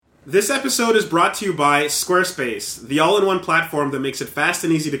This episode is brought to you by Squarespace, the all-in-one platform that makes it fast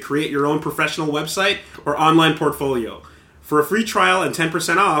and easy to create your own professional website or online portfolio. For a free trial and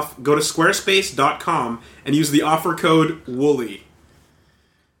 10% off, go to squarespace.com and use the offer code WOOLLY.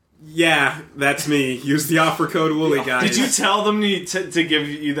 Yeah, that's me. Use the offer code WOOLLY, guys. Did you tell them to give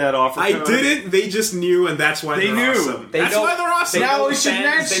you that offer code? I didn't. They just knew, and that's why they're awesome. That's why they're awesome. Now we should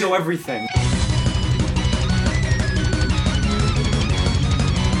mention. They know everything.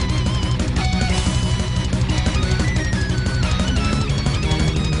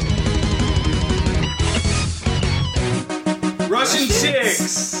 Russian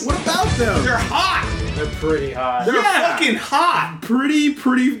chicks. What about them? They're hot. They're pretty hot. They're fucking hot. Pretty.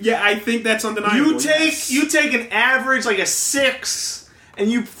 Yeah, I think that's undeniable. You take an average, like a 6, and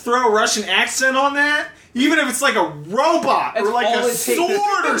you throw a Russian accent on that, even if it's like a robot or like a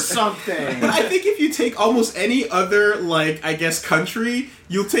sword or something. But I think if you take almost any other, like, I guess, country,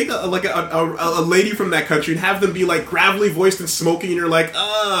 you'll take a lady from that country and have them be like gravelly voiced and smoking, and you're like,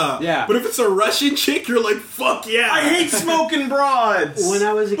 yeah. But if it's a Russian chick, you're like, fuck yeah. I hate smoking broads. When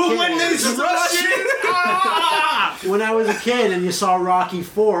I was a kid, but when there's Russian, when I was a kid and you saw Rocky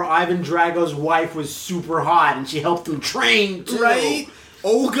IV, Ivan Drago's wife was super hot, and she helped him train too. Right?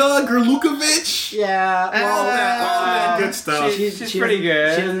 Olga Gerlukovich? Yeah. All that good stuff. She's pretty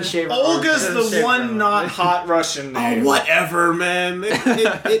good. She doesn't shave her Olga's arms. the one not hot Russian name. Oh, whatever, man.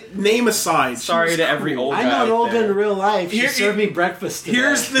 Name aside. Sorry to every Olga. I know an Olga there. in real life. She served me breakfast today.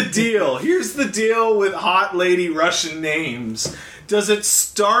 Here's the deal. Here's the deal with hot lady Russian names. Does it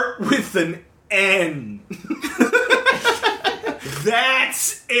start with an N?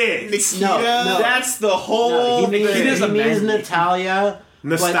 That's it. Nikita? No. That's the whole He thing. means Natalia.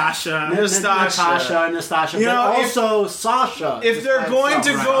 Nastasha. Nastasha. You know, but also Sasha. If they're going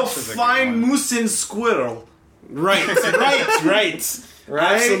to go Sasha's a good find one. moose and squirrel. Right. Right?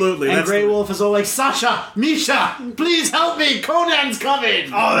 Absolutely. And That's Grey Wolf is all like, Sasha, Misha, please help me, Conan's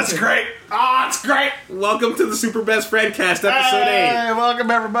coming. Oh, that's great. Oh, it's great. Welcome to the Super Best Friendcast, episode 8. Hey, welcome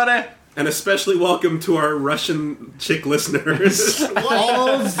everybody. And especially welcome to our Russian chick listeners.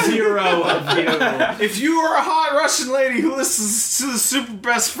 All 0 of you. If you are a hot Russian lady who listens to the Super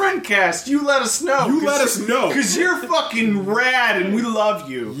Best Friend Cast, you let us know. Because you're fucking rad and we love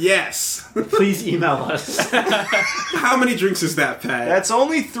you. Yes. Please email us. How many drinks is that, Pat? That's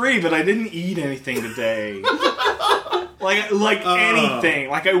only 3, but I didn't eat anything today. Like anything.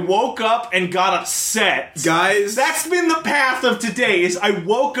 Like I woke up and got upset. Guys. That's been the path of today, is I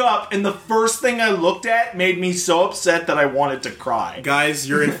woke up and the first thing I looked at made me so upset that I wanted to cry. Guys,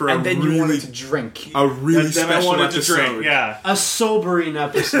 you're in for a And then really, you wanted to drink. a really And then special I wanted episode. to drink, yeah. A sobering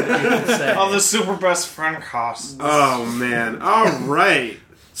episode, you could say. Of the Super Best Friend Cast. Oh, man. All right.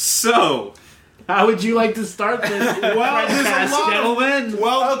 So, How would you like to start this? well, there's a lot gentlemen.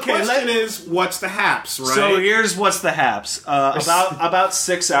 Well, the Okay, question is, what's the haps, right? So here's what's the haps. About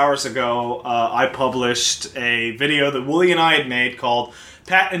 6 hours ago, I published a video that Wooly and I had made called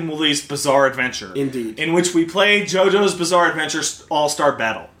Pat and Wooly's Bizarre Adventure. Indeed. In which we played JoJo's Bizarre Adventure All-Star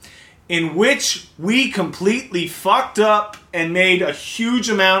Battle. In which we completely fucked up and made a huge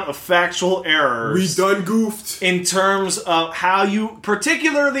amount of factual errors. We done goofed. In terms of how you...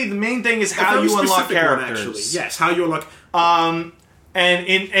 Particularly, the main thing is how you unlock characters. Yes, how you unlock...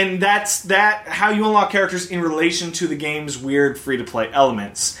 And that's how you unlock characters in relation to the game's weird free-to-play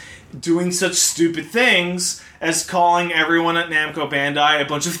elements. Doing such stupid things as calling everyone at Namco Bandai a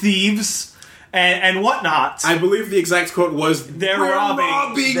bunch of thieves and whatnot. I believe the exact quote was, They are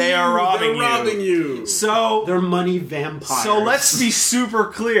robbing you. So They're money vampires. So let's be super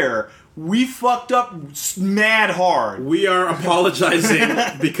clear. We fucked up mad hard. We are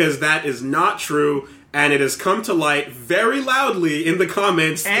apologizing because that is not true, and it has come to light very loudly in the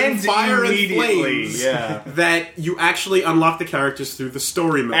comments And through fire and immediately, flames yeah. that you actually unlock the characters through the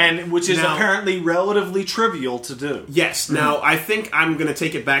story mode. And which is Now- apparently relatively trivial to do. Yes. Now, I think I'm going to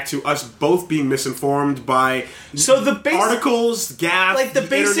take it back to us both being misinformed by So the basic articles, gaff, like the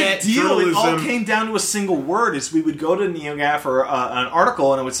basic internet, deal, journalism. it all came down to a single word. Is we would go to NeoGAF or an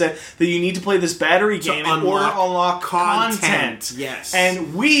article, and it would say that you need to play this battery game in order to unlock content. Yes,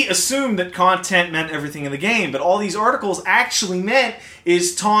 and we assumed that content meant everything in the game, but all these articles actually meant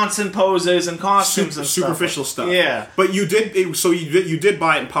is taunts and poses and costumes and superficial stuff. Yeah, but you did you did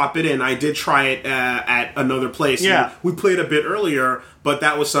buy it and pop it in. I did try it at another place. Yeah, we played a bit earlier, but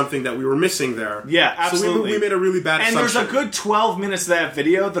that was something that we were missing there. Yeah, absolutely. So we made a really bad and assumption. there's a good 12 minutes of that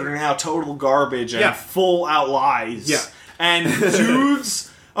video that are now total garbage and full out lies. Yeah. And dudes...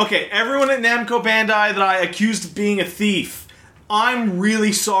 Okay, everyone at Namco Bandai that I accused of being a thief, I'm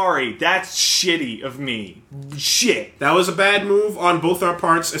really sorry. That's shitty of me. Shit. That was a bad move on both our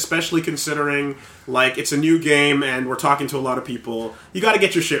parts, especially considering, like, it's a new game and we're talking to a lot of people. You gotta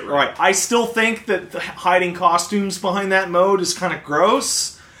get your shit right. Right. I still think that hiding costumes behind that mode is kind of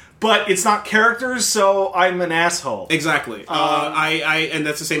gross, but it's not characters, so I'm an asshole. Exactly. And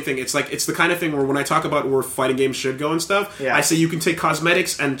that's the same thing. It's like, it's the kind of thing where when I talk about where fighting games should go and stuff, I say you can take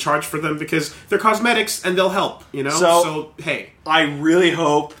cosmetics and charge for them because they're cosmetics and they'll help, you know? So hey. I really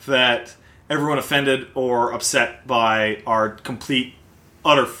hope that everyone offended or upset by our complete,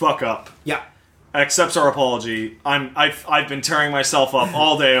 utter fuck-up accepts our apology. I've been tearing myself up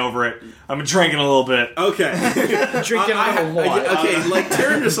all day over it. I've been drinking a little bit. Okay. Drinking a lot. Okay, like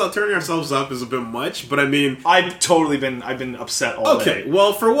tearing ourselves up is a bit much, but I mean... I've been upset all day. Okay,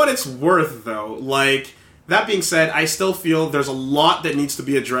 well, for what it's worth, though, like... That being said, I still feel there's a lot that needs to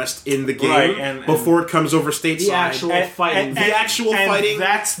be addressed in the game before it comes over stateside. The actual fighting. The actual fighting.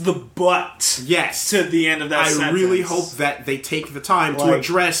 That's the butt. Yes. To the end of that sentence. I really hope that they take the time to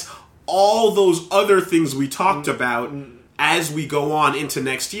address all those other things we talked about as we go on into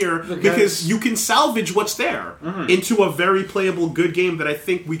next year, because you can salvage what's there into a very playable, good game that I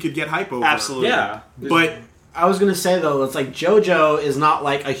think we could get hype over. Absolutely. Yeah. But... I was going to say, though, it's like JoJo is not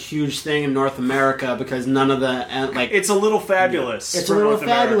like a huge thing in North America because none of the... it's a little fabulous. It's a little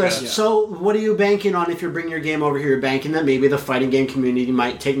fabulous. America. So what are you banking on if you're bringing your game over here? You're banking that maybe the fighting game community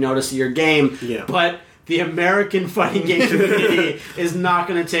might take notice of your game. Yeah. But the American fighting game community is not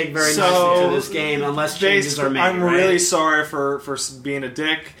going to take very nicely to this game unless changes are made. I'm really sorry for being a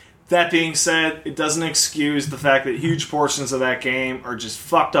dick. That being said, it doesn't excuse the fact that huge portions of that game are just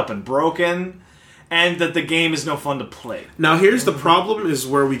fucked up and broken, and that the game is no fun to play. Now, here's the problem, is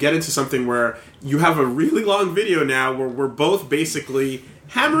where we get into something where you have a really long video now where we're both basically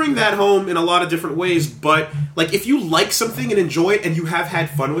hammering that home in a lot of different ways, but, like, if you like something and enjoy it and you have had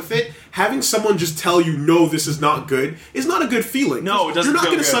fun with it, having someone just tell you, no, this is not good, is not a good feeling. No, it doesn't. You're not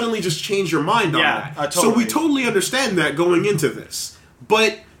going to suddenly just change your mind on that. Totally. So we totally understand that going into this.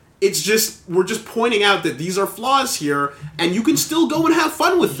 But... it's just, we're just pointing out that these are flaws here, and you can still go and have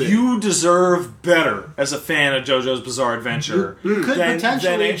fun with it. You deserve better as a fan of JoJo's Bizarre Adventure. You could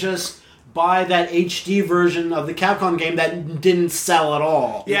potentially just buy that HD version of the Capcom game that didn't sell at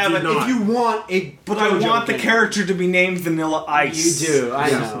all. Yeah, but if you want a But I want the character to be named Vanilla Ice. You do,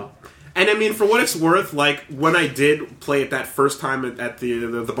 I know. And I mean, for what it's worth, like, when I did play it that first time at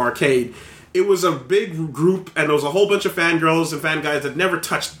the barcade, it was a big group, and there was a whole bunch of fangirls and fan guys that never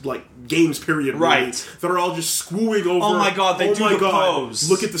touched, like, games, period. Right. Really, that are all just screwing over. Oh my god, they do the pose.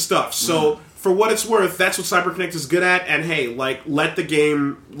 Look at the stuff. So, for what it's worth, that's what CyberConnect is good at, and hey, like, let the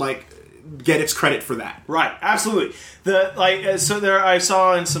game, like, get its credit for that. Right, absolutely. I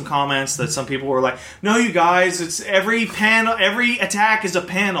saw in some comments that some people were like, no, you guys, it's every attack is a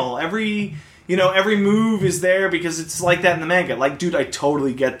panel, every move is there because it's like that in the manga. Like, dude, I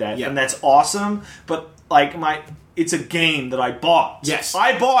totally get that. Yeah. And that's awesome. But, like, it's a game that I bought. Yes.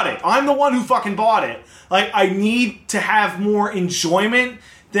 I bought it. I'm the one who fucking bought it. Like, I need to have more enjoyment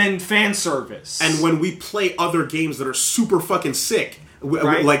than fan service. And when we play other games that are super fucking sick,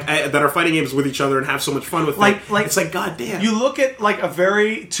 like, that are fighting games with each other and have so much fun with them, it's like, goddamn. You look at, like,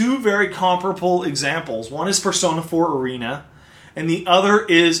 two very comparable examples. One is Persona 4 Arena, and the other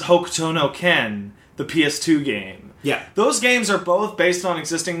is Hokuto no Ken, the PS2 game. Yeah. Those games are both based on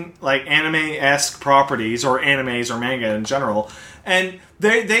existing, like, anime-esque properties, or animes or manga in general. And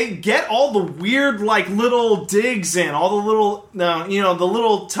they get all the weird, like, little digs in, all the little, the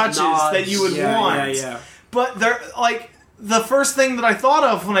little touches that you would want. Yeah. But they're, like, the first thing that I thought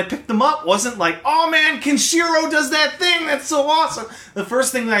of when I picked them up wasn't like, oh man, Kenshiro does that thing, that's so awesome. The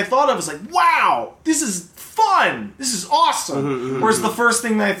first thing that I thought of was like, wow, this is fun, this is awesome. Whereas the first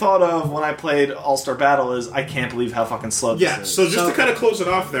thing that I thought of when I played All-Star Battle is, I can't believe how fucking slow this is. So just to kind of close it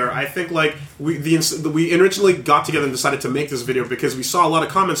off there, I think, like, we originally got together and decided to make this video because we saw a lot of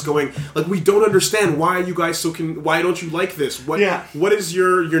comments going, like, we don't understand, why are you guys why don't you like this? What is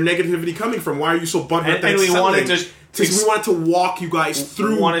your negativity coming from? Why are you so butthurt that it's selling? Because we wanted to walk you guys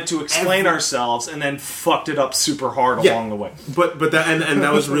through. We wanted to explain ourselves, and then fucked it up super hard along the way. But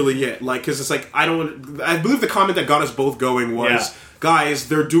that was really it. Like, because it's like, I believe the comment that got us both going was, guys,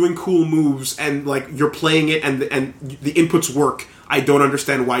 they're doing cool moves, and, like, you're playing it, and the inputs work. I don't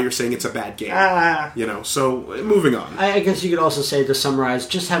understand why you're saying it's a bad game. So moving on. I guess you could also say, to summarize,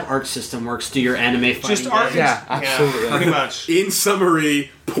 just have Arc System Works do your anime fighting. Just Arc, absolutely, pretty much. In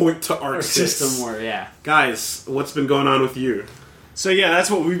summary, point to Arc System Works. Guys, what's been going on with you? So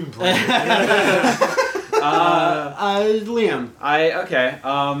that's what we've been playing. Liam.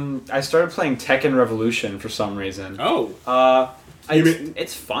 I started playing Tekken Revolution for some reason. Oh.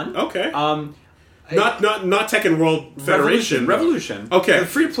 It's fun. Okay. Not Tekken World Federation. Revolution. Okay. The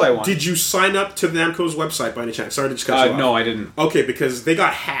free-to-play one. Did you sign up to Namco's website by any chance? Sorry to just cut you off. No, I didn't. Okay, because they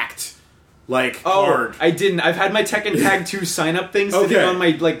got hacked. Hard. I didn't. I've had my Tekken Tag 2 sign-up thing sitting on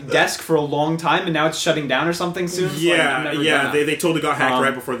my desk for a long time, and now it's shutting down or something soon. So they totally got hacked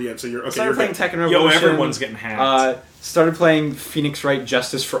right before the end. So you're okay. Started playing Tekken Revolution. Everyone's getting hacked. Started playing Phoenix Wright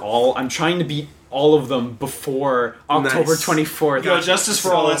Justice for All. I'm trying to beat all of them before October 24th. Justice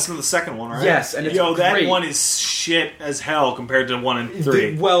for All, that's the second one, right? Yes, and it's great. That one is shit as hell compared to 1 and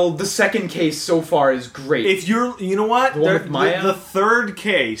 3. The second case so far is great. If you know what? The one with Maya? The third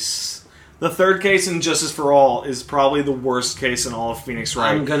case in Justice for All is probably the worst case in all of Phoenix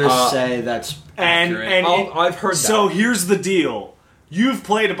Wright. I'm gonna say that's accurate. I've heard that. So here's the deal. You've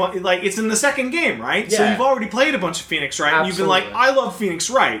played a bunch, it's in the second game, right? Yeah. So you've already played a bunch of Phoenix Wright, and you've been like, I love Phoenix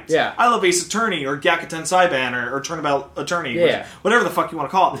Wright. Yeah. I love Ace Attorney, or Gyakuten Saiban, or Turnabout Attorney, whatever the fuck you want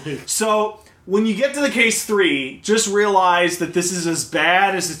to call it. So, when you get to the case 3, just realize that this is as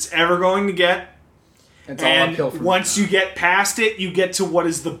bad as it's ever going to get. It's all uphill from once you get past it, you get to what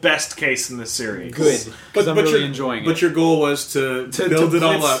is the best case in this series. Good. Because I'm really enjoying it. But your goal was to build it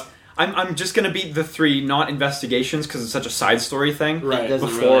all up. I'm just going to beat the 3, not investigations, because it's such a side story thing. Right.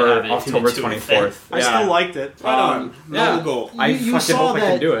 Before October 24th. I still liked it. Right on. Noble goal. I fucking hope I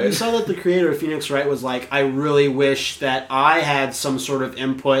can do it. You saw that the creator of Phoenix Wright was like, I really wish that I had some sort of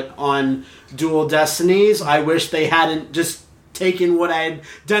input on Dual Destinies. I wish they hadn't just taken what I had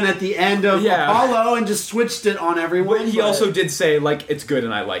done at the end of Apollo and just switched it on everyone. But he also did say, it's good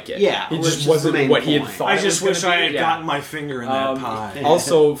and I like it. Yeah. It just wasn't what he had thought. I just wish I had gotten my finger in that pie.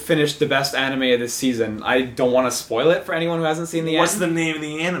 Also finished the best anime of this season. I don't want to spoil it for anyone who hasn't seen the What's the name of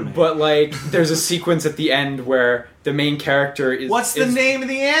the anime? But, there's a sequence at the end where the main character is... What's the name of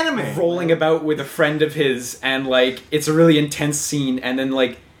the anime? Rolling about with a friend of his, and, it's a really intense scene, and then,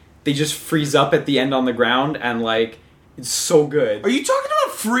 they just freeze up at the end on the ground, and, it's so good. Are you talking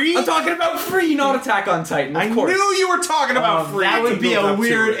about Free? I'm talking about Free, not Attack on Titan, of course. I knew you were talking about Free. That would be a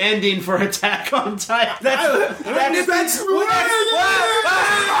weird ending for Attack on Titan. That's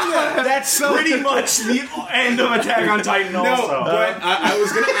pretty much the end of Attack on Titan also. No, but I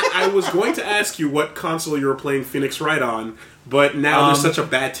was going to ask you what console you were playing Phoenix Wright on, but now there's such a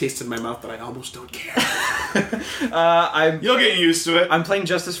bad taste in my mouth that I almost don't care. You'll get used to it. I'm playing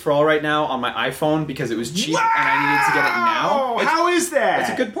Justice for All right now on my iPhone because it was cheap and I needed to get it now. How is that? It's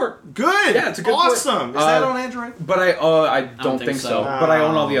a good port. Good. Yeah, it's a good awesome. port. Is that on Android? But I don't think so. But I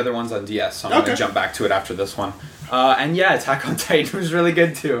own all the other ones on DS, so I'm going to jump back to it after this one. Attack on Titan was really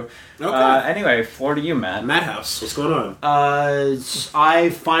good too. Okay. Anyway, floor to you, Matt. Madhouse, what's going on? I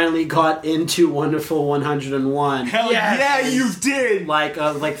finally got into Wonderful 101. Hell yeah, you did!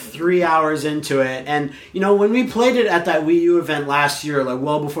 3 hours into it. And, when we played it at that Wii U event last year,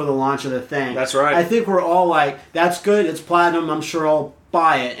 well before the launch of the thing. That's right. I think we're all that's good, it's platinum, I'm sure I'll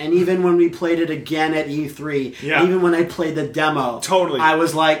buy it. And even when we played it again at E3, even when I played the demo, totally, I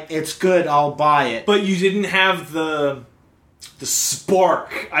was like, it's good, I'll buy it. But you didn't have the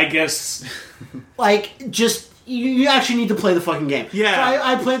spark, I guess. You actually need to play the fucking game. Yeah. So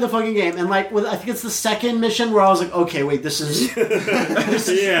I played the fucking game, and I think it's the second mission where I was like, okay, wait, this is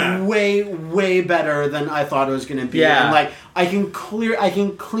way, way better than I thought it was going to be. Yeah. And I can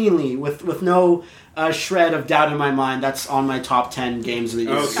cleanly, with no shred of doubt in my mind, that's on my top 10 games of the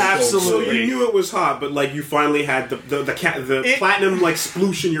year. Okay. Absolutely. So you knew it was hot, but you finally had the platinum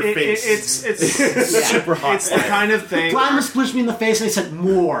sploosh in your face. It's super hot. It's the kind of thing. Platinum splooshed me in the face, and I said,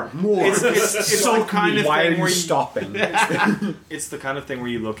 more. It's so kind of why thing are you where stopping? It's the kind of thing where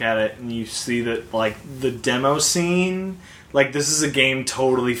you look at it and you see that the demo scene, this is a game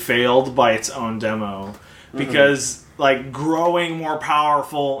totally failed by its own demo because. Growing more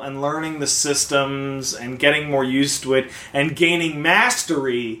powerful and learning the systems and getting more used to it and gaining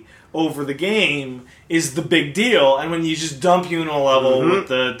mastery over the game is the big deal. And when you just dump you in a level with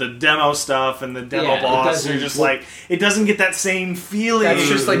the demo stuff and the demo boss, you're just it doesn't get that same feeling. That's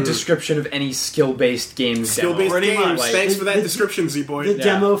just description of any skill-based game. Skill-based Pretty games. much. Thanks for that description, Z-Boy. The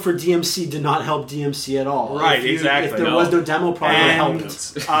demo for DMC did not help DMC at all. Right, exactly. If there was no demo, probably would have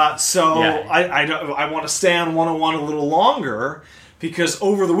helped. I want to stay on 101 a little longer because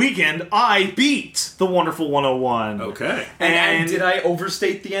over the weekend I beat the Wonderful 101. Okay. And did I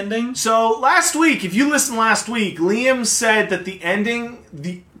overstate the ending? So last week, if you listened last week, Liam said that the ending,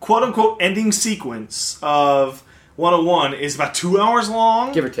 the quote-unquote ending sequence of 101 is about 2 hours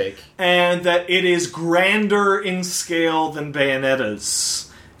long. Give or take. And that it is grander in scale than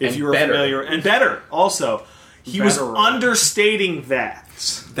Bayonetta's. If you were familiar. And better, also. He was Veteran. understating that.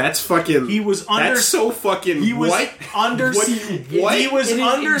 That's fucking. He was That's so fucking. He was what? What? He was It is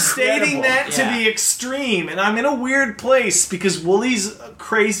understating incredible. that to the extreme, and I'm in a weird place because Woolie's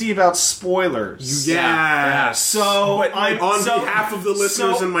crazy about spoilers. Yeah. So But I'm on behalf of the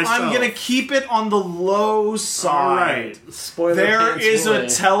listeners so and myself, I'm gonna keep it on the low side. All right. Spoiler There pants is a Willie.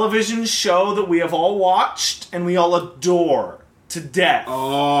 television show that we have all watched and we all adore to death.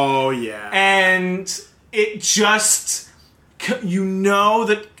 Oh yeah. And it just, you know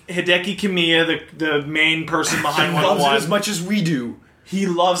that Hideki Kamiya, the main person behind Loves it 101, as much as we do. he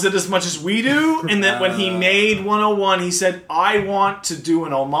loves it as much as we do, and that when he made 101, he said, I want to do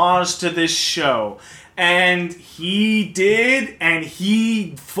an homage to this show. And he did, and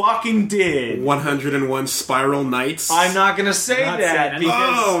he fucking did. 101 Spiral Nights. I'm not going to say Not that saying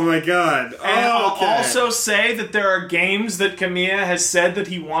because... Oh my god. And I'll Okay. also say that there are games that Kamiya has said that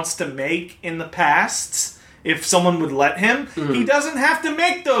he wants to make in the past. If someone would let him, he doesn't have to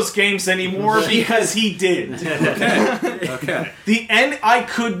make those games anymore because he did. Okay. The end, I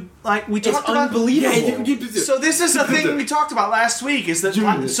could like we talked about. unbelievable. So this is the thing we talked about last week: is that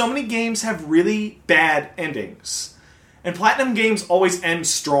so many games have really bad endings, and Platinum games always end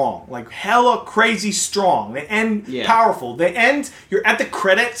strong, like hella crazy strong. They end powerful. They end. You're at the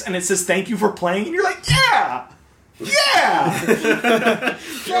credits, and it says "Thank you for playing," and you're like, "Yeah."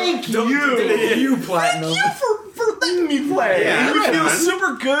 Thank you, Platinum. Thank you for letting me play. Yeah, and you right feel on.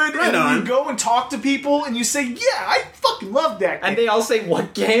 super good, Right and then on. you go and talk to people, and you say, "Yeah, I fucking love that." And game. they all say,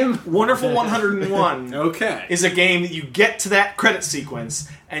 what game? Wonderful 101 Okay. is a game that you get to that credit sequence,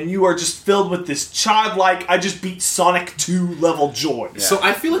 and you are just filled with this childlike, I just beat Sonic 2 level joy. So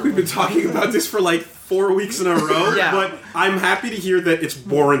I feel like we've been talking about this for like 4 weeks in a row, Yeah. but I'm happy to hear that it's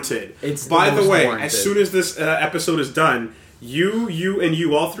warranted. It's the By the most way, warranted. as soon as this episode is done, you,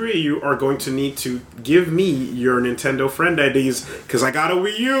 all three of you are going to need to give me your Nintendo friend IDs because I got a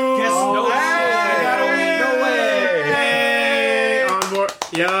Wii U. Guess no way. I got a Wii U. No way. Hey, on board.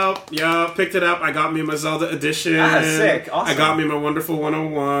 Yup, picked it up. I got me my Zelda edition. Ah, sick. Awesome. I got me my Wonderful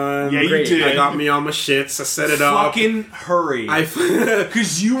 101. Yeah, you Great. did. I got me all my shits. I set it up. Fucking hurry.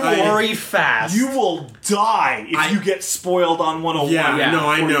 Because you will Hurry fast. You will die if you get spoiled on 101. Yeah, no,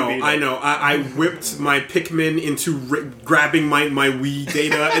 I before you beat it. know. I whipped my Pikmin into grabbing my Wii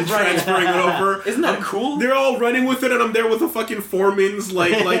data and transferring it over. Isn't that cool? They're all running with it, and I'm there with a fucking foreman's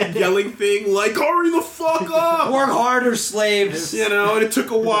like yelling thing, like hurry the fuck up! Work harder, slaves. You know, and it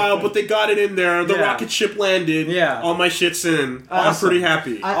took a while, but they got it in there. The Yeah. rocket ship landed. Yeah. All my shit's in. I'm pretty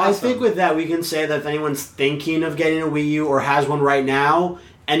happy. I think with that, we can say that if anyone's thinking of getting a Wii U or has one right now,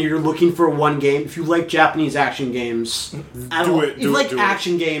 and you're looking for one game, if you like Japanese action games, if you like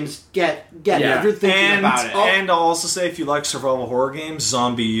action games, get it. Yeah. If you're thinking about it. And I'll also say, if you like survival horror games,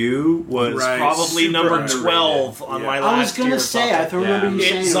 Zombie U was Right, probably super number underrated. 12 on Yeah. my I last was gonna year say, top I remember you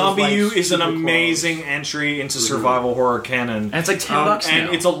saying it was, Zombie like, U is an super amazing entry into survival horror canon. And it's like $10 And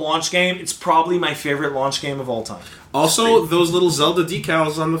now. it's a launch game. It's probably my favorite launch game of all time. Also, those little Zelda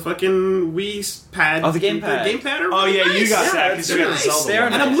decals on the fucking Wii pad. Oh, the gamepad. The gamepad are Oh, yeah, nice. you got Yeah, that it's because you got the nice. Zelda They're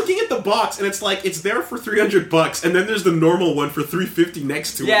one. And I'm looking at the box, and it's like it's there for $300, and then there's the normal one for $350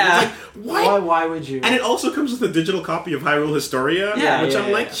 next to it. Yeah. It's like, what? Why would you? And it also comes with a digital copy of Hyrule Historia, Yeah, which yeah,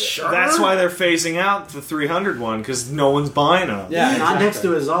 I'm like, yeah. sure. That's why they're phasing out the 300 one, because no one's buying them. Yeah, Not exactly. next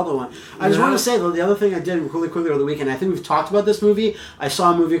to a Zelda one. I just want to say, though, the other thing I did really quickly over the weekend, I think we've talked about this movie. I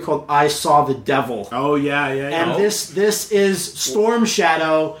saw a movie called I Saw the Devil. Oh yeah. And this is Storm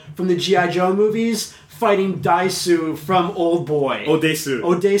Shadow from the G.I. Joe movies fighting Daisu from Old Boy.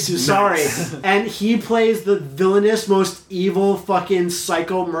 Odesu, sorry. And he plays the villainous, most evil fucking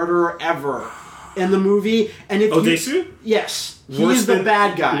psycho murderer ever in the movie. And if Odesu? Yes. He's the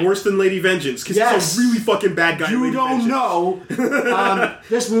bad guy. Worse than Lady Vengeance, because Yes. he's a really fucking bad guy. in You Lady don't Vengeance. know.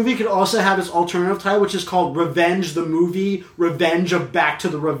 This movie could also have its alternative title, which is called Revenge the Movie, Revenge of Back to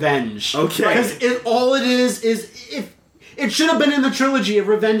the Revenge. Okay. Because all it is if it should have been in the trilogy of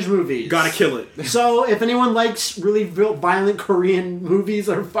revenge movies. Gotta kill it. So if anyone likes really violent Korean movies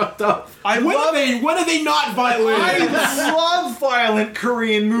that are fucked up, When are they not violent? I love violent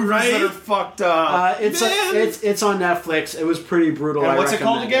Korean movies Right? that are fucked up. it's on Netflix. It was pretty brutal. And I what's it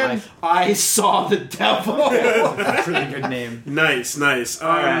called recommend again? I Saw the Devil. That's a really good name. Nice.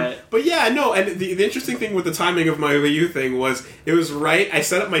 Alright. But yeah, no, and the interesting thing with the timing of my Wii U thing was, it was right, I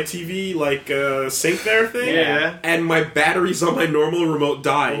set up my TV, sync there thing, Yeah. and my batteries on my normal remote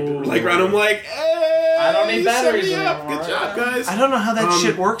died. And I'm like, hey, I don't need set batteries me up. anymore. Good job, guys. I don't know how that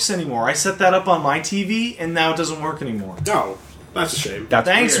shit works anymore. I set that up on my TV, and now it doesn't work anymore. No. That's a shame.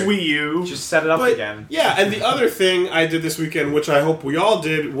 Thanks, weird. Wii U. Just set it up But, again. yeah, and the other thing I did this weekend, which I hope we all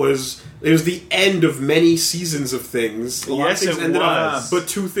did, was it was the end of many seasons of things. A lot Yes, of things it ended was. up, but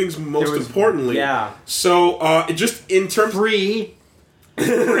two things most importantly. Yeah. So, just in terms Free.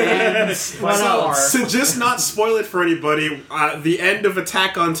 Friends. What else? to just not spoil it for anybody, the end of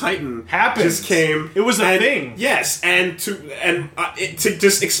Attack on Titan Happened. just came. It was a thing. Yes, and to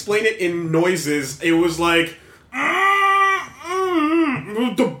just explain it in noises, it was like.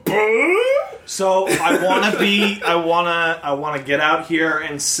 So I want to get out here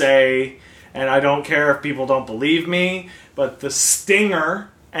and say, and I don't care if people don't believe me, but the stinger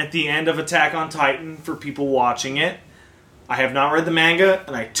at the end of Attack on Titan for people watching it, I have not read the manga,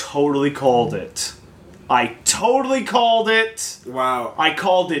 and I totally called it. I totally called it. Wow. I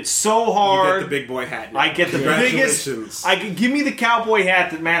called it so hard. You get the big boy hat. I get the biggest. Give me the cowboy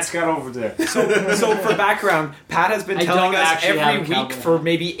hat that Matt's got over there. So for background, Pat has been telling us actually have every a cowboy week for hat.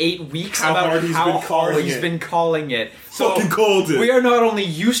 maybe 8 weeks How about hard he's how been hard calling he's it. been calling it. So Fucking called it. we are not only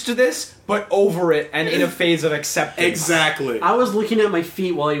used to this, but over it and in a phase of acceptance. Exactly. I was looking at my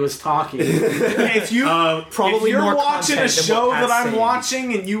feet while he was talking. If you probably if you're more watching a content than show what Pat's that I'm saying.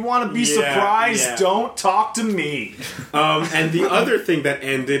 watching and you want to be Yeah, surprised, yeah. don't talk to me. And the other thing that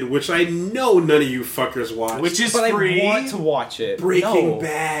ended, which I know none of you fuckers watched, Which is But free. I want to watch it. Breaking No.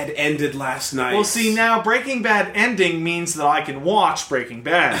 Bad ended last night. Well, see, now Breaking Bad ending means that I can watch Breaking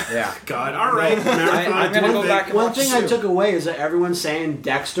Bad. Yeah. God, all right. Marathon, I'm gonna do go one back thing. and One watch thing it I too. took away is that everyone's saying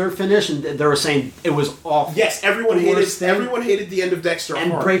Dexter finished, and they were saying it was awful. Yes, everyone The hated. worst thing. Everyone hated the end of Dexter.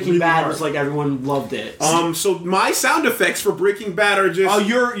 And hard, Breaking really Bad hard. was like everyone loved it. So my sound effects for Breaking Bad are just. Oh,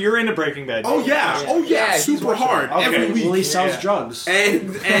 you're into Breaking Bad. Oh yeah, oh yeah, Yeah, he's super watching hard it. Okay. every week. Well, he sells Yeah. drugs.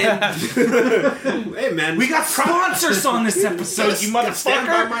 And hey man, We got sponsors on this episode, you Gotta stand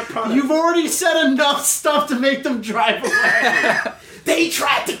by motherfucker. my product. You've already said enough stuff to make them drive away. They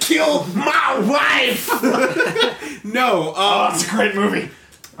tried to kill my wife. No, Oh, it's a great movie.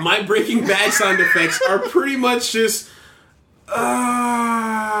 my Breaking Bad sound effects are pretty much just.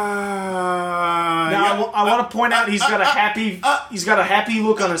 Now, I want to point out he's got a happy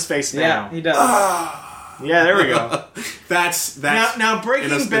look on his face now. Yeah, he does. Yeah, there we go. That's Now in a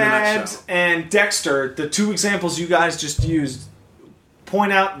Breaking Bad nutshell. and Dexter, the two examples you guys just used,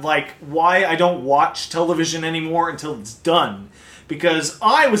 point out like why I don't watch television anymore until it's done. Because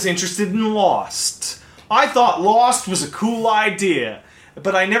I was interested in Lost. I thought Lost was a cool idea,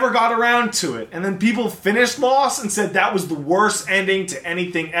 but I never got around to it. And then people finished Lost and said that was the worst ending to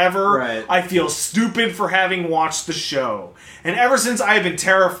anything ever. Right. I feel stupid for having watched the show. And ever since I have been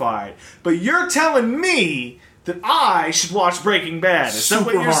terrified. But you're telling me that I should watch Breaking Bad. Is that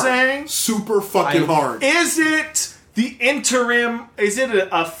what you're hard. saying? Super fucking hard. Is it the interim? Is it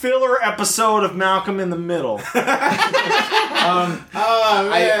a filler episode of Malcolm in the Middle?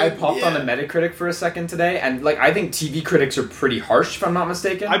 I popped on the Metacritic for a second today, and like I think TV critics are pretty harsh, if I'm not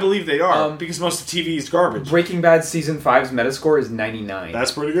mistaken. I believe they are, because most of TV is garbage. Breaking Bad season 5's Metascore is 99.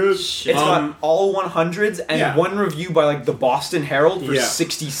 That's pretty good. It's got all 100s and yeah. one review by like the Boston Herald for Yeah.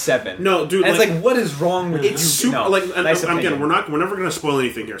 67. No, dude, and it's like, what is wrong with It's you? super. No, like, nice again, opinion. we're never gonna spoil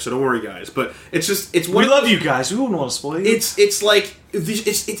anything here, so don't worry, guys. But it's just it's one. We love you guys. We wouldn't want to spoil you. It's like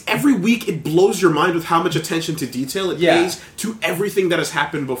it's every week it blows your mind with how much attention to detail it Yeah. pays to everything that has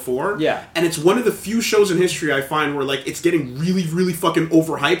happened before. Yeah. And it's one of the few shows in history I find where like it's getting really, really fucking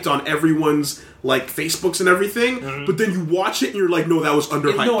overhyped on everyone's like Facebooks and everything. But then you watch it and you're like, no, that was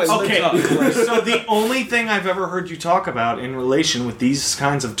underhyped. No, it lives Okay, up. so the only thing I've ever heard you talk about in relation with these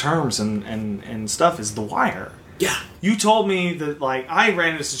kinds of terms and stuff is The Wire. Yeah. You told me that, like, I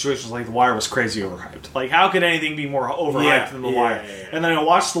ran into situations like The Wire was crazy overhyped. Like, how could anything be more overhyped Yeah, than The yeah, Wire? yeah, yeah. And then I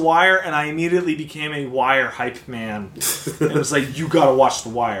watched The Wire, and I immediately became a Wire hype man. And it was like, you gotta watch The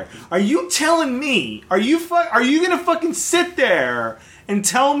Wire. Are you telling me, are you gonna fucking sit there and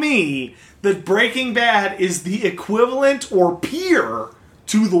tell me that Breaking Bad is the equivalent or peer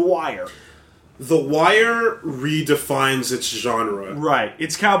to The Wire? The Wire redefines its genre. Right,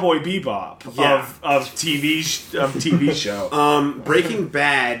 it's Cowboy Bebop Yeah. of TV show. Breaking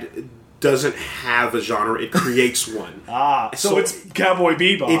Bad doesn't have a genre; it creates one. So it's Cowboy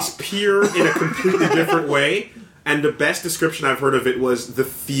Bebop. It's pure in a completely different way. And the best description I've heard of it was the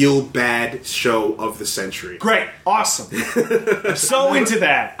feel-bad show of the century. great, awesome. I'm so into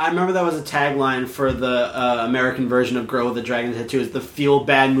that. I remember that was a tagline for the American version of Girl with the Dragon Tattoo. Is the feel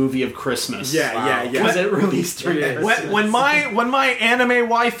bad movie of Christmas? Yeah. Because it released during Christmas. When my anime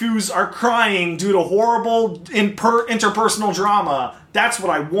waifus are crying due to horrible interpersonal drama, that's what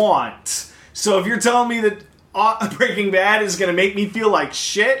I want. So if you're telling me that Breaking Bad is going to make me feel like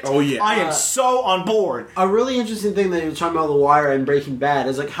shit, Oh, yeah. I am so on board. A really interesting thing that you were talking about The Wire and Breaking Bad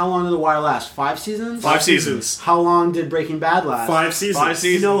is like, how long did The Wire last? 5 seasons? 5 seasons. How long did Breaking Bad last? 5 seasons. 5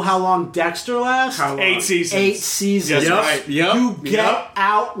 seasons. You know how long Dexter lasts? How long? 8 seasons. 8 seasons. Yes, right. Yep. You get Yep.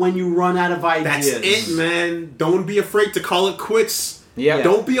 out when you run out of ideas. That's it, man. Don't be afraid to call it quits. Yeah.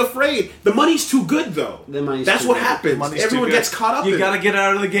 Don't be afraid. The money's too good, though. That's too what good. happens. Money's Everyone too good. gets caught up You in got to it. get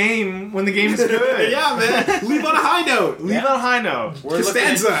out of the game when the game's good. Yeah, man. Leave on a high note. Leave on a high note.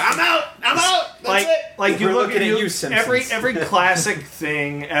 Costanza. I'm out. That's Like, it. like you We're look looking at at you, you, Simpsons. every classic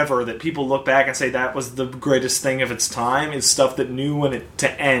thing ever that people look back and say that was the greatest thing of its time is stuff that knew when it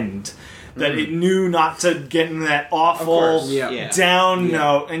to end. That it knew not to get in that awful course. Yeah. down Yeah.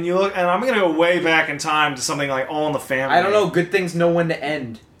 note. And you look, and I'm going to go way back in time to something like All in the Family. I don't know. Good things know when to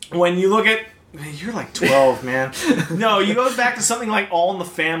end. When you look at, you're like 12, man. No, you go back to something like All in the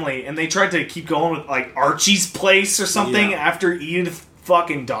Family, and they tried to keep going with like Archie's Place or something Yeah. after Edith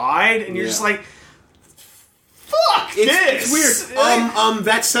fucking died, and you're just like, fuck this. It's weird.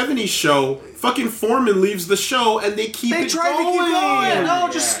 That 70s show, fucking Foreman leaves the show and they keep They it tried going. to keep going. No, Yeah,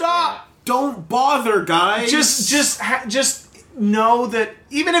 just stop. Don't bother, guys. Just know that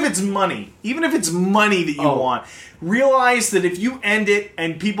even if it's money that you want, realize that if you end it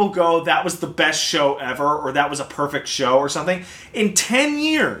and people go, that was the best show ever, or that was a perfect show or something, in 10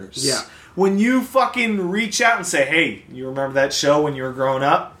 years, Yeah. when you fucking reach out and say, hey, you remember that show when you were growing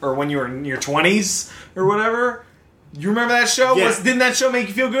up, or when you were in your 20s, or whatever? You remember that show? Yeah. Didn't that show make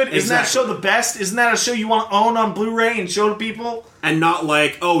you feel good? Isn't that Exactly. show the best? Isn't that a show you want to own on Blu-ray and show to people? And not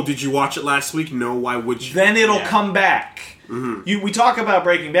like, oh, did you watch it last week? No, why would you? Then it'll come back. We talk about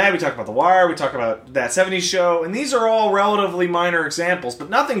Breaking Bad, we talk about The Wire, we talk about that 70s show, and these are all relatively minor examples, but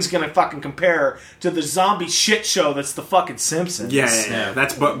nothing's gonna fucking compare to the zombie shit show that's the fucking Simpsons. Yeah.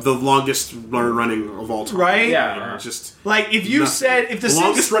 That's the longest running of all time. Right? Yeah. Just Like, if you nothing. said, if the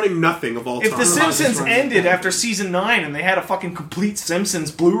longest Simpsons... running nothing of all time. If the Simpsons running. ended after season 9 and they had a fucking complete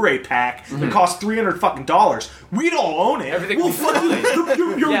Simpsons Blu-ray pack that cost $300 fucking dollars, we'd all own it. Everything Well, we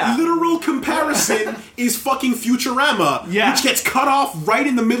fucking, your Yeah. literal comparison is fucking Futurama, Yeah. which gets cut off right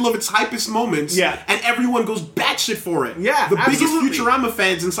in the middle of its hypest moments, Yeah. and everyone goes batshit for it. Yeah, the absolutely. biggest Futurama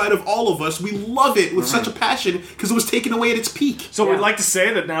fans inside of all of us, we love it with such a passion because it was taken away at its peak. So we'd like to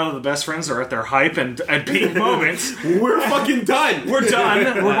say that now that the best friends are at their hype and at peak moments, We're fucking done. we're done.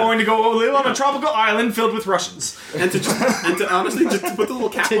 We're going to go live on a tropical island filled with Russians. And to honestly just to put the little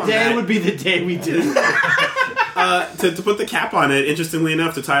cap on Today that, would be the day we did it. to put the cap on it, interestingly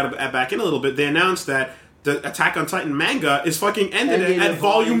enough, to tie it back in a little bit, they announced that the Attack on Titan manga is fucking ended at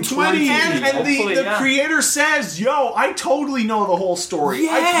volume 20. And Hopefully, the yeah. creator says, yo, I totally know the whole story.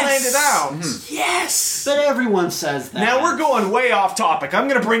 I planned it out. Yes. But everyone says that. Now we're going way off topic. I'm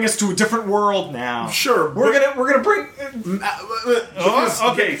going to bring us to a different world now. Sure. We're gonna bring.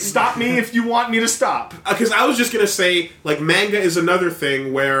 Okay, stop me if you want me to stop. Because I was just gonna say, like, manga is another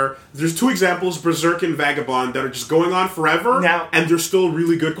thing where there's two examples, Berserk and Vagabond, that are just going on forever, Now- and they're still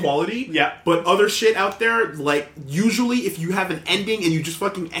really good quality. Yeah. But other shit out there, like, usually if you have an ending and you just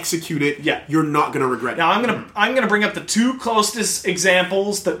fucking execute it, Yeah. you're not gonna regret Now it. I'm gonna bring up the two closest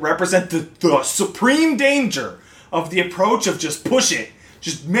examples that represent the supreme danger of the approach of just push it.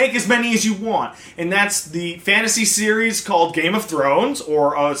 Just make as many as you want. And that's the fantasy series called Game of Thrones,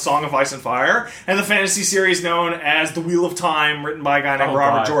 or A Song of Ice and Fire, and the fantasy series known as The Wheel of Time, written by a guy named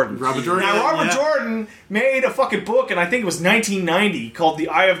Robert God. Jordan. Robert Jordan, Now, Robert yeah. Jordan made a fucking book, and I think it was 1990, called The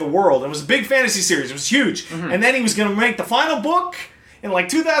Eye of the World. It was a big fantasy series. It was huge. And then he was going to make the final book in like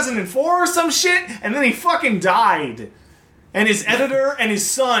 2004 or some shit, and then he fucking died. And his editor and his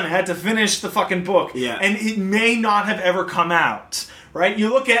son had to finish the fucking book. Yeah. And it may not have ever come out. Right? You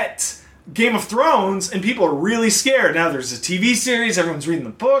look at Game of Thrones, and people are really scared. Now there's a TV series, everyone's reading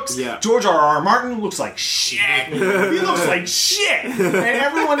the books. Yeah. George R.R. Martin looks like shit. He looks like shit. And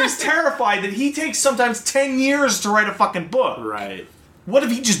everyone is terrified that he takes sometimes 10 years to write a fucking book. Right. What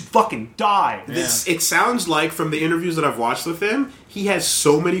if he just fucking died? It sounds like, from the interviews that I've watched with him, he has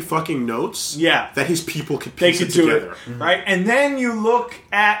so many fucking notes that his people could They piece could it do together. it, right? And then you look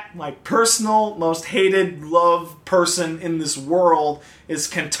at my personal, most hated, loved person in this world is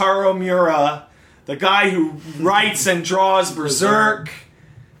Kentaro Miura, the guy who writes and draws Berserk.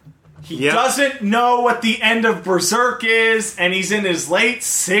 He doesn't know what the end of Berserk is, and he's in his late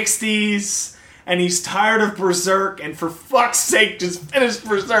 60s. and he's tired of Berserk, and for fuck's sake, just finish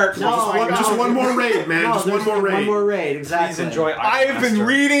Berserk. Just one more raid, man. Just one more raid. One more raid, exactly. Please enjoy. I have been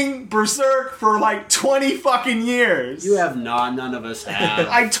reading Berserk for like 20 fucking years. You have not. None of us have.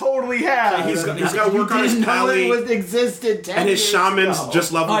 I totally have. He's got to work on his pally, it existed 10 and his years shamans ago.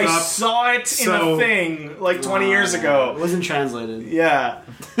 just leveled I up. saw it in a thing like 20 years ago. It wasn't translated. Yeah.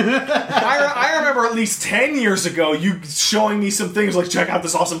 I remember at least 10 years ago you showing me some things like, check out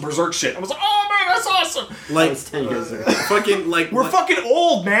this awesome Berserk shit. I was like, oh man, that's awesome. Like, That was 10 years ago. fucking, like... We're fucking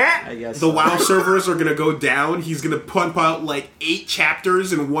old, Matt. I guess The so. WoW servers are gonna go down. He's gonna pump out like 8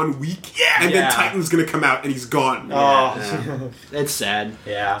 chapters in 1 week. Yeah. And Yeah. then Titan's gonna come out and he's gone. Yeah. It's sad.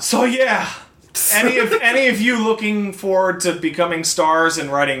 Yeah. So yeah. Any of you looking forward to becoming stars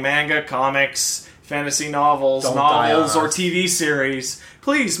and writing manga, comics, fantasy novels, Don't die on or us. TV series,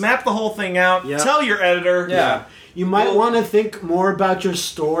 please map the whole thing out. Yep. Tell your editor. Yeah. You might want to think more about your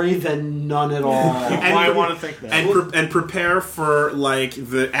story than none at all. And I want to think that. And prepare for like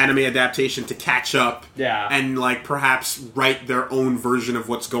the anime adaptation to catch up. Yeah. And like perhaps write their own version of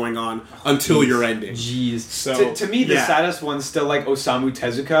what's going on until your ending. Jeez. So, to me, the yeah. saddest one's still like Osamu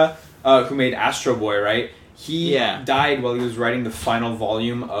Tezuka, who made Astro Boy, right? He died while he was writing the final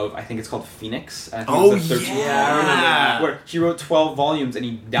volume of, I think it's called Phoenix. I think Oh, it's the 13th yeah. volume, where he wrote 12 volumes and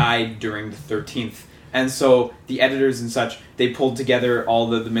he died during the 13th. And so the editors and such, they pulled together all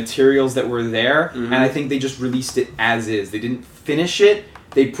the materials that were there, and I think they just released it as is. They didn't finish it.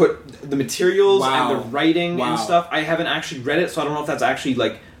 They put the materials and the writing and stuff. I haven't actually read it, so I don't know if that's actually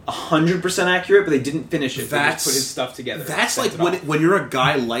like 100% accurate, but they didn't finish it. They just put his stuff together. That's like when you're a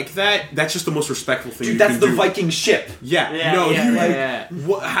guy like that. That's just the most respectful thing. Dude, you that's can the do. Viking ship.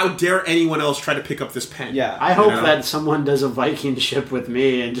 How dare anyone else try to pick up this pen? Yeah. I hope that someone does a Viking ship with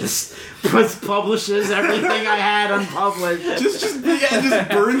me and just publishes everything I had unpublished. just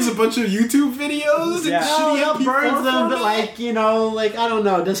burns a bunch of YouTube videos and Yeah. shitty No, MP4 burns them, but format? I don't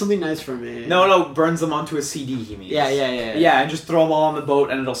know, does something nice for me. No, burns them onto a CD, he means. Yeah. Yeah, and just throw them all on the boat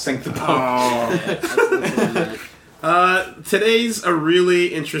and it'll sink the boat. Today's a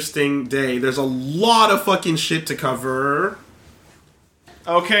really interesting day. There's a lot of fucking shit to cover.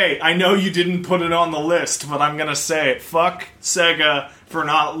 Okay, I know you didn't put it on the list, but I'm gonna say it. Fuck Sega for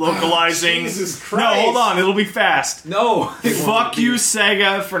not localizing. Jesus No, Christ. hold on, it'll be fast. No. Fuck you,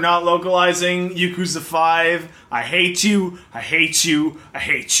 Sega, for not localizing Yakuza 5. I hate you, I hate you, I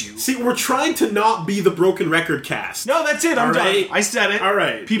hate you. See, we're trying to not be the broken record cast. No, that's it, I'm All right. done. I said it. All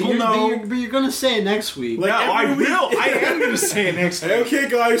right. People know. But you're gonna say it next week. Like, No, I every week- will. I am gonna say it next week. Okay,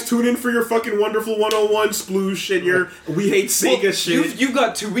 guys, tune in for your fucking wonderful 101 sploosh and your We Hate Sega shit. You've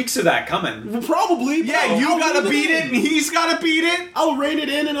got 2 weeks of that coming. Well, probably. Yeah, but you I'll gotta rein beat it, and he's gotta beat it. I'll rein it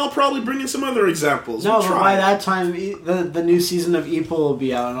in, and I'll probably bring in some other examples. No, We'll but try. by that time, the new season of Eeple will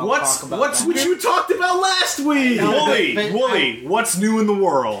be out, and I'll talk about that. Which you talked about last week. Wooly, what's new in the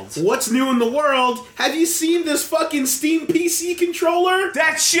world? What's new in the world? Have you seen this fucking Steam PC controller?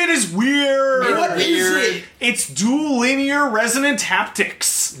 That shit is weird. What is it? It's dual linear resonant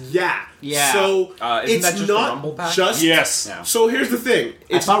haptics. Yeah. Yeah. So Isn't it's that just the not Rumble pack? just. Yes. Yeah. So here's the thing.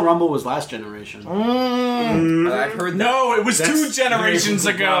 I thought Rumble was last generation. I've heard that. No, it was That's- 2 generations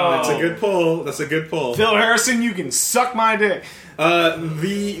ago. That's a good pull. That's a good pull. Phil Harrison, you can suck my dick.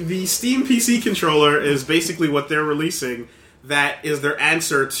 The Steam PC controller is basically what they're releasing. That is their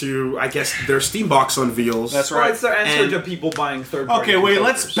answer to, I guess, their Steam box unveils. That's Well, right. it's their answer And- to people buying third-party Okay, wait,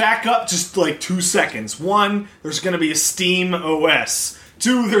 controllers. let's back up just like 2 seconds. 1, there's going to be a Steam OS.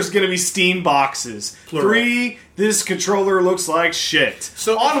 2, there's going to be Steam boxes. Plural. 3, this controller looks like shit.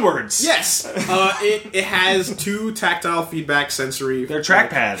 So onwards. Yes, it has 2 tactile feedback sensory. They're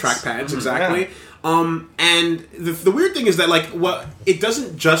trackpads. Trackpads, exactly. And the weird thing is that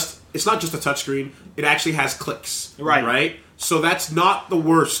it's not just a touchscreen. It actually has clicks. Right. Right. So that's not the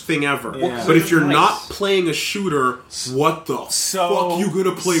worst thing ever. Yeah. But if you're Nice. not playing a shooter, what the fuck you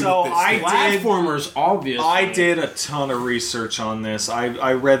gonna play with this thing? Platformers, obviously. I did a ton of research on this.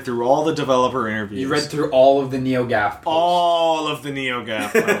 I read through all the developer interviews. You read through all of the NeoGAF posts. all of the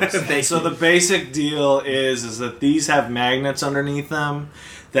NeoGAF posts. And so the basic deal is that these have magnets underneath them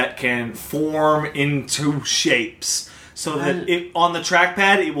that can form into shapes, so that on the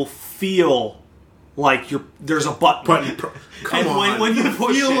trackpad it will feel like there's a button. Come and on. when you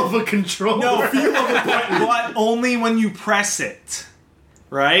push feel it, of a controller. no, feel of a button, but only when you press it,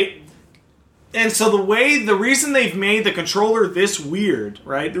 right? And so the reason they've made the controller this weird,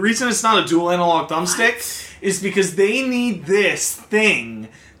 right? The reason it's not a dual analog thumbstick is because they need this thing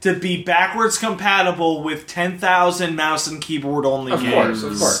to be backwards compatible with 10,000 mouse and keyboard only games.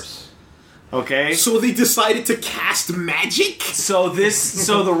 Of course. Okay? So they decided to cast magic? So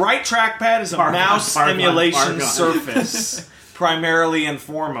the right trackpad is a mouse emulation surface, primarily and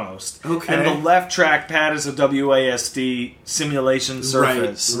foremost. Okay. And the left trackpad is a WASD simulation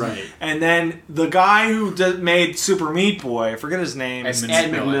surface. Right. And then the guy who made Super Meat Boy, I forget his name. Ed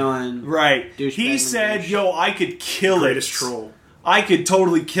McMillan. Right. Douchebag He said, English. yo, I could kill Greatest it. troll. I could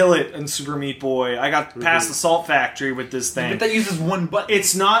totally kill it in Super Meat Boy. I got past the Salt Factory with this thing. But that uses one button.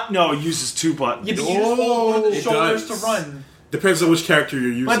 It's not... No, it uses 2 buttons. Yeah, but you just hold one of the it shoulders does. to run. Depends on which character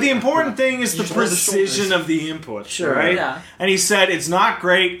you're using. But the important thing is You the just hold the precision shoulders. of the input, Sure, right? yeah. And he said, it's not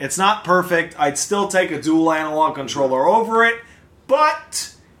great, it's not perfect, I'd still take a dual analog controller over it,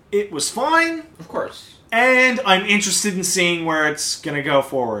 but it was fine, Of course. and I'm interested in seeing where it's going to go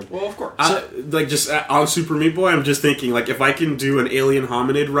forward. Well, of course. On Super Meat Boy, I'm just thinking, like, if I can do an alien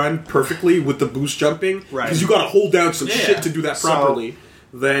hominid run perfectly with the boost jumping, Right. because you gotta hold down some Yeah. shit to do that So- properly,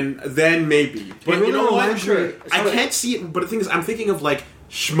 then maybe. But really you know what? reminds me- I can't see it, but the thing is, I'm thinking of, like,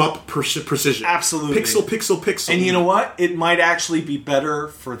 shmup precision. Absolutely. Pixel. And you know what? It might actually be better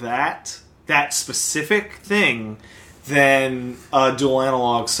for that specific thing than a dual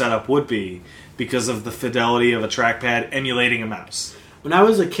analog setup would be, because of the fidelity of a trackpad emulating a mouse. When I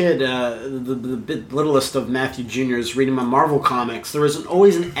was a kid, the littlest of Matthew Juniors, reading my Marvel comics, there was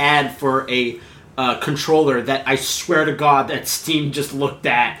always an ad for a controller that I swear to God that Steam just looked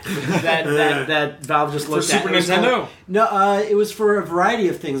at, that Valve just looked For at. Super It was Nintendo? called- no, it was for a variety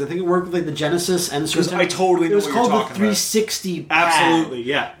of things. I think it worked with like the Genesis and the Super Because I Nintendo. totally know It was what called you're the talking 360 pad. Absolutely,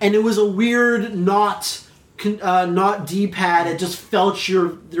 yeah. And it was a weird not D-pad. It just felt your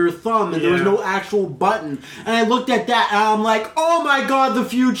thumb, and there was Yeah. no actual button. And I looked at that, and I'm like, oh my God, the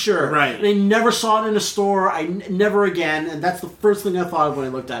future. Right. And I never saw it in a store. Never again. And that's the first thing I thought of when I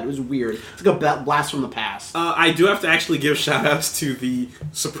looked at it. It was weird. It's like a blast from the past. I do have to actually give shout-outs to the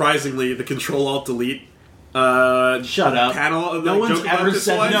Control-Alt-Delete Shut up. panel. No one's ever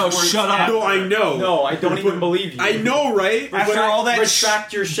said No, these words shut up. No, I know. No, I don't even believe you. I know, right? After But all that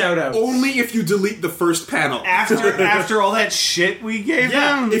Retract your shout-outs. only if you delete the first panel. After all that shit we gave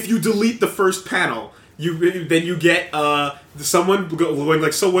Yeah, him. if you delete the first panel, then you get someone going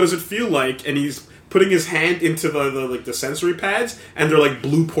like, so what does it feel like? And he's putting his hand into the sensory pads, and they're like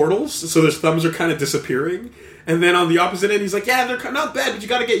blue portals, so his thumbs are kind of disappearing. And then on the opposite end, he's like, yeah, they're not bad, but you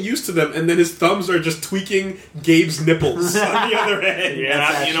got to get used to them. And then his thumbs are just tweaking Gabe's nipples on the other end.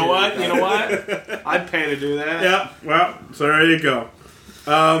 Yeah, you know what? I'd pay to do that. Yeah, well, so there you go.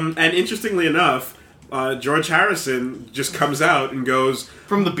 And interestingly enough, George Harrison just comes out and goes,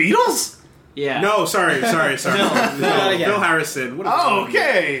 From the Beatles? Yeah. no, sorry. Phil Harrison. What is Oh, wrong?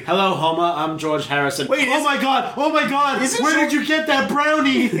 okay. Hello, Homa. I'm George Harrison. Wait, oh my God! Oh my God! Isn't Where George- did you get that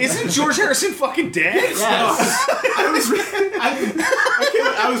brownie? Isn't George Harrison fucking dead? Yes.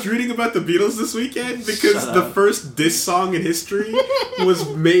 I was reading about the Beatles this weekend because Shut the up. first diss song in history was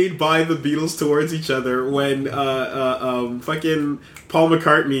made by the Beatles towards each other when fucking Paul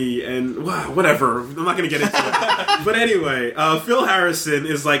McCartney and whatever. I'm not going to get into it. But anyway, Phil Harrison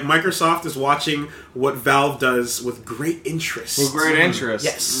is like, Microsoft is watching what Valve does with great interest. With great interest.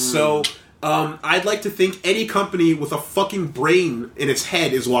 Yes. So I'd like to think any company with a fucking brain in its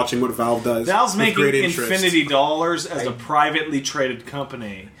head is watching what Valve does. Valve's with making great interest. infinity dollars as a privately traded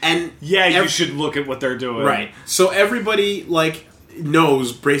company. And Yeah, you should look at what they're doing. Right. So everybody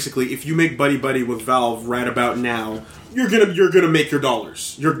knows basically if you make buddy buddy with Valve right about now, you're gonna make your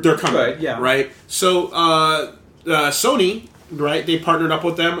dollars. They're coming. Right, yeah. Right. So Sony, right? They partnered up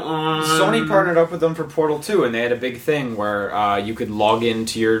with them on Sony partnered up with them for Portal 2, and they had a big thing where you could log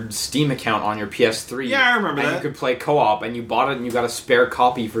into your Steam account on your PS3. Yeah, I remember and that. you could play co-op, and you bought it, and you got a spare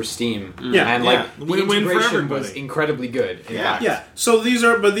copy for Steam. Yeah, and yeah. the Win-win for integration everybody. was incredibly good. in Yeah. fact. Yeah. So these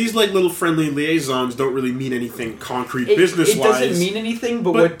like little friendly liaisons don't really mean anything concrete It business wise. doesn't mean anything,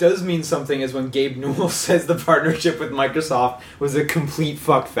 but what does mean something is when Gabe Newell says the partnership with Microsoft was a complete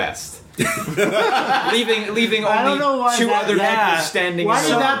fuckfest. leaving I don't know only why two that- other yeah. people standing Why in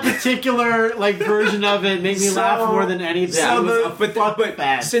did the that particular version of it make me laugh more than anything? Yeah, It was but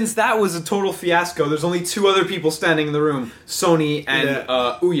bad. since that was a total fiasco, there's only two other people standing in the room: Sony and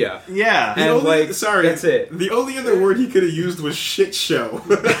Ouya. Yeah. The And, only, like, sorry, that's it. The only other word he could have used was shit show.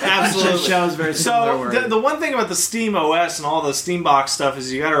 Absolutely. Shows very similar So word. the one thing about the Steam OS and all the Steambox stuff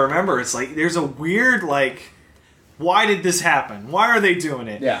is you got to remember it's like there's a weird why did this happen? Why are they doing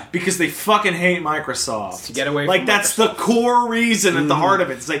it? Yeah. Because they fucking hate Microsoft. To get away like from that's the core reason at the heart of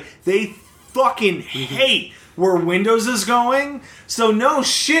it. It's like they fucking hate where Windows is going. So no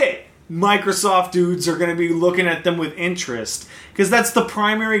shit. Microsoft dudes are going to be looking at them with interest. Because that's the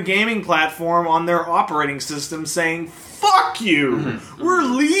primary gaming platform on their operating system saying, fuck you! We're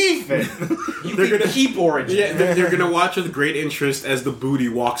leaving! They're going to keep Origin. Yeah, they're going to watch with great interest as the booty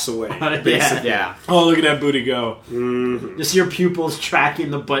walks away. Basically. Yeah. Oh, look at that booty go. Just your pupils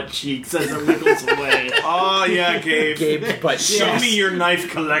tracking the butt cheeks as it wiggles away. Oh, yeah, Gabe. Gabe's butt Show me your knife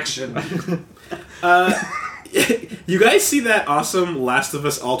collection. You guys see that awesome Last of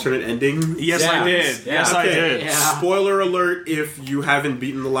Us alternate ending? Yes, Yeah. I did. Yeah. Yes, I Okay. did. Yeah. Spoiler alert if you haven't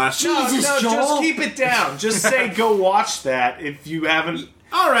beaten the last No, Jesus, Joel. just keep it down. Just say go watch that if you haven't.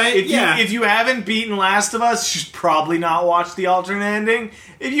 Alright, If you haven't beaten Last of Us, you should probably not watch the alternate ending.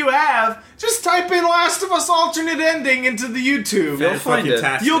 If you have, just type in Last of Us alternate ending into the YouTube. You'll find it.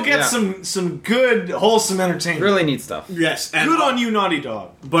 Fantastic. You'll get Yeah. some good, wholesome entertainment. Really neat stuff. Yes, and Good on you, Naughty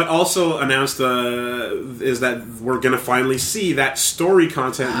Dog. But also announced is that we're gonna finally see that story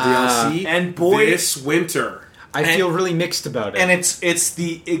content DLC and boy- this winter. I feel really mixed about it. And it's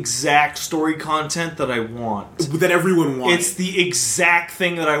the exact story content that I want. That everyone wants. It's the exact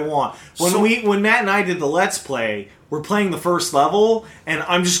thing that I want. When Matt and I did the Let's Play, we're playing the first level, and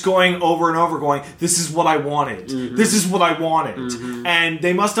I'm just going over and over going, this is what I wanted. This is what I wanted. And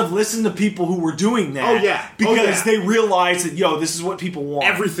they must have listened to people who were doing that. Oh, yeah. Because they realized that, this is what people want.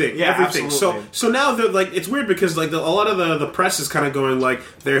 everything. Yeah, everything. absolutely. So now they're like, it's weird because like a lot of the press is kind of going like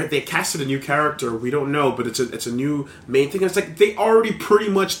they casted a new character. We don't know, but it's a new main thing. And it's like they already pretty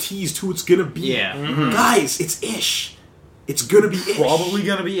much teased who it's gonna be. Yeah. Guys, it's Ish. It's gonna be Ish. Probably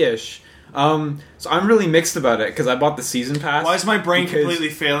gonna be Ish. So I'm really mixed about it because I bought the season pass. Why is my brain because- completely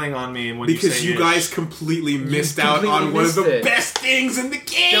failing on me when Because you you say guys ish? completely missed out completely on one of the missed it. best things in the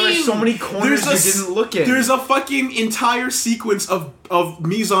game. There are so many corners you didn't look in. There's a fucking entire sequence of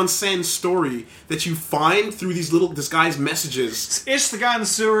mise en scène story that you find through these little disguised messages. Ish the guy in the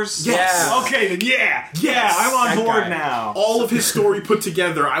sewers? Yes. Okay, then yeah. Yes. Yeah, I'm on That board guy. now. All of his story put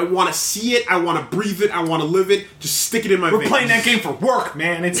together. I want to see it. I want to breathe it. I want to live it. Just stick it in my We're veins. playing that game for work,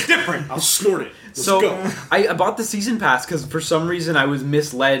 man. It's different. I'll snort it. Let's So go. I bought the season pass because for some reason I was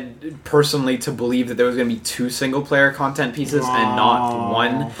misled personally to believe that there was going to be 2 single player content pieces and not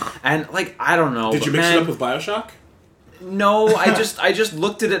one. And like I don't know. Did you but mix man, it up with Bioshock? No, I just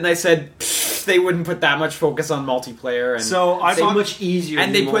looked at it and I said they wouldn't put that much focus on multiplayer. And So I So bought much easier.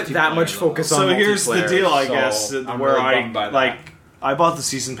 and than they put that multiplayer, much though. focus on So multiplayer. here's the deal, I so guess, I'm where really bummed by that. I bought the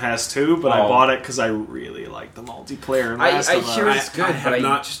season pass too, but I Oh. bought it because I really like the multiplayer. in I Last of hear Us. it's good, I but have I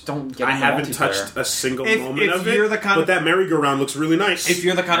not- just don't get. I into haven't multiplayer. touched a single If moment of you're it. the kind but of- that merry-go-round looks really nice. If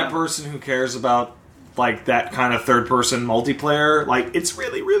you're the kind of person who cares about like that kind of third-person multiplayer, like it's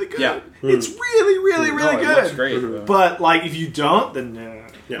really, really good. Yeah. It's really, really, really No, it good. looks great. But like, if you don't, then.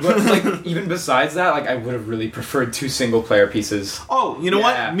 But like even besides that, like I would have really preferred 2 single player pieces. Oh, you know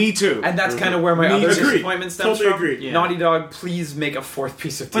Yeah. what? Me too. And that's kind of where my Me other too. disappointment stems Totally from. agreed. Yeah. Naughty Dog, please make a 4th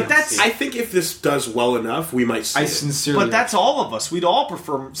piece of But DLC. that's- I think if this does well enough, we might see I it. sincerely. But that's all of us. We'd all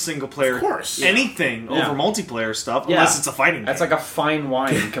prefer single player, Of course. anything Yeah. over multiplayer stuff, Yeah. unless it's a fighting. That's game. like a fine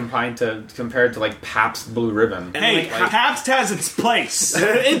wine compared to like Pabst Blue Ribbon. And Hey, like, Pabst has its place.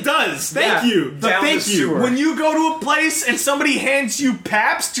 it does. Thank Yeah. you. Down Thank the you. sewer. When you go to a place and somebody hands you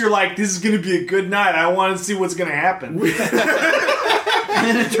Pabst, you're like, "This is going to be a good night. I want to see what's going to happen." And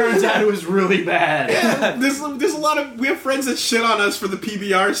then it turns out it was really bad. There's a lot of we have friends that shit on us for the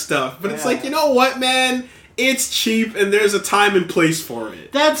PBR stuff, but it's Yeah. like, you know what, man? It's cheap and there's a time and place for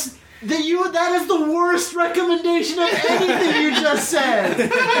it. That is the worst recommendation of anything you just said.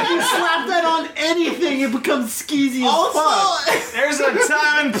 If you slap that on anything, it becomes skeezy as fuck. There's a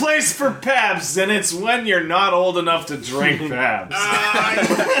time and place for Pabst, and it's when you're not old enough to drink Pabst.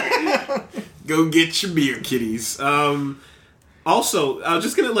 Go get your beer, kiddies. Also, I was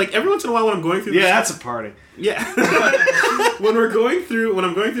just gonna like every once in a while when I'm going through Yeah, this, that's a party. yeah. when I'm going through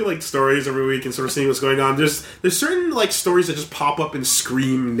like stories every week and sort of seeing what's going on, there's certain like stories that just pop up and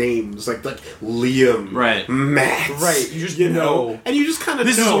scream names like Liam, Right. Matt, Right, you just know, know. and you just kind of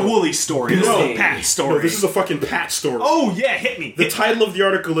This is a Wooly story. This is a Pat No, story. this is a fucking Pat story. Oh, yeah, hit me. The title of the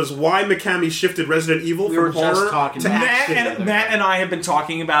article is "Why Mikami Shifted Resident Evil We from were just Horror talking to about Action." Matt and I have been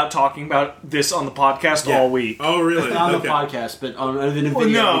talking about this on the podcast Yeah. all week. Oh, really? Not on Okay. the podcast, but on the video Well,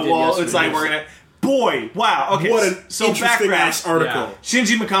 we no, did well, yesterday. it's like we're gonna. Boy, wow. Okay, What an so interesting background. ass article. Yeah.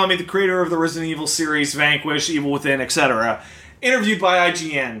 Shinji Mikami, the creator of the Resident Evil series, Vanquish, Evil Within, etc., interviewed by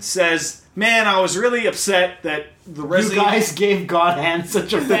IGN, says, "Man, I was really upset that the You Resident guys gave God Hand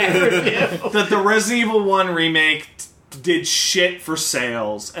such a bad review. that the Resident Evil 1 remake did shit for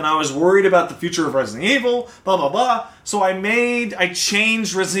sales, and I was worried about the future of Resident Evil, blah blah blah. So I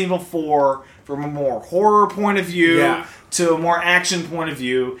changed Resident Evil 4 from a more horror point of view Yeah. to a more action point of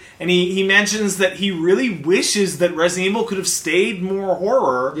view, and he mentions that he really wishes that Resident Evil could have stayed more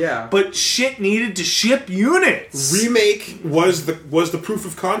horror. Yeah. But shit needed to ship units. Remake was the proof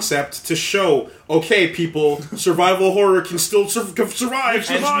of concept to show, okay, people, survival horror can still survive. It's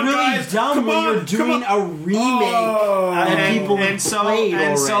Come really guys, dumb come when on, you're doing a remake and people have played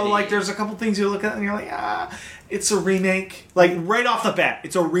already. So like there's a couple things you look at and you're like, it's a remake. Like right off the bat,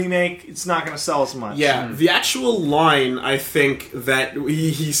 it's a remake. It's not going to sell as much. Yeah, the actual line I think that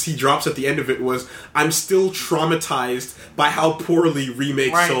he drops at the end of it was, "I'm still traumatized by how poorly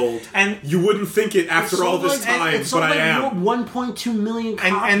remake sold." And you wouldn't think it after all this time, but I am. 1.2 million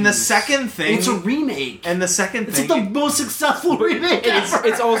copies. And the second thing, it's a remake. And the second it's thing, the most successful remake ever.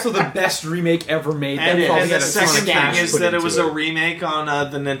 It's also the best remake ever made. And the second thing is that it was a it. remake on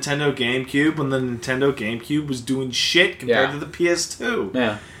the Nintendo GameCube when the Nintendo GameCube was doing shit compared to the PS2.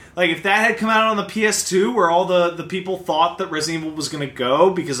 Yeah. Like, if that had come out on the PS2, where all the people thought that Resident Evil was going to go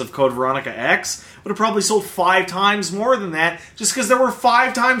because of Code Veronica X, would have probably sold 5 times more than that, just because there were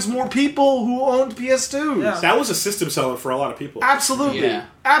 5 times more people who owned PS2s. Yeah. That was a system seller for a lot of people. Absolutely. Yeah.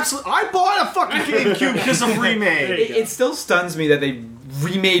 Absolutely. I bought a fucking GameCube because of remake. It still stuns me that they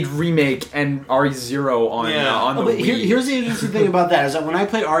remade Remake and RE0 on the But Wii. here's the interesting thing about that, is that when I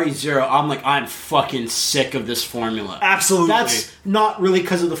play RE0, I'm like, I'm fucking sick of this formula. Absolutely. That's not really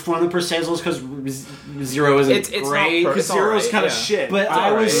because of the formula per se, it's because Zero isn't It's great. not Because Zero's kind of shit. But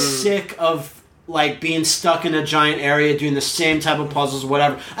I was sick of like being stuck in a giant area doing the same type of puzzles or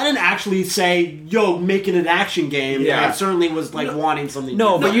whatever. I didn't actually say, yo, making an action game. Yeah. I certainly was like wanting something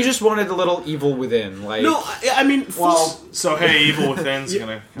No, different. but you just wanted a little evil within. Like, No, I mean, So, hey, Evil Within's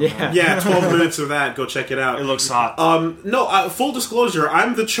gonna come out. yeah, 12 minutes of that. Go check it out. It looks hot. No, full disclosure,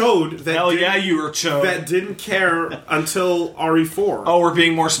 I'm the chode that Hell yeah, you were chode. that didn't care until RE4. Oh, we're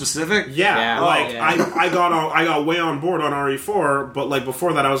being more specific? Yeah, Yeah. like Oh, yeah. I got way on board on RE4, but like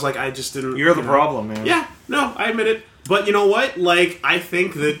before that, I was like, I just didn't. You're the you know. problem, man. Yeah, no, I admit it. But you know what? Like, I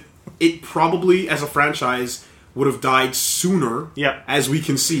think that it probably, as a franchise, would have died sooner. Yep. As we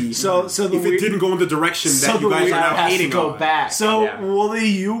can see. So the if it didn't go in the direction that you guys are now has to hating go on. back. So, Yeah. Wooly,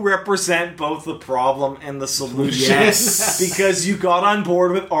 you represent both the problem and the solution. Yes. Because you got on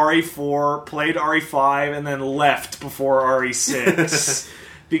board with RE4, played RE5, and then left before RE6.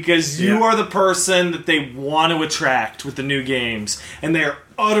 Because you are the person that they want to attract with the new games. And they're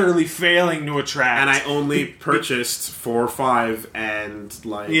utterly failing to attract. And I only purchased 4 or 5, and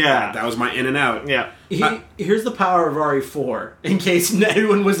like that was my in and out. Yeah. Here's the power of RE4, in case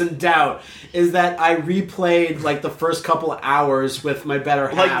anyone was in doubt, is that I replayed like the first couple of hours with my better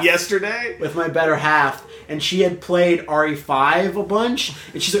half. Like yesterday? With my better half, and she had played RE5 a bunch,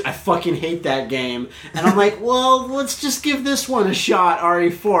 and she's like, I fucking hate that game. And I'm like, well, let's just give this one a shot,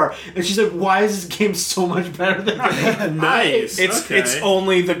 RE4. And she's like, why is this game so much better than RE5? Nice. It's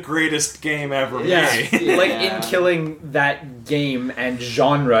only the greatest game ever made. Like, in killing that game and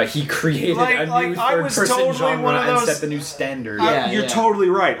genre, he created a new third-person totally genre one of and those- set the new standard. You're totally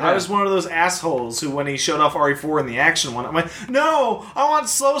right. I Yeah. was one of those assholes who, when he showed off RE4 in the action one, I'm like, no, I want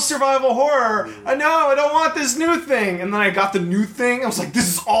slow survival horror. No, I don't want this new thing. And then I got the new thing. I was like, this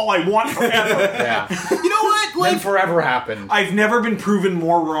is all I want forever. Yeah. You know what? Then forever happened. I've never been proven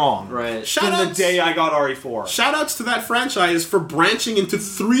more wrong Right. than the day I got RE4. Shoutouts to that franchise for branching into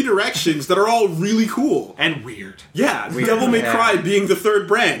 3 directions that are all really cool. And weird. Yeah, Devil May Cry being the 3rd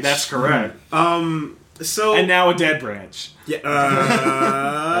branch. That's correct. So And now a dead branch.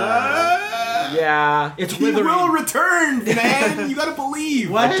 Yeah. It's he withering. will return, man. You gotta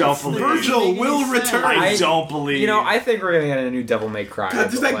believe. What? I don't believe Virgil will return. I don't believe. You know, I think we're gonna get a new Devil May Cry. God,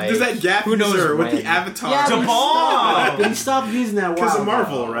 there's but, that gap who knows user with when. the avatar. Yeah, Devon! but he stopped using that Because while of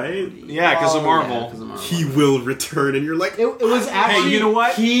Marvel, ago. right? Yeah, because of Marvel. Yeah, 'cause of Marvel. He will return, and you're like, It was actually you know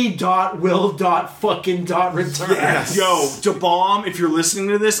what? he.will.fucking.return. Yes. Yo, DeBomb, if you're listening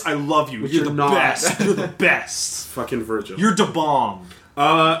to this, I love you. You're the not. best. You're the best. fucking Virgil. You're DeBomb.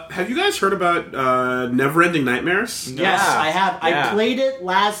 Have you guys heard about Neverending Nightmares? Yes, I have. Yeah. I played it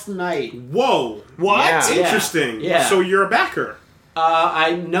last night. Whoa. What? Yeah. Interesting. Yeah. So you're a backer.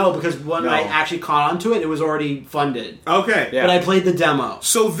 I know, because when No. I actually caught onto it, it was already funded. Okay. Yeah. But I played the demo.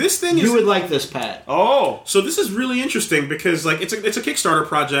 So this thing is... You would like this, Pat. Oh. So this is really interesting because like it's a Kickstarter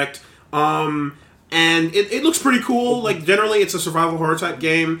project, and it looks pretty cool. Like generally, it's a survival horror type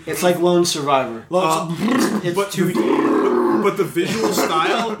game, It's like Lone Survivor. It's but 2D. but the visual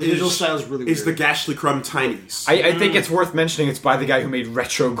style The visual style is really is weird. the Ghastly Crumb Tinies. I think it's worth mentioning it's by the guy who made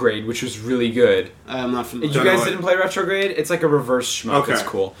Retrograde, which was really good. I'm not familiar. You know guys what- didn't play Retrograde? It's like a reverse schmuck. Okay. It's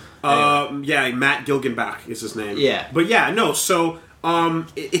cool. Yeah, Matt Gilgenbach is his name. Yeah. But yeah, no. So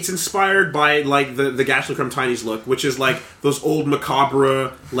It's inspired by like the Ghastly Crumb Tinies look, which is like those old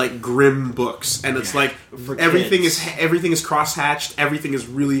macabre, like grim books, and it's like everything is cross-hatched, everything is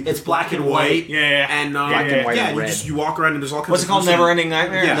really it's black and white, and black and white and red. You walk around and there's all kinds. What's of it called? gruesome, Never Ending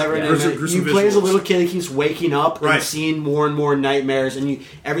Nightmare. You play as a little kid that keeps waking up and seeing more and more nightmares, and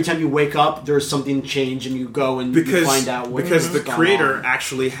every time you wake up, there's something change, and you go and you find out what because the creator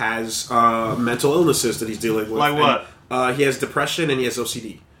actually has mental illnesses that he's dealing with. Like what? He has depression and he has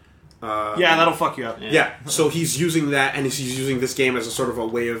OCD. That'll fuck you up. Yeah, so he's using that, and he's using this game as a sort of a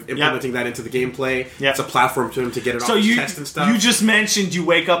way of implementing that into the gameplay. It's a platform to him to get it off his chest and stuff. You just mentioned you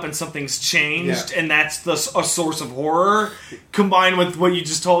wake up and something's changed, and that's a source of horror. Combined with what you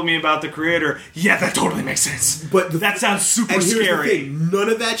just told me about the creator, that totally makes sense. But that sounds super and here's scary. The thing, none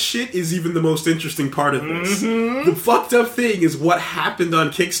of that shit is even the most interesting part of this. The fucked up thing is what happened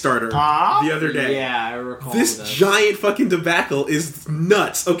on Kickstarter the other day. Yeah, I recall this giant fucking debacle is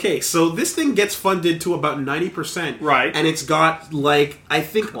nuts. Okay, so this thing gets funded to about 90%. Right. And it's got, like, I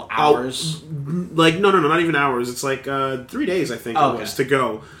think... hours? No, not even hours. It's like 3 days, I think, it was, to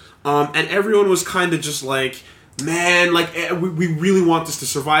go. And everyone was kind of just like... Man, like, we really want this to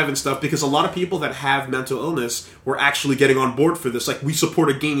survive and stuff, because a lot of people that have mental illness were actually getting on board for this. Like, we support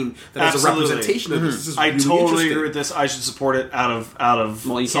a game that has a representation of this. This is I really totally agree with this. I should support it out of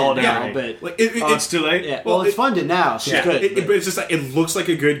solidarity. But like, it's too late? Yeah. Well, it's funded now, so it's good. But it's just like, it looks like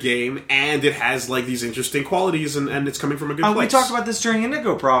a good game, and it has, like, these interesting qualities, and it's coming from a good place. We talked about this during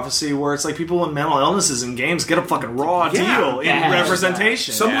Indigo Prophecy, where it's like people with mental illnesses in games get a fucking raw deal in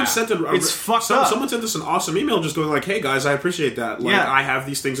representation. Someone sent it's fucked up. Someone sent us an awesome email just going like, hey guys, I appreciate that. Like, I have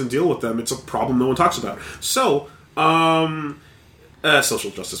these things and deal with them. It's a problem no one talks about. So,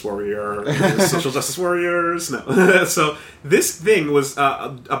 social justice warrior. Social justice warriors. No. So, this thing was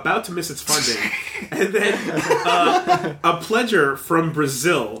about to miss its funding. And then a pledger from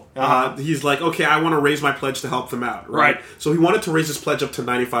Brazil, he's like, okay, I want to raise my pledge to help them out. Right? So he wanted to raise his pledge up to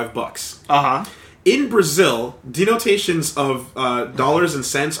 $95. In Brazil, denotations of dollars and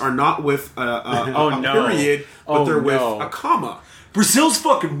cents are not with a period, but they're with a comma. Brazil's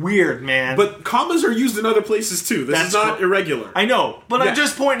fucking weird, man. But commas are used in other places too. This is not irregular. I know, but I'm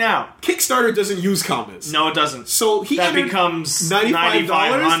just pointing out. Kickstarter doesn't use commas. No, it doesn't. So that becomes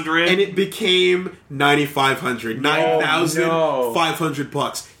 $9,500, and it became $9,500.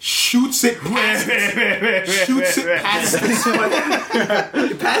 $9,500. Shoots it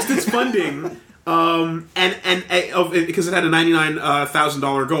past its funding. Because it had a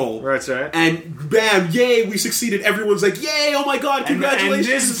 $99,000 goal. That's right. And bam, yay, we succeeded. Everyone's like, yay, oh my god, congratulations.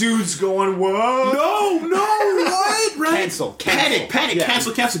 And this dude's going, whoa. No, what? Right? Cancel. Panic,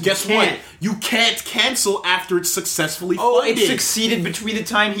 cancel. Guess what? You can't cancel after it's successfully funded. It succeeded between the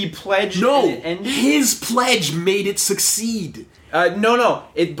time he pledged and it ended? His pledge made it succeed. No.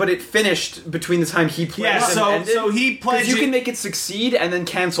 But it finished between the time he pledged and ended. So he pledged. You can make it succeed and then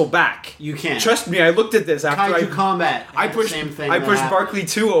cancel back. You can. Trust me, I looked at this after Kaiju Combat. I pushed Barkley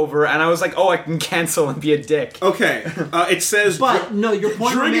 2 over, and I was like, I can cancel and be a dick. Okay, it says. But no, your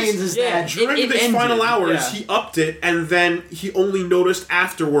point remains is that during the final hours, he upped it, and then he only noticed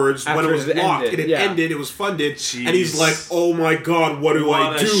afterwards when it was locked. It had ended. It was funded, and he's like, "Oh my god, what do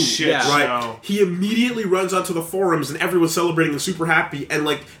I do?" Right? He immediately runs onto the forums, and everyone's celebrating. Super happy and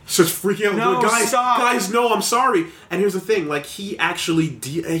like starts freaking out. No, guys, no, I'm sorry. And here's the thing: like he actually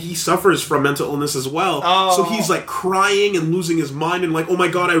he suffers from mental illness as well. So he's like crying and losing his mind and like, oh my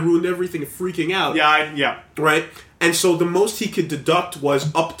god, I ruined everything, and freaking out. Right. And so the most he could deduct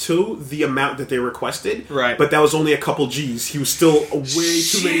was up to the amount that they requested. Right. But that was only a couple G's. He was still way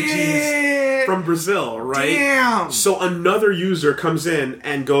too many G's from Brazil, right? Damn. So another user comes in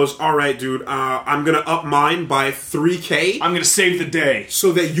and goes, all right, dude, I'm going to up mine by 3K. I'm going to save the day.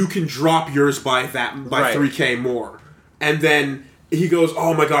 So that you can drop yours by 3K more. And then he goes,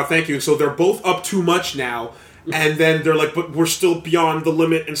 oh my god, thank you. So they're both up too much now. And then they're like, but we're still beyond the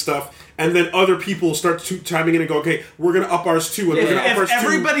limit and stuff. And then other people start chiming in and go, okay, we're going to up ours too. And we're going to up ours too.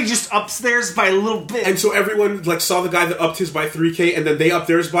 Everybody just ups theirs by a little bit. And so everyone like saw the guy that upped his by 3K, and then they upped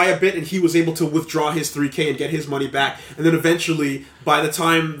theirs by a bit, and he was able to withdraw his 3K and get his money back. And then eventually, by the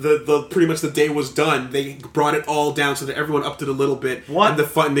time the pretty much the day was done, they brought it all down so that everyone upped it a little bit, and the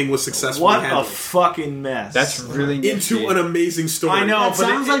funding was successfully handled. What a fucking mess. That's really into an amazing story. I know, but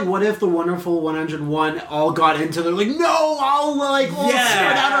sounds like what if the Wonderful 101 all got into they're like, no, we'll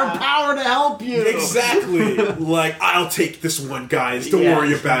spread out our power to help you. Exactly. Like, I'll take this one, guys. Don't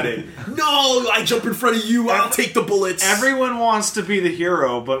worry about it. No, I jump in front of you. I'll take the bullets. Everyone wants to be the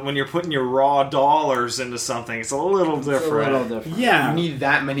hero, but when you're putting your raw dollars into something, it's a little different. Yeah. You need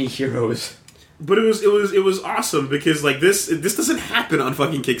that many heroes. But it was awesome because like this doesn't happen on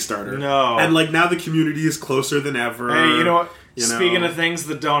fucking Kickstarter. No. And like now the community is closer than ever. Hey, you know what? You Speaking know. of things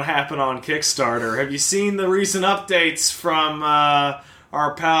that don't happen on Kickstarter, have you seen the recent updates from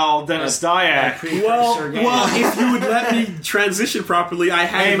our pal Dennis Dyack? Well, if you would let me transition properly, I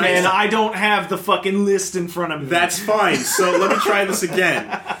had. Hey man, I don't have the fucking list in front of me. That's fine. So let me try this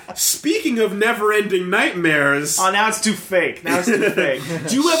again. Speaking of never-ending nightmares. Oh, now it's too fake. Do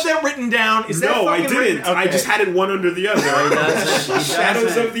you have that written down? Is that No, I fucking didn't. written? Okay. I just had it one under the other.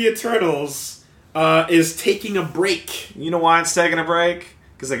 Shadows of the Eternals is taking a break. You know why it's taking a break?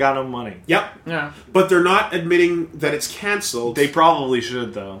 Because they got no money. Yep. Yeah. But they're not admitting that it's canceled. They probably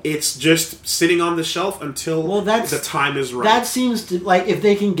should, though. It's just sitting on the shelf until the time is right. That seems to, like, if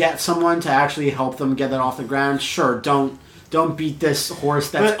they can get someone to actually help them get that off the ground, sure, don't beat this horse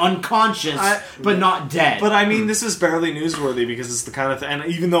that's unconscious, but not dead. But I mean, this is barely newsworthy because it's the kind of thing, and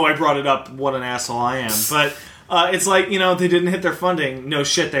even though I brought it up, what an asshole I am. But it's like, you know, they didn't hit their funding. No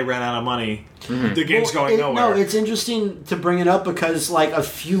shit, they ran out of money. Mm-hmm. The game's going nowhere. No, it's interesting to bring it up because, like, a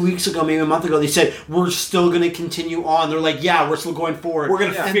few weeks ago, maybe a month ago, they said, we're still going to continue on. They're like, yeah, we're still going forward. We're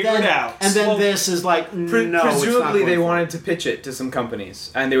going to figure it out. And then this is like, no, it's not presumably they going wanted to pitch it to some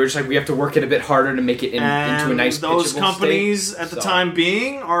companies. And they were just like, we have to work it a bit harder to make it into a nice those pitchable companies, state. at the time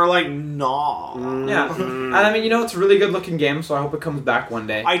being, are like, nah. Yeah. And I mean, you know, it's a really good-looking game, so I hope it comes back one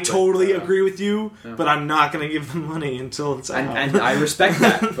day. I totally agree with you, but I'm not going to give them money until it's out. And I respect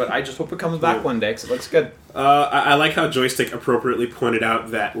that, but I just hope it comes back one day, because it looks good. I like how Joystick appropriately pointed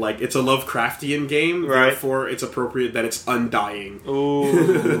out that like it's a Lovecraftian game, right. Therefore it's appropriate that it's undying.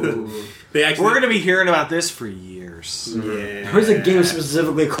 Ooh. We're going to be hearing about this for years. Yeah. There's a game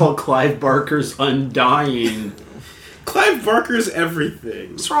specifically called Clive Barker's Undying. Clive Barker's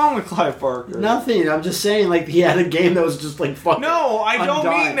everything. What's wrong with Clive Barker? Nothing. I'm just saying, like, he had a game that was just like fucking. No, I don't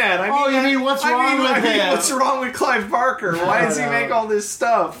undying. mean that. You mean what's wrong with him? What's wrong with Clive Barker? Why does he make all this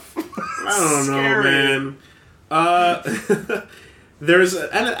stuff? I don't know, man.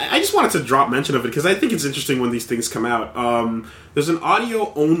 And I just wanted to drop mention of it because I think it's interesting when these things come out. There's an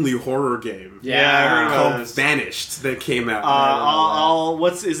audio-only horror game. Yeah, I heard about called this. Vanished that came out.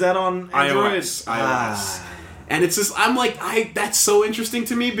 Is that on Android? iOS. And it's just, I'm like, that's so interesting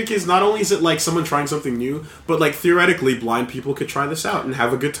to me because not only is it like someone trying something new, but like theoretically blind people could try this out and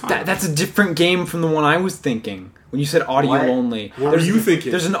have a good time. That's a different game from the one I was thinking. When you said audio only. What were you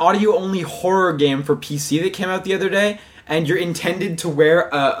thinking? There's an audio only horror game for PC that came out the other day, and you're intended to wear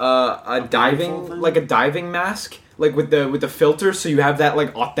a diving mask, like with the filter, so you have that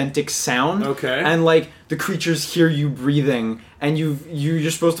like authentic sound. Okay. And like the creatures hear you breathing, and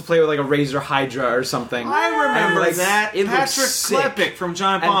you're supposed to play with like a Razor Hydra or something. I remember like, that. It Patrick Klepek from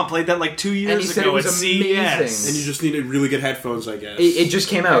Giant Bomb played that like 2 years and he said ago it was at amazing. CES. And you just needed really good headphones, I guess. It just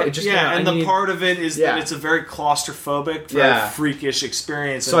came out. It just came out. And the part of it is that it's a very claustrophobic, very freakish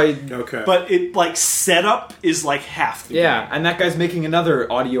experience. So but it like setup is like half the game. And that guy's making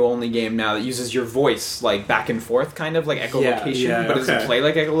another audio only game now that uses your voice like back and forth, kind of like echolocation, but doesn't play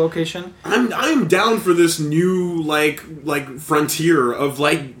like echolocation. I'm down for this new like frontier of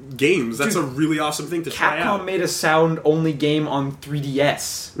like games. That's a really awesome thing to try out. Capcom made a sound only game on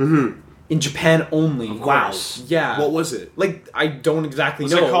 3DS. Mm-hmm. In Japan only. Wow. Yeah. What was it? Like, I don't exactly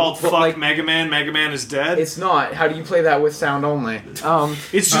know. Was it called Fuck like, Mega Man? Mega Man is dead? It's not. How do you play that with sound only?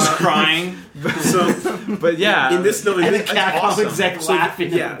 It's just crying. But yeah. In this, Capcom exec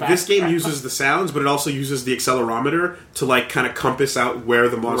laughing. This game uses the sounds, but it also uses the accelerometer to like kind of compass out where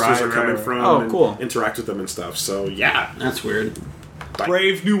the monsters are coming from. And cool. Interact with them and stuff. So yeah, that's weird.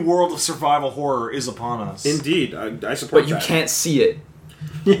 Brave new world of survival horror is upon us. Indeed, I support that. But you can't see it.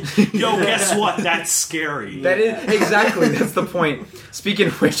 Yo, guess what? That's scary. That is exactly. That's the point. Speaking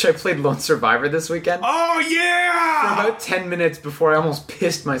of which, I played Lone Survivor this weekend. Oh yeah! For about 10 minutes before I almost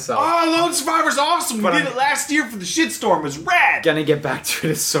pissed myself. Oh, Lone Survivor's awesome. We did it last year for the shitstorm. It was rad. Gonna get back to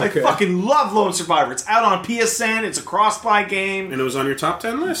it. It's so good. I fucking love Lone Survivor. It's out on PSN. It's a cross-buy game. And it was on your top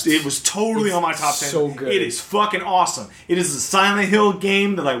 10 list. It was totally on my top 10. So good. It is fucking awesome. It is a Silent Hill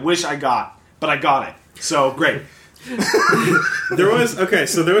game that I wish I got, but I got it. So great. There was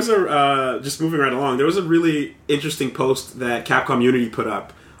a just moving right along. There was a really interesting post that Capcom Unity put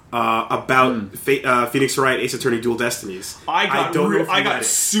up about Phoenix Wright Ace Attorney Dual Destinies. I got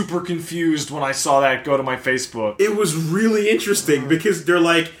super confused when I saw that go to my Facebook. It was really interesting because they're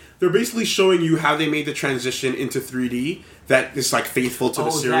basically showing you how they made the transition into 3D. That is like faithful to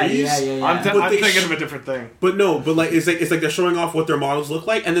the series. I'm thinking of a different thing. But no, but like it's like they're showing off what their models look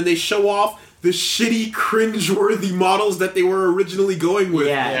like, and then they show off the shitty, cringe-worthy models that they were originally going with.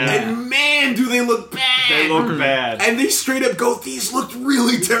 And man, do they look bad! They look bad. And they straight up go, these looked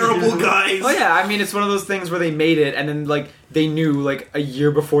really terrible, guys! Oh yeah, I mean, it's one of those things where they made it, and then, like, they knew, like, a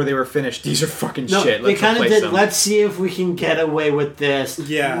year before they were finished, these are fucking shit. They kind of did, them. let's see if we can get away with this.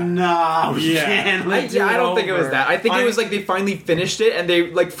 Yeah. No, we can't. I don't think it was that. I think it was, like, they finally finished it, and they,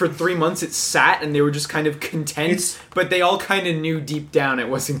 like, for 3 months it sat, and they were just kind of content, but they all kind of knew deep down it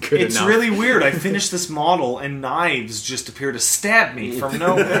wasn't good enough. It's really weird. I finished this model, and knives just appear to stab me from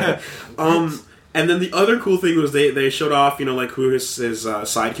nowhere. And then the other cool thing was they showed off, you know, like who his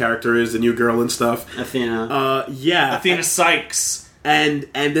side character is, the new girl and stuff. Athena. Athena Sykes. And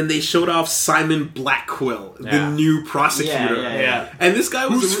then they showed off Simon Blackquill, the new prosecutor. And this guy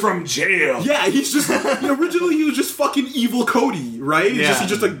was... Who's from jail. Yeah, he's just... originally he was just fucking evil Cody, right? Yeah. He's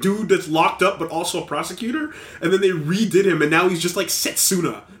just a dude that's locked up but also a prosecutor. And then they redid him and now he's just like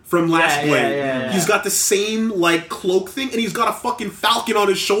Setsuna from Last Blade. He's got the same, like, cloak thing and he's got a fucking falcon on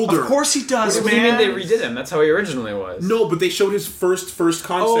his shoulder. Of course he does, man. What do you mean they redid him? That's how he originally was. No, but they showed his first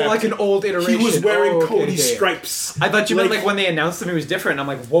concept. Oh, like an old iteration. He was wearing Cody's stripes. I thought you meant like when they announced him he was different. I'm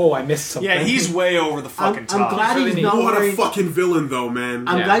like, whoa, I missed something. Yeah, he's way over the fucking top. I'm glad he's not What wearing... a fucking villain, though, man.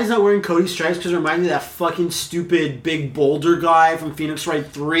 I'm glad he's not wearing Cody's stripes because it reminded me of that fucking stupid big boulder guy from Phoenix Wright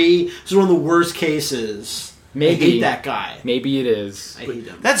 3. This is one of the worst cases. Maybe. I hate that guy. Maybe it is. I hate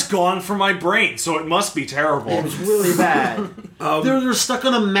him. That's gone from my brain, so it must be terrible. It was really bad. They're stuck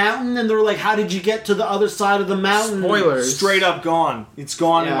on a mountain, and they're like, how did you get to the other side of the mountain? Spoilers. Straight up gone. It's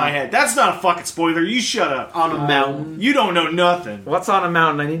gone in my head. That's not a fucking spoiler. You shut up. On a mountain. You don't know nothing. What's on a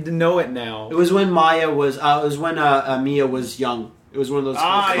mountain? I need to know it now. It was when Mia was Mia was young. It was one of those...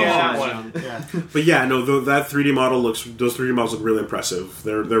 Yeah. But yeah, no, that 3D model those 3D models look really impressive.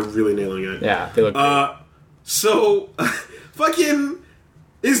 They're really nailing it. Yeah, they look great. So, fucking...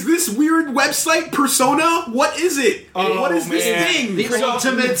 Is this weird website Persona? What is it? What is this thing? The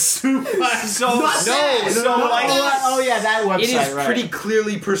ultimate super... that website, it is pretty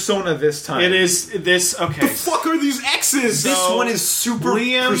clearly Persona this time. It is this... Okay. The fuck are these X's? This one is super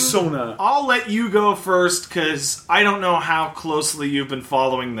Liam, Persona. I'll let you go first, because I don't know how closely you've been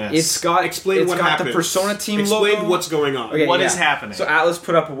following this. It's got happens. the Persona team Explain logo. what's going on. Okay, What is happening? So Atlas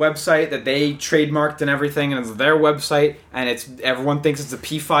put up a website that they trademarked and everything, and it's their website, and everyone thinks it's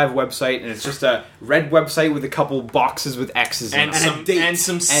a P5 website, and it's just a red website with a couple boxes with X's in and them. and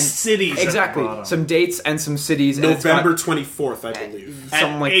some cities. Exactly. Some dates and some cities. November 24th, I believe.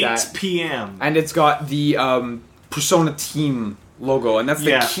 Something like that. At 8 p.m. And it's got the Persona team logo, and that's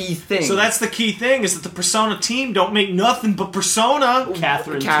the key thing. So that's the key thing, is that the Persona team don't make nothing but Persona.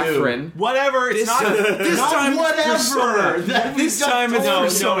 Catherine. Too. Whatever. It's not this time whatever. This time it's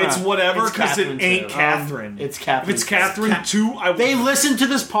Persona. No, it's whatever, because it ain't too. Catherine. It's Catherine. If it's Catherine 2, I will... They listen to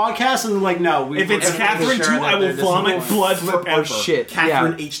this podcast and they're like, no. If it's Catherine 2, I will vomit blood forever. Shit.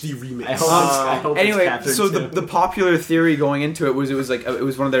 Catherine HD remix. I hope anyway, it's Catherine so too. the popular theory going into it was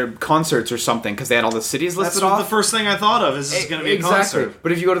one of their concerts or something, because they had all the cities listed That's off. the first thing I thought of, is this is going to be a concert.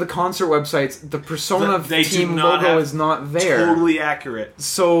 But if you go to the concert websites, the Persona team logo is not there. Totally accurate.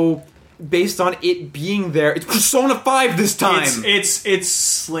 So, based on it being there, it's Persona 5 this time. It's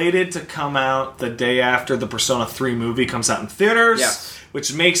slated to come out the day after the Persona 3 movie comes out in theaters. Yes.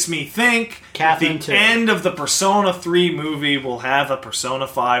 Which makes me think Catherine the 2. end of the Persona 3 movie will have a Persona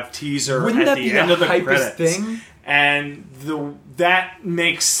 5 teaser Wouldn't at that the be end the of the hypest credits. thing? And that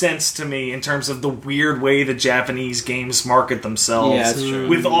makes sense to me in terms of the weird way the Japanese games market themselves. Yeah, that's true.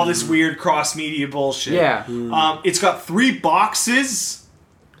 With all this weird cross-media bullshit. Yeah. It's got 3 boxes.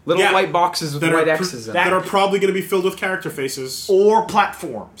 Little white boxes with white X's in them. That are probably going to be filled with character faces. Or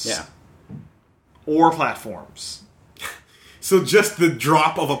platforms. Yeah. Or platforms. So just the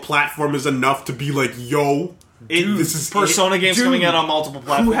drop of a platform is enough to be like, yo... This is Persona games coming out on multiple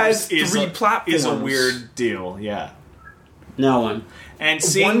platforms. Who has 3 platforms? Is a weird deal, yeah. No one. And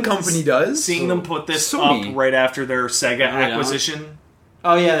one company does. Seeing them put this Sony. up right after their Sega acquisition.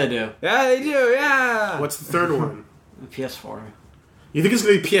 Oh, yeah, they do. Yeah, they do, yeah. What's the third one? PS4. You think it's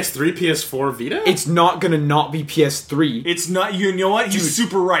going to be PS3, PS4, Vita? It's not going to not be PS3. It's not. You know what? You're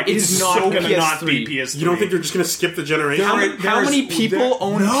super right. It's not so going to not be PS3. PS3. You don't think they're just going to skip the generation? How many people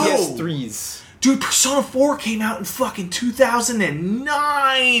own No. PS3s? Dude, Persona 4 came out in fucking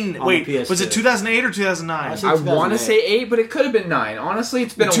 2009. Wait, PS2. was it 2008 or 2009? say I want to 2008. say 8, but it could have been 9. Honestly,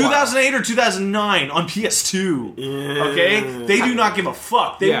 it's been a while. 2008 or 2009 on PS2. Okay? They do not give a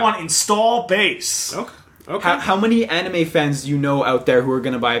fuck. They want install base. Okay. How many anime fans do you know out there who are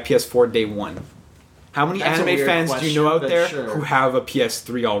going to buy a PS4 day one? How many That's a anime weird fans do you know out question, there but sure. who have a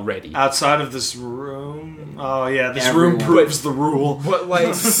PS3 already? Outside of this room, Oh yeah, this Everyone. room proves the rule. But like,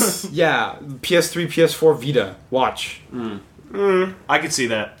 yeah, PS3, PS4, Vita, watch. I could see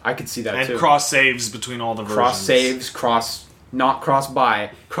that. I could see that And too. cross saves between all the versions. Cross saves, not cross buy,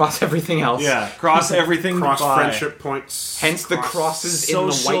 cross everything else. Yeah, cross everything. Cross to buy. friendship points. Hence the crosses in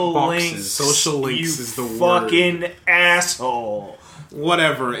the Social white links. boxes. Social links You is the word. fucking asshole.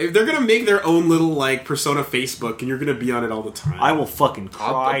 Whatever. If they're gonna make their own little like Persona Facebook, and you're gonna be on it all the time. I will fucking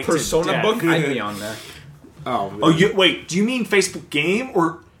cry. A Persona to death. book, I'd be on there. Oh, Oh, wait. Do you mean Facebook game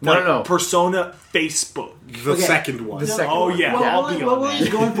or No. Persona Facebook? the Okay. second one. The second Oh one. yeah, Well, I'll what be what on Willie's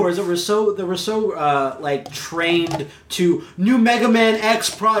that. going for is that we're so like trained to new Mega Man X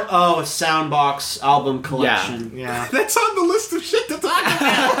Soundbox album collection. Yeah. That's on the list of shit to talk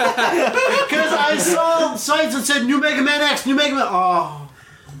about. Because I saw sites that said new Mega Man X, new Mega Man. Oh,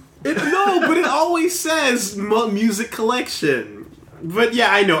 No, but it always says music collection. But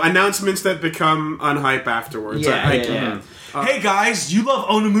yeah, I know announcements that become unhype afterwards. Yeah, I yeah, get yeah. it. Hey guys, you love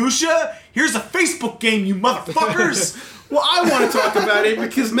Onimusha? Here's a Facebook game, you motherfuckers! Well, I want to talk about it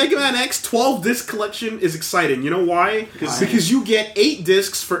because Mega Man X 12 disc collection is exciting. You know why? Because you get 8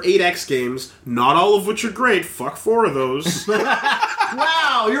 discs for 8 X games, not all of which are great. Fuck 4 of those.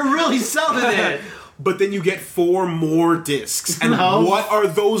 wow, you're really selling it. But then you get 4 more discs. And No. what are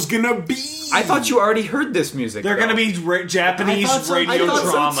those gonna be? I thought you already heard this music. They're though. gonna be Japanese I thought so- radio I thought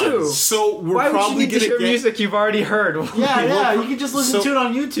so, dramas. too. So we're Why would you probably need to gonna hear get music you've already heard? Yeah, you can just listen So- to it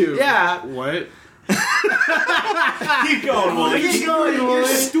on YouTube. Yeah. What? Keep going, Willie. Keep going, Your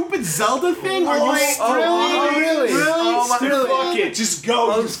Willie. stupid Zelda thing? Are you Really? really? Oh my, Really? fuck it. Just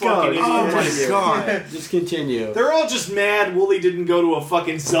go, you Let's go. fucking idiot. Oh my Continue. god. Just continue. They're all just mad Wooly didn't go to a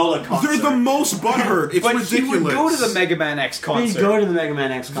fucking Zelda concert. They're the most butthurt. It's But ridiculous. he would go to the Mega Man X Please concert. go to the Mega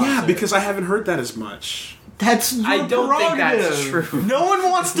Man X concert. Yeah, because I haven't heard that as much. that's your I don't think that's prerogative. true. No one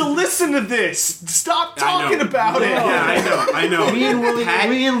wants to listen to this. Stop I know. talking about it. Yeah, I know. Me and Willie, Pat,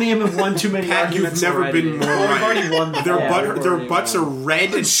 me and Liam have won too many Pat, arguments you've never already. been more We've right. already won the Their, Yeah, butt, we've their already butts won. are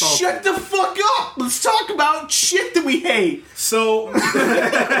red and salty. Shut the fuck up. Let's talk about shit that we hate. So,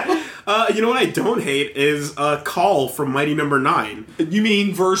 you know what I don't hate is a call from Mighty Number 9. You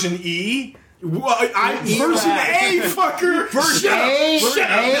mean version E? Well, version A, fucker. Version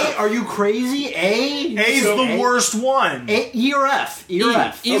A? Are you crazy? A? A's So the worst one. E or F? E or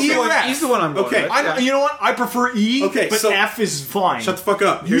F? E or F? He's the one I'm going Okay. with. You know what? I prefer E, Okay, but so- F is fine. Shut the fuck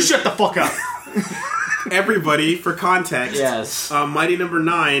up. You shut the fuck up. Everybody, for context, Yes. Mighty Number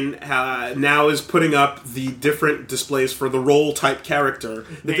 9 now is putting up the different displays for the role type character.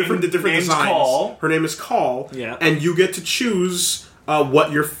 The different name's designs. Call. Her name is Call. Yeah. And you get to choose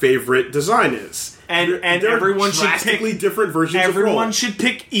what your favorite design is. And They're everyone should drastically pick. different versions of Everyone role. should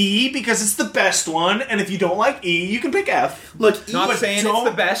pick E because it's the best one, and if you don't like E, you can pick F. Look, Not But saying it's don't-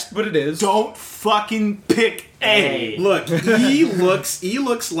 the best, but it is. Don't fucking pick A. Look, E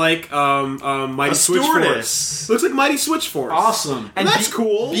looks like Mighty A Switch stewardess. Force. Looks like Mighty Switch Force. Awesome. And that's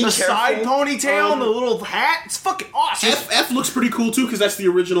cool. be The careful. side ponytail and the little hat. It's fucking awesome. F looks pretty cool too because that's the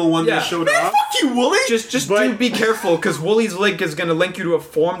original one Yeah. that showed Man, up. fuck you, Wooly. Just But- do be careful, because Wooly's link is going to link you to a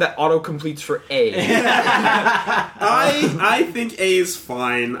form that auto-completes for A. I think A is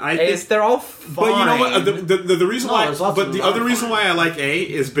fine. I think, They're all fine. but you know what? The reason No, why, there's lots but of the them other that are reason why I like A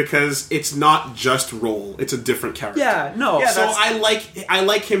is because it's not just role; it's a different character. Yeah, no. Yeah, So that's- I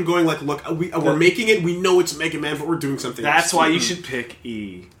like him going like, look, we're making it. We know it's Mega Man, but we're doing something. That's else. why you should pick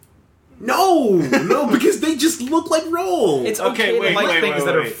E. No, because they just look like role. It's Okay, okay wait, to like wait, things wait,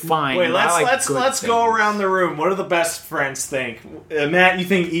 that are wait. fine. Wait, and I like let's good go things. around the room. What do the best friends think? Matt, you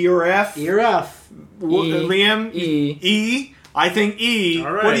think E or F? E or F? Liam, E. E. I think E.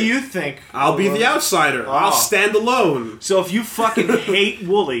 All right. What do you think? I'll be the outsider. I'll stand alone. So if you fucking hate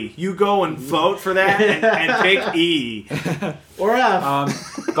Wooly, you go and vote for that and pick E. Or F?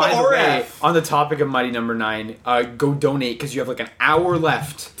 By the Or way, F. on the topic of Mighty Number 9, go donate because you have like an hour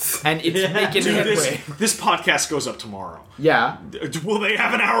left, and it's making Dude, headway. this podcast goes up tomorrow. Yeah, Will they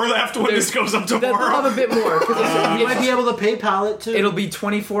have an hour left when this goes up they'll tomorrow? have a bit more. 'Cause You might be able to PayPal it too. it'll be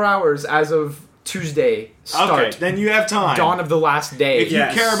 24 hours as of Tuesday start. Okay, then you have time. Dawn of the last day. if you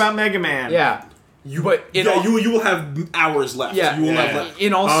Yes. care about Mega Man. Yeah. But in all, you will have hours left. Yeah. You will Yeah. have left.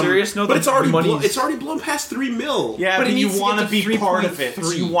 in all serious note, but it's already money's it's already blown past 3 mil. Yeah, But but it you needs to want get to to be part of it.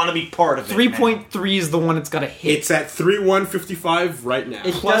 3.3. You want to be part of it. 3.3 is the one it's got to hit. It's at 3,155 right now.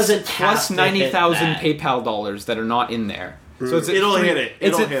 It plus doesn't have plus to 90,000 hit that. PayPal dollars that are not in there. So it's at It'll hit it. It's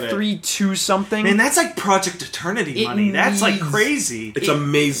It'll at hit it. 3.2 something. Man, that's like Project Eternity It money. That's like needs- crazy. It's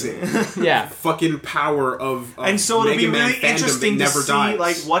amazing. yeah. Fucking power of And so it'll Mega be Man really fandom interesting that to never see dies.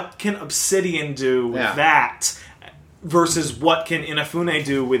 like what can Obsidian do with Yeah. that versus what can Inafune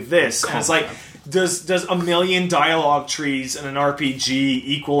do with this. And it's like does a million dialogue trees in an RPG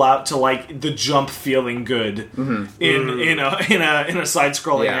equal out to like the jump feeling good in a side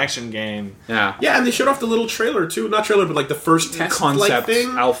scrolling action game? Yeah, and they showed off the little trailer too. Not trailer, but like the first test concept thing,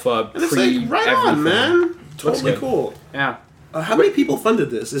 alpha, and it's like right on, man. Totally cool. Yeah. How many people funded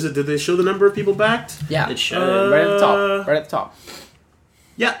this? Did they show the number of people backed? Yeah, It should. right at the top. Right at the top.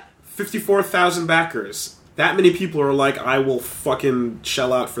 Yeah, 54,000 backers. That many people are like, I will fucking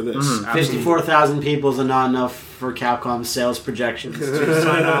shell out for this. 54,000 people is not enough for Capcom's sales projections to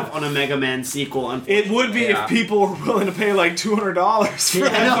sign off on a Mega Man sequel. It would be if people were willing to pay like $200 for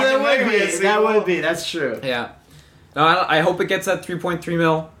that would be. That's true. Yeah. No, I hope it gets that 3.3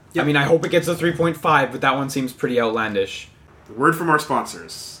 mil. Yep. I mean, I hope it gets a 3.5, but that one seems pretty outlandish. Word from our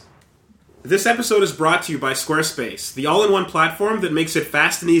sponsors. This episode is brought to you by Squarespace, the all-in-one platform that makes it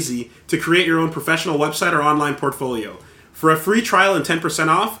fast and easy to create your own professional website or online portfolio. For a free trial and 10%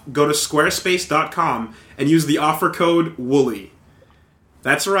 off, go to squarespace.com and use the offer code WOOLLY.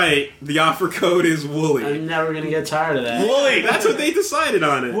 That's right, the offer code is WOOLLY. I'm never going to get tired of that. Wooly! That's what they decided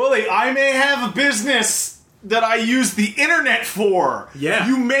on it. Wooly, I may have a business that I use the internet for. Yeah.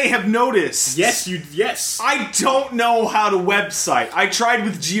 You may have noticed. Yes. I don't know how to website. I tried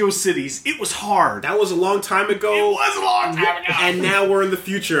with GeoCities. It was hard. That was a long time ago. It was a long time ago. And now we're in the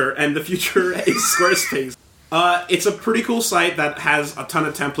future, and the future is Squarespace. It's a pretty cool site that has a ton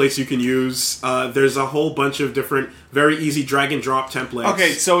of templates you can use. There's a whole bunch of different, very easy drag and drop templates.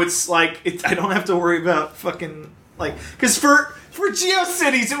 Okay, so it's like, I don't have to worry about fucking, like, because for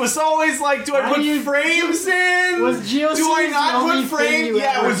GeoCities, it was always like, do I put frames in? Was GeoCities do I not the only put thing frames? you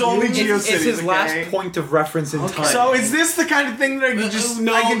Yeah, it ever was only used? GeoCities. It's his last point of reference in time. So is this the kind of thing that I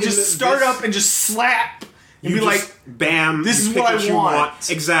can just start up and just slap and You be just, like, bam, this you is pick what I you want.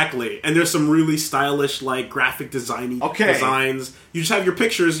 Exactly. And there's some really stylish, like, graphic designy designs. You just have your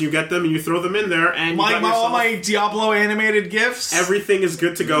pictures, and you get them, and you throw them in there, and you got all yourself... my Diablo animated GIFs? Everything is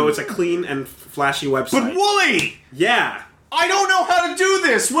good to go. It's a clean and flashy website. But Wooly! Yeah. I don't know how to do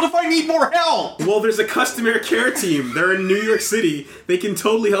this! What if I need more help? Well, there's a customer care team. They're in New York City. They can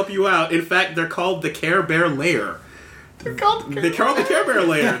totally help you out. In fact, they're called the Care Bear Layer. They're called the Care Bear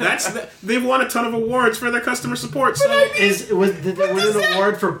Layer. They've won a ton of awards for their customer support. So Did they win an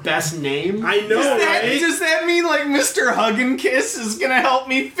award for best name? I know, right? Does that mean like Mr. Hug and Kiss is gonna help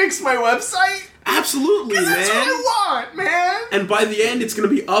me fix my website? Absolutely, man. That's what I want, man. And by the end, it's going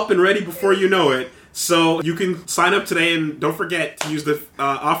to be up and ready before you know it. So you can sign up today, and don't forget to use the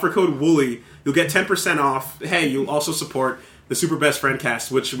offer code WOOLLY. You'll get 10% off. Hey, you'll also support the Super Best Friendcast,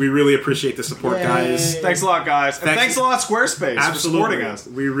 which we really appreciate the support, guys. Thanks a lot, guys. And thanks a lot, Squarespace, for supporting us.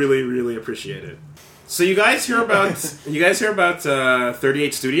 We really, really appreciate it. So you guys hear about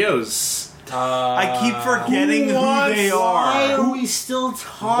 38 Studios? I keep forgetting who they are. Why are we still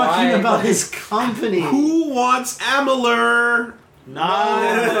talking about his company? Who wants Amalur?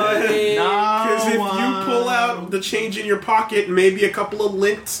 Nobody. Because if you pull out the change in your pocket, maybe a couple of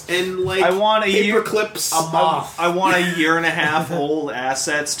lint and like I want paper clips. I want a year and a half old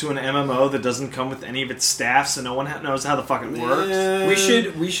assets to an MMO that doesn't come with any of its staff, so no one knows how the fuck it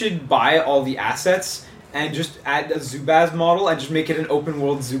works. We should buy all the assets and just add a Zubaz model and just make it an open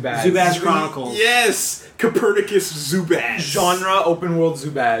world Zubaz. Zubaz Chronicles. Yes! Copernicus Zubaz. Genre open world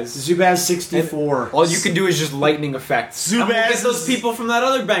Zubaz. Zubaz 64. And all you can do is just lightning effects. Zubaz and we'll get those people from that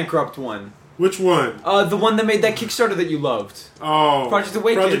other bankrupt one. Which one? The one that made that Kickstarter that you loved. Oh. Project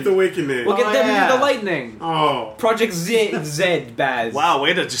Awakening. We'll get them to do the lightning. Oh. Project Zed Baz. Wow,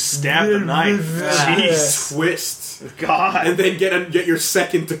 way to just stab the knife. Jeez. Twist. God. And then get your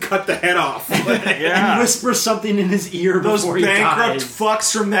second to cut the head off. And whisper something in his ear Those before he bankrupt dies.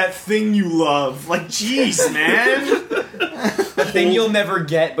 fucks from that thing you love. Like, jeez, man. The thing you'll never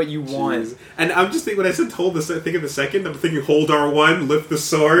get, but you want. Jeez. And I'm just thinking, when I said think of the second, I'm thinking hold R1, lift the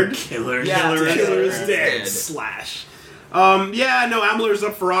sword. Killer. Killer is dead. Slash. Amalur's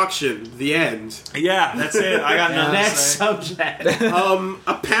up for auction. The end. Yeah, that's it. I got nothing Next to say. subject.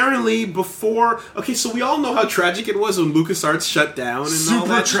 Apparently before... Okay, so we all know how tragic it was when LucasArts shut down and all Super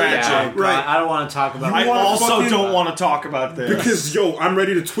that shit. tragic. Yeah, Right. I don't want to talk about I it. also don't want to talk about this. Because, I'm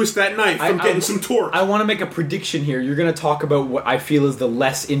ready to twist that knife. I'm getting some torque. I want to make a prediction here. You're going to talk about what I feel is the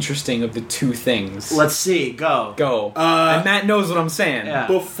less interesting of the two things. Let's see. Go. And Matt knows what I'm saying. Yeah.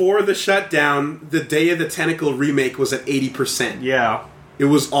 Before the shutdown, the Day of the Tentacle remake was at 80%. Yeah. It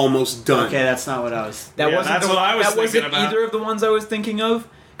was almost done. Okay, that's not what I was... That wasn't that's what I was thinking wasn't about. either of the ones I was thinking of,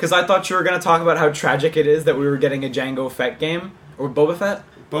 because I thought you were going to talk about how tragic it is that we were getting a Jango Fett game, or Boba Fett.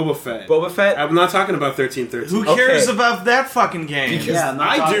 Boba Fett. I'm not talking about 1313. Who cares about that fucking game? Because I'm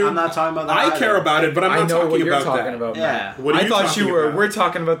not talking about that. I care about it, but I'm not talking about that. Yeah. What are you talking about? We're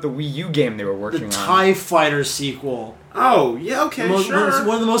talking about the Wii U game they were working on. The TIE Fighter sequel. Oh, yeah, okay, sure.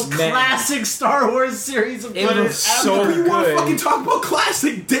 One of the most classic Star Wars series of it was so good. You want to fucking talk about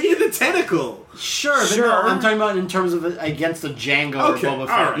classic Day of the Tentacle? Sure, but no, I'm talking about in terms of against the Django or Boba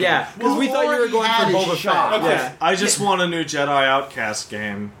Fett. Right. Yeah, because we thought you were going for Boba Fett. Okay. Yeah. I just want a new Jedi Outcast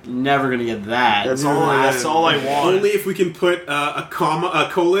game. Never gonna get that. That's all I want. Only if we can put a comma, a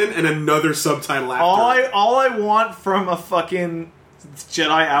colon, and another subtitle after. All I want from a fucking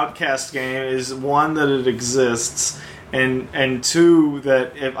Jedi Outcast game is one, that it exists, and two,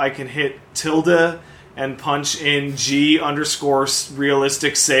 that if I can hit tilde and punch in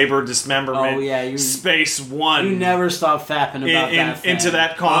G_realistic saber dismemberment space 1. You never stop fapping about that thing. Into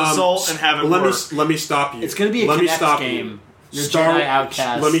that console and have it work. Let me stop you. It's going to be a Kinect game. Jedi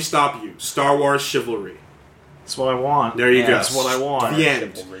Outcast. Let me stop you. Star Wars Chivalry. That's what I want. There you go. That's what I want. The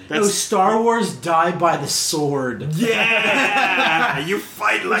end. No, Star Wars Die by the Sword. Yeah! You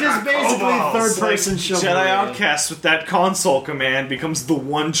fight like Just basically third-person chivalry. Jedi Outcast with that console command becomes the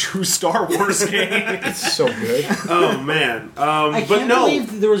one true Star Wars game. It's so good. Oh, man. I can't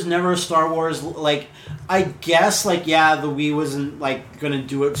believe there was never a Star Wars... I guess, the Wii wasn't, going to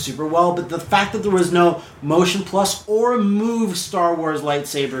do it super well, but the fact that there was no Motion Plus or Move Star Wars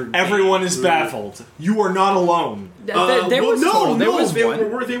lightsaber... Everyone is baffled. You are not alone. They were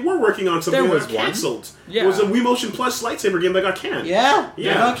working on something that got canceled. Yeah. It was a Wii Motion Plus lightsaber game that got canned. Yeah,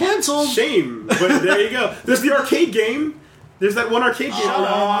 it got canceled. Shame, but there you go. There's the arcade game. There's that one arcade game.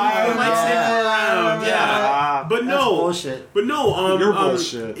 But no, bullshit. But no, you're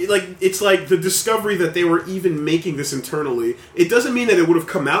bullshit. It's like the discovery that they were even making this internally. It doesn't mean that it would have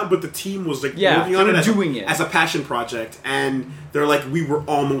come out, but the team was working on it as a passion project, and they're like, we were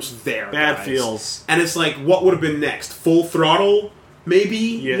almost there. Bad feels. And it's like, what would have been next? Full Throttle,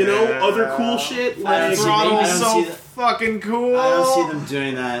 maybe. Other cool shit. Full Throttle is so fucking cool. I don't see them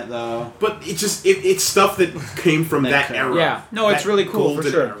doing that though. But it's stuff that came from that era. Yeah, no, it's really cool for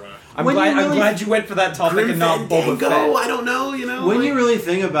sure. Era. I'm glad you went for that topic and not Boba Fett. I don't know, When you really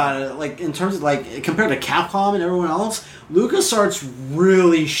think about it, in terms of compared to Capcom and everyone else, LucasArts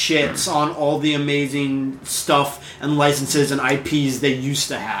really shits on all the amazing stuff and licenses and IPs they used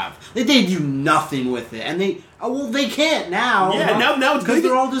to have. They do nothing with it, and they can't now. Yeah, now because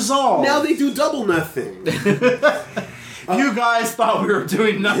they're all dissolved. Now they do double nothing. You guys thought we were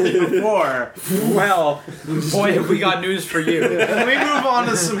doing nothing before. Well, boy, have we got news for you. Can we move on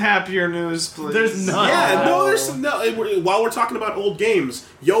to some happier news, please? There's none. Yeah, no, there's some. No, while we're talking about old games,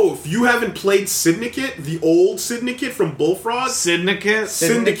 if you haven't played Syndicate, the old Syndicate from Bullfrog,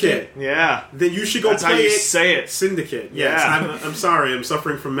 Syndicate, yeah, then you should go That's play how you it. say it. Syndicate. Yes, yeah. I'm sorry, I'm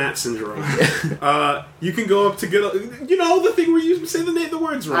suffering from Matt syndrome. You can go up to get, the thing where you say the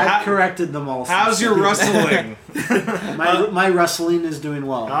words right. I've corrected them all. How's your wrestling? My wrestling is doing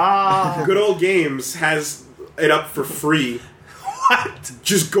well. Good Old Games has it up for free. What?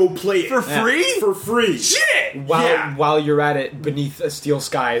 Just go play it. For free? For free. Shit! While you're at it, Beneath a Steel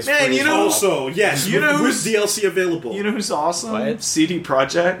Sky is free. Man, also, yes, with DLC available. You know who's awesome? What? CD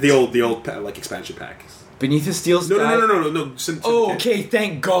Projekt. The old expansion pack. Beneath the Steel Sky? No. Oh, okay,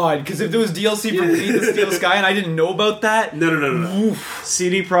 thank God. Because if there was DLC for Beneath the Steel Sky and I didn't know about that... No. Oof.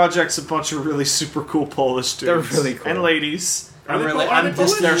 CD Projekt's a bunch of really super cool Polish dudes. They're really cool. And ladies.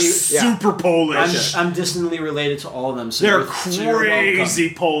 They're super Polish. I'm distantly related to all of them. So they're crazy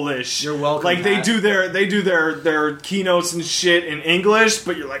Polish. You're welcome. They do their keynotes and shit in English,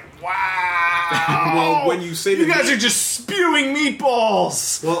 but you're like, wow. Well, when you say you guys are just spewing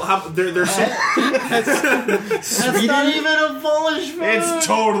meatballs. Well, they're so that's not even a Polish food. It's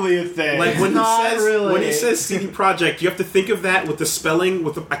totally a thing. When he says CD Projekt, you have to think of that with the spelling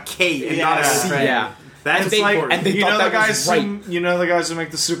with a K and not a C. Yeah. That's important. And they thought that was right. The guys who make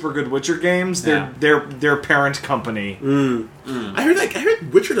the super good Witcher games? Their parent company. I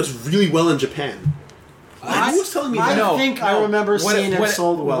heard Witcher does really well in Japan. Who was telling me that? I think I remember seeing it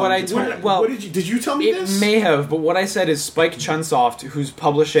sold well. Did you tell me this? It may have, but what I said is Spike Chunsoft, who's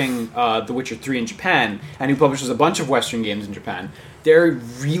publishing The Witcher 3 in Japan, and who publishes a bunch of Western games in Japan, they're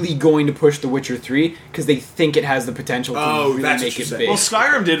really going to push The Witcher 3 because they think it has the potential to really make it big. Well,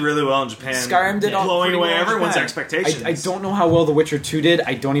 Skyrim did really well in Japan. Skyrim did blowing away everyone's Japan. expectations. I don't know how well The Witcher 2 did.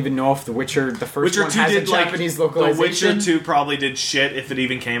 I don't even know if the first one has a Japanese localization. The Witcher 2 probably did shit if it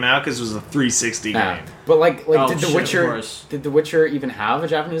even came out because it was a 360 game. But did The Witcher even have a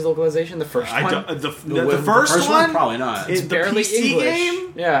Japanese localization? The first one? The first one? Probably not. It's barely the PC English.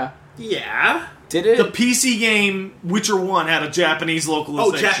 game? Yeah. Yeah. Did it? The PC game Witcher 1 had a Japanese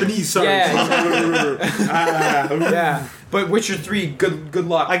localization. Oh, Japanese, sorry. Yeah. But Witcher 3, good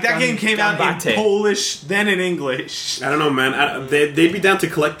luck. Like, that game came out in Polish, then in English. I don't know, man. They'd be down to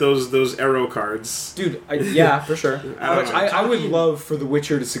collect those arrow cards. Dude, yeah, for sure. I would Talking- love for The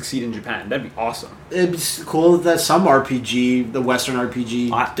Witcher to succeed in Japan. That'd be awesome. It'd be cool that some RPG, the Western RPG,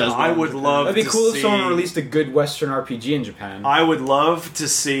 does. I would love That'd be to cool if see- someone released a good Western RPG in Japan. I would love to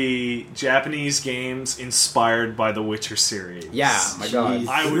see Japanese games inspired by the Witcher series. Yeah, my God. Jeez.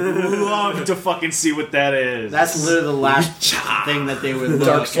 I would love to fucking see what that is. That's literally the last thing that they would look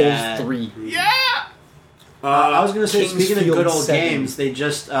Dark Souls at. 3. Yeah! I was going to say, King's speaking of Field good old 7. games, they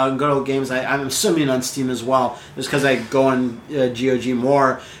just good old games. I'm assuming on Steam as well, just because I go on GOG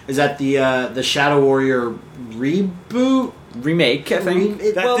more. Is that the Shadow Warrior reboot? Remake, I think.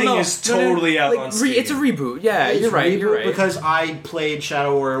 That thing is totally out on Steam. It's a reboot. Yeah, It's you're right. You're reboot right. Because I played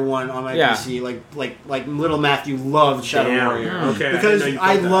Shadow Warrior 1 on my Yeah. PC, like little Matthew loved Shadow Damn. Warrior. Okay, Because I didn't know you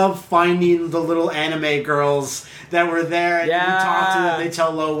I played that. love finding the little anime girls that were there, and you talk to them. They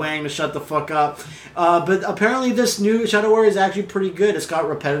tell Lo Wang to shut the fuck up. But apparently, this new Shadow Warrior is actually pretty good. It's got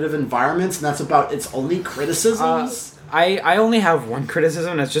repetitive environments, and that's about its only criticisms. I only have one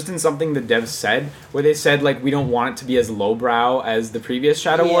criticism, and it's just in something the devs said, where they said, like, we don't want it to be as lowbrow as the previous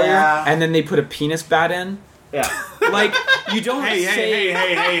Shadow Warrior, and then they put a penis bat in. Yeah. Like, you don't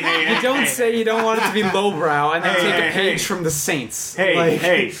Hey, you don't say you don't want it to be lowbrow, and then Hey, take a hey, page hey. from the Saints.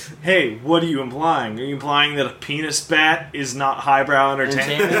 Hey, what are you implying? Are you implying that a penis bat is not highbrow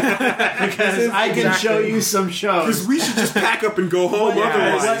entertainment? Because I can show you some shows. Because we should just pack up and go home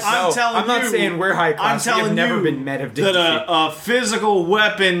otherwise. I'm not saying we're high class. I'm We have telling never you been met of that dignity. a physical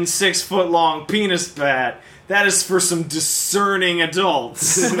weapon 6 foot long penis bat, that is for some discerning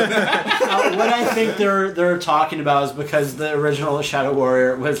adults. What I think they're talking about is because the original Shadow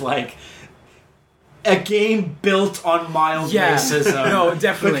Warrior was like a game built on mild racism. No,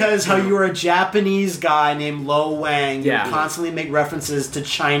 definitely. Because how you were a Japanese guy named Lo Wang, Yeah. you constantly make references to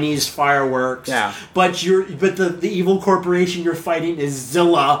Chinese fireworks. Yeah. But the evil corporation you're fighting is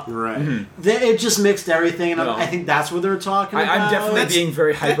Zilla. Right. It just mixed everything, and No. I think that's what they're talking about. I'm definitely being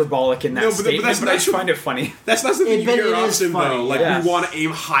very hyperbolic in that No, but statement, that's but I not just true. find it funny. That's not something you But hear it is often, funny, though. Like, yes. we want to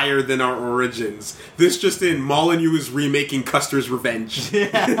aim higher than our origins. This just in, Molyneux is remaking Custer's Revenge.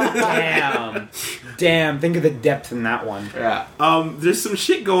 Damn, think of the depth in that one. Yeah. There's some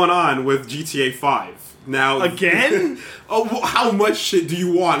shit going on with GTA 5. Now... Again? Oh, how much shit do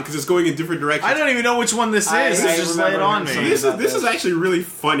you want? Because it's going in different directions. I don't even know which one this is. I Just lay it remember on hearing me. This about is this. actually really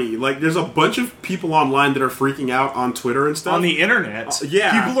funny. Like, there's a bunch of people online that are freaking out on Twitter and stuff. On the internet.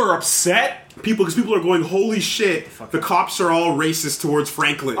 yeah. People are upset. Because people are going, holy shit, the cops are all racist towards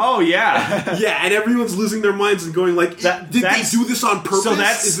Franklin. Oh, yeah. Yeah, and everyone's losing their minds and going like, did they do this on purpose? So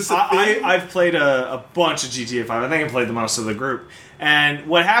that's... Is this a thing? I've played a bunch of GTA 5. I think I played the most of the group. And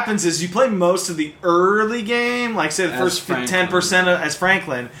what happens is you play most of the early game, like say the As first Franklin. 10% as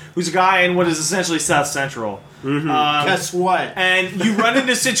Franklin, who's a guy in what is essentially South Central. Guess what? And you run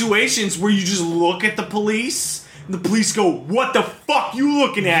into situations where you just look at the police, and the police go, "What the fuck you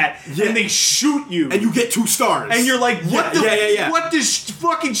looking at?" Yeah. And they shoot you. And you get 2 stars. And you're like, what Yeah. what this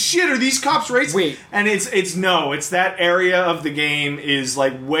fucking shit are these cops racist? Wait. And it's that area of the game is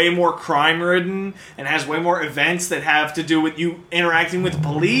like way more crime ridden and has way more events that have to do with you interacting with the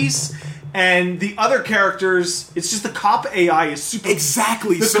police. And the other characters, it's just the cop AI is super...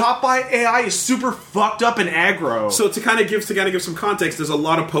 Exactly. The cop AI is super fucked up and aggro. So to kind of give some context, there's a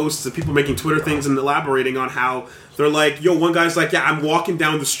lot of posts of people making Twitter things and elaborating on how they're like, yo, one guy's like, yeah, I'm walking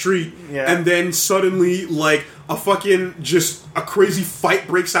down the street, and then suddenly, like, a crazy fight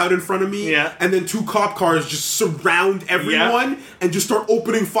breaks out in front of me, and then 2 cop cars just surround everyone and just start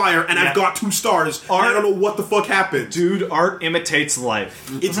opening fire, and I've got 2 stars, and I don't know what the fuck happened. Dude, art imitates life.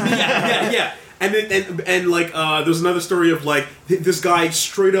 It's yeah. And then there's another story of like this guy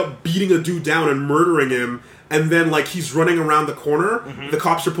straight up beating a dude down and murdering him, and then like he's running around the corner, the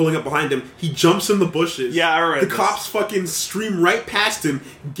cops are pulling up behind him, he jumps in the bushes. Yeah, I remember The cops fucking stream right past him,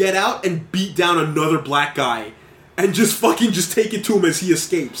 get out and beat down another black guy. And just take it to him as he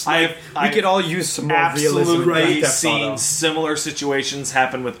escapes. We could all use some more realism. Absolutely seen similar situations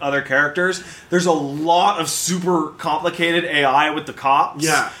happen with other characters. There's a lot of super complicated AI with the cops.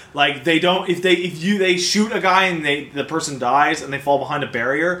 Yeah. Like they don't they shoot a guy and the person dies and they fall behind a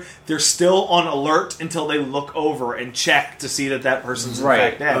barrier, they're still on alert until they look over and check to see that person's in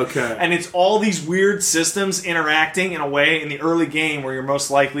fact dead. Okay. And it's all these weird systems interacting in a way in the early game where you're most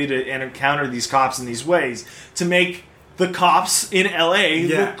likely to encounter these cops in these ways to make the cops in LA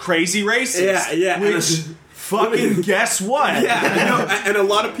look crazy racist. Yeah. Which fucking guess what? Yeah, and a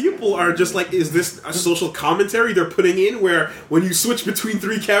lot of people are just like, is this a social commentary they're putting in where when you switch between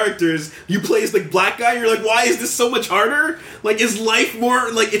 3 characters, you play as the black guy, you're like, why is this so much harder? Like, is life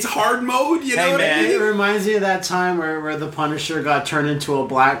more, like, it's hard mode, you know what I mean? It reminds me of that time where the Punisher got turned into a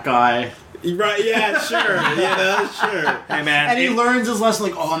black guy. Right, yeah, sure, sure. Hey, man. And he learns his lesson,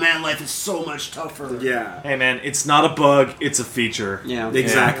 like, oh man, life is so much tougher. Yeah. Hey, man, it's not a bug, it's a feature. Yeah.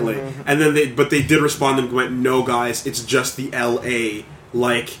 Exactly. And then they did respond and went, no guys, it's just the LA,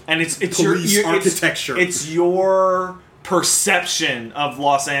 like, and it's police your architecture. It's your perception of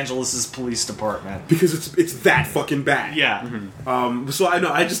Los Angeles' police department. Because it's that fucking bad. Yeah. So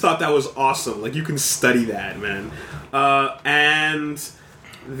I just thought that was awesome. Like, you can study that, man. And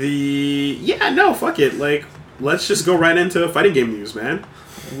fuck it. Like, let's just go right into fighting game news, man.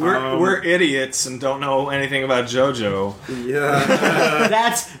 We're idiots and don't know anything about JoJo. Yeah.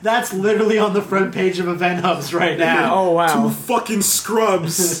 That's literally on the front page of Event Hubs right now. Oh wow. 2 fucking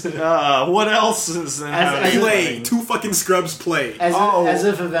scrubs. What else is Play. 2 fucking scrubs play. As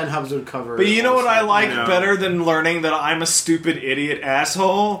if Event Hubs would cover But it you know what I like I know. better than learning that I'm a stupid idiot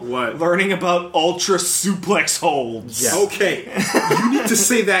asshole? What? Learning about ultra suplex holds. Yeah. Okay. You need to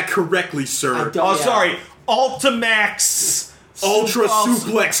say that correctly, sir. Sorry. Ultimax. Ultra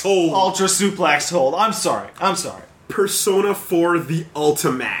suplex hold. Ultra suplex hold. I'm sorry. Persona 4 The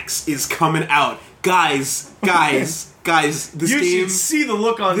Ultimax is coming out. Guys, this You game... should see the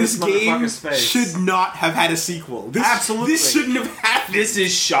look on this game motherfucker's face. should not have had a sequel. Absolutely. This shouldn't have happened. This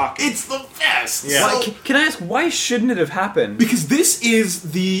is shocking. It's the best. Yeah. So- Can I ask, why shouldn't it have happened? because this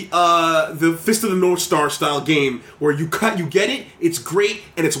is the Fist of the North Star style game where you get it, it's great,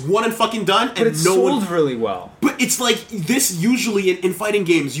 and it's one and fucking done, and But it sold really well. But it's like this usually in fighting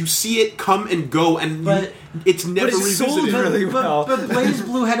games, you see it come and go, and it's never it sold revisited. really well. But Blaze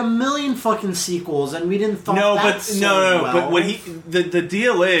Blue had a million fucking sequels, and we didn't thought No, that but sold no. well. But what the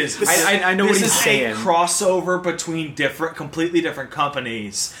deal is, I know what this he's is saying. a crossover between completely different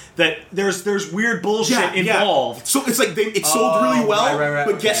companies. That there's weird bullshit involved. So it's like it sold really well, right,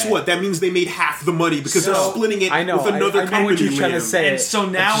 but guess what? That means they made half the money because they're splitting it I know, with another I know company. what you're trying to Liam. say. And so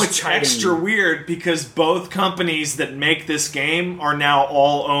now just it's chiding extra you. weird because both companies that make this game are now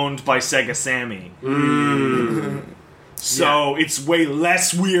all owned by Sega Sammy. So it's way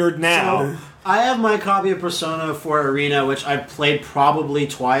less weird now. So, I have my copy of Persona 4 Arena, which I've played probably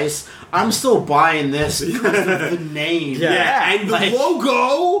twice. I'm still buying this because of the name. Yeah, and the like-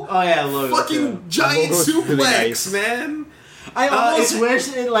 logo. Oh yeah, logo. Fucking too. giant logo's suplex, really nice. man. I almost it's-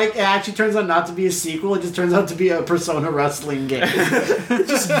 wish it actually turns out not to be a sequel. It just turns out to be a Persona wrestling game.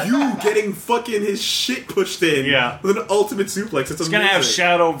 Just you getting fucking his shit pushed in. Yeah. With an ultimate suplex. It's gonna have amazing.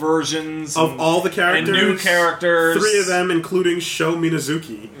 shadow versions Of and- all the characters. and new characters. 3 of them, including Sho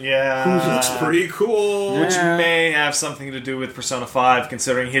Minazuki. Yeah, Who looks pretty cool. which may have something to do with Persona 5,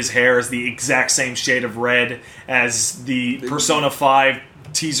 considering his hair is the exact same shade of red as the Persona 5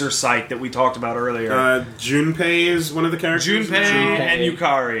 teaser site that we talked about earlier. Junpei is one of the characters. Junpei and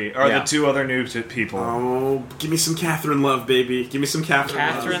Yukari are the 2 other new people. Oh, give me some Catherine love, baby. Give me some Catherine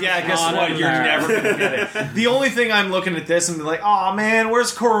love. Yeah, guess Not what? in You're there. never gonna get it. The only thing I'm looking at this and be like, oh man,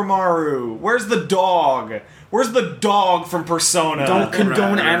 where's Koromaru? Where's the dog? Where's the dog from Persona? Don't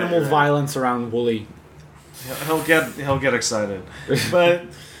condone right, animal right. violence around Wooly. He'll get excited, but.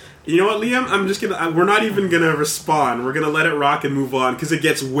 You know what, Liam? I'm just gonna. We're not even gonna respond. We're gonna let it rock and move on because it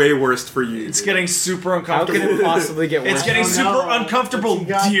gets way worse for you. It's getting super How uncomfortable. can it possibly get worse? It's getting super uncomfortable, What you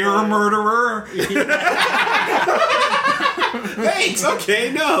got dear there? murderer. Thanks.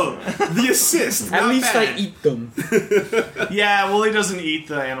 Okay, no. The assist. At not least bad. I eat them. Yeah, Willie doesn't eat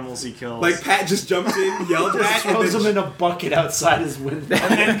the animals he kills. Like Pat just jumped in, yelled at, and Throws him then in a bucket outside his window.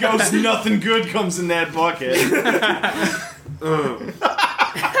 and then goes, nothing good comes in that bucket.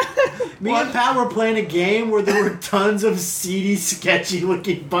 Me and Pat were playing a game where there were tons of seedy,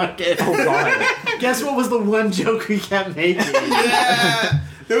 sketchy-looking buckets. Oh god. Guess what was the one joke we kept making? yeah.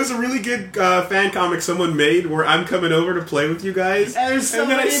 There was a really good fan comic someone made where I'm coming over to play with you guys, And there's so and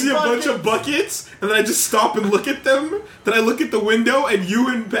then I many see a bunch of buckets, and then I just stop and look at them. Then I look at the window, and you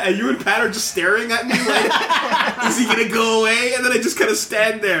and Pat are just staring at me like, is he gonna go away? And then I just kind of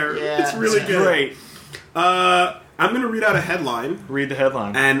stand there. Yeah, it's really good. Great. I'm gonna read out a headline, Read the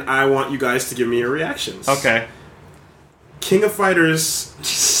headline. and I want you guys to give me your reactions. Okay. King of Fighters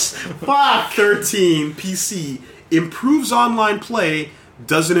Fuck! 13 PC improves online play,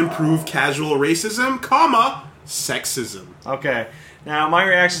 doesn't improve casual racism, comma, sexism. Okay. Now, my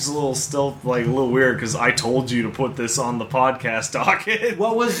reaction's a little weird because I told you to put this on the podcast docket.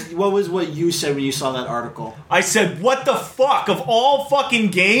 What was you said when you saw that article? I said, what the fuck? Of all fucking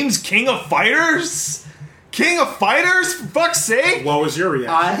games, King of Fighters? King of Fighters, for fuck's sake! What was your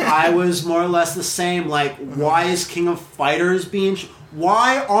reaction? I was more or less the same. Like, why is King of Fighters being...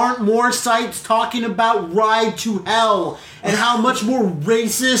 Why aren't more sites talking about Ride to Hell and how much more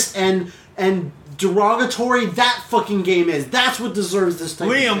racist and derogatory that fucking game is? That's what deserves this type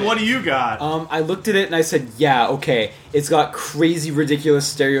of Liam, shit. what do you got? I looked at it and I said, yeah, okay. It's got crazy, ridiculous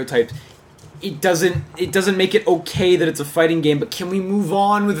stereotypes. It doesn't make it okay that it's a fighting game, but can we move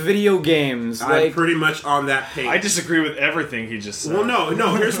on with video games? I'm pretty much on that page. I disagree with everything he just said. Well,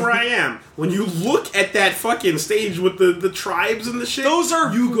 no, here's where I am. When you look at that fucking stage with the tribes and the shit, Those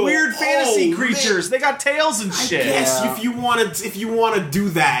are you go, weird fantasy "Oh, creatures. They got tails and shit. Yes, if you want to do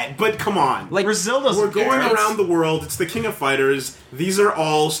that, but come on. Like, Brazil doesn't We're going care. around the world. It's the King of Fighters. These are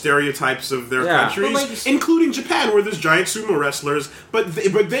all stereotypes of their Yeah. countries, But, like, including Japan, where there's giant sumo wrestlers. But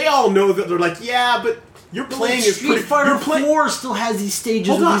they all know that they're like, yeah, but you're playing is Street pretty. Fighter You're playing. 4 still has these stages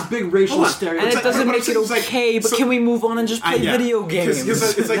Hold of on, these big racial hold on. stereotypes. and it doesn't But make it it's like- okay, but so- can we move on and just play Yeah. video games?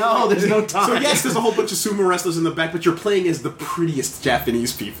 Because it's like, No, there's no time. So yes, there's a whole bunch of sumo wrestlers in the back, but you're playing as the prettiest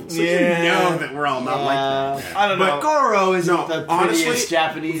Japanese people. So Yeah. you know that we're all not like that. I don't know. But Goro isn't No, the honestly, prettiest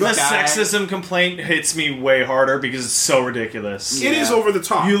Japanese The guy. sexism complaint hits me way harder because it's so ridiculous. It is over the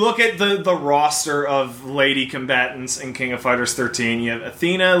top. You look at the roster of lady combatants in King of Fighters 13. You have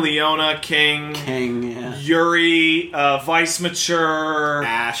Athena, Leona, King, yeah. Yuri, Vice Mature,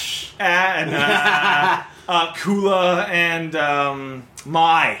 Ash. and Kula, and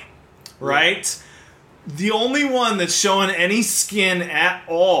Mai. Right? The only one that's showing any skin at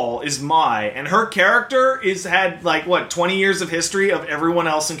all is Mai, and her character had 20 years of history of everyone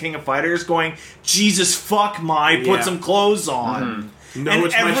else in King of Fighters going, Jesus fuck Mai, put Yeah. some clothes on. No, And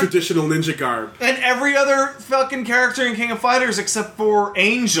it's my traditional ninja garb. And every other fucking character in King of Fighters except for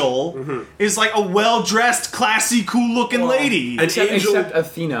Angel is like a well-dressed, classy, cool-looking lady. Except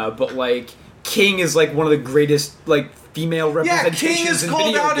Athena, but King is one of the greatest female Yeah, representations King is in called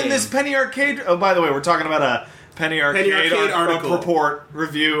video out games. in this Penny Arcade... Oh, by the way, we're talking about a Penny Arcade article. report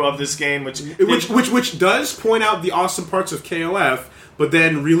review of this game, Which does point out the awesome parts of KOF, but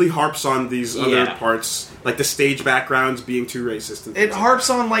then really harps on these other parts, like the stage backgrounds being too racist. And It harps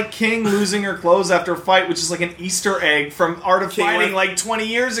on King losing her clothes after a fight, which is an Easter egg from Art of Fighting 20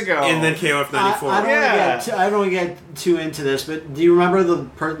 years ago. And then KOF 94. I don't want to get too into this, but do you remember the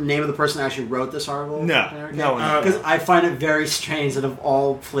name of the person that actually wrote this article? No. Because I find it very strange that of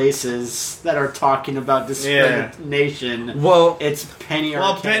all places that are talking about discrimination, Well, it's Penny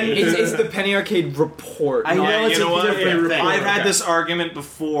Well, Arcade. it's the Penny Arcade report. I know not- it's you know a what? different thing. I've had this argument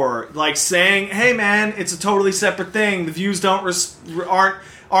before, saying, "Hey, man, it's a totally separate thing. The views aren't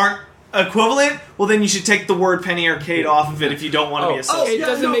equivalent. Well, then you should take the word Penny Arcade off of it if you don't want to be it associated."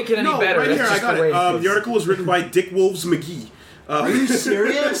 doesn't make it any better. Right That's here, I just got the way it. it is. The article was written by Dick Wolves McGee. Are you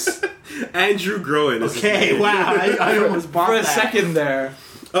serious? Andrew Groen. is his Okay, name. wow. I almost bought For a that. second there.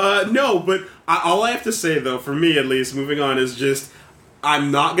 No, but all I have to say, though, for me at least, moving on, is just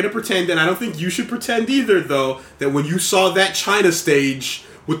I'm not going to pretend, and I don't think you should pretend either, though, that when you saw that China stage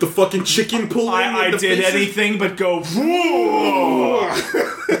with the fucking chicken pulling I and the did faces, anything but go. Whoa!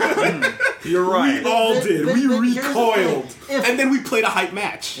 You're right. We all did. We Here's the recoiled. thing. If- And then we played a hype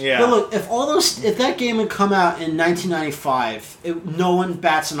match. Yeah. But look, if that game had come out in 1995, no one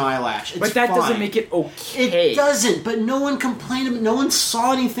bats an eyelash. It's But that doesn't fine. make it okay. It doesn't, but no one complained. No one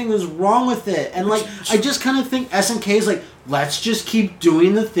saw anything was wrong with it, and I just kind of think SNK is let's just keep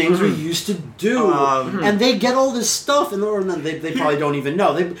doing the things we used to do, and they get all this stuff, and they probably don't even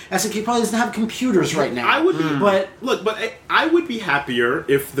know. SNK probably doesn't have computers right now. I would be, but I would be happier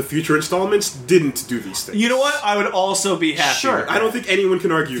if the future installments didn't do these things. You know what? I would also be happy. Sure. I don't think anyone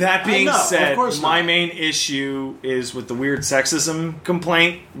can argue That being I know, said, of course my not. main issue is with the weird sexism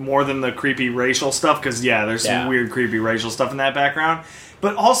complaint more than the creepy racial stuff, because, there's some weird, creepy racial stuff in that background.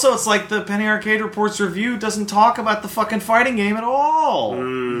 But also, it's the Penny Arcade Report's review doesn't talk about the fucking fighting game at all.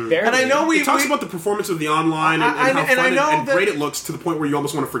 Barely. And I know It talks about the performance of the online and how and I fun know and that- great it looks to the point where you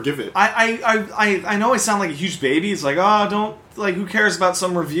almost want to forgive it. I know I sound like a huge baby. It's don't, who cares about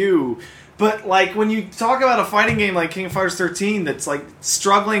some review? But, when you talk about a fighting game like King of Fighters 13 that's,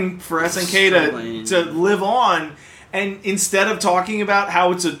 struggling for SNK to live on, and instead of talking about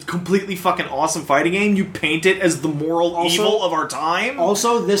how it's a completely fucking awesome fighting game, you paint it as the moral evil of our time?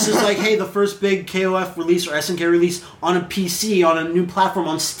 also, this is hey, the first big KOF release or SNK release on a PC, on a new platform,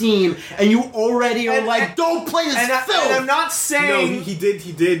 on Steam, and you already are don't play this film! And I'm not No, saying... he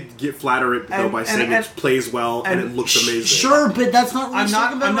did get flatter it though by saying it plays well and it looks amazing. Sure, but that's not what I'm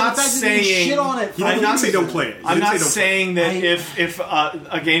not the fact that they saying... shit on it. He didn't say don't play it. He I'm didn't not say don't play it. saying that if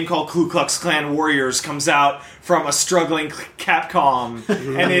a game called Ku Klux Klan Warriors comes out from a struggling Capcom,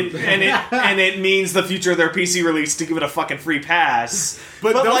 and it means the future of their PC release to give it a fucking free pass.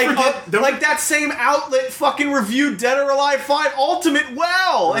 But like that same outlet fucking reviewed Dead or Alive 5 Ultimate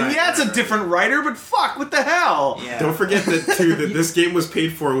well, and it's a different writer, but fuck, what the hell? Yeah. Don't forget that this game was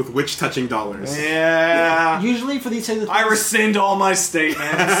paid for with witch-touching dollars. Yeah. Usually for these things, I rescind all my statements.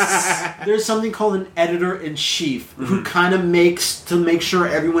 There's something called an editor-in-chief who kind of makes to make sure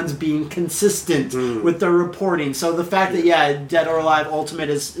everyone's being consistent with their reporting. So the fact that Dead or Alive Ultimate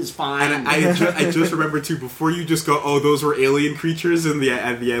is fine. And I just remember too, before you just go, oh, those were alien creatures in the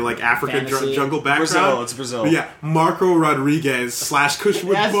like African jungle background. It's Brazil. But Marco Rodriguez /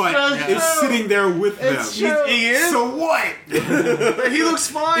 Cushwood Butt is sitting there with them. He is? So what? He looks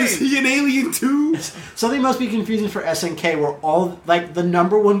fine. Is he an alien too? Something must be confusing for SNK, where all the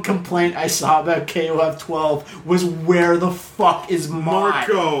number one complaint I saw about KOF 12 was where the fuck is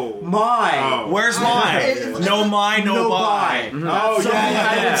Marco? Where's mine? No mine, no buy. Oh, so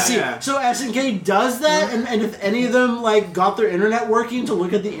I didn't see. So SNK does that, and if any of them got their internet working to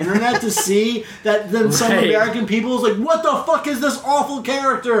look at the internet to see that, then some American people is like, what the fuck is this awful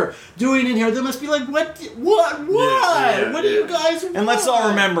character doing in here? They must be like, what? What do you guys want? And let's all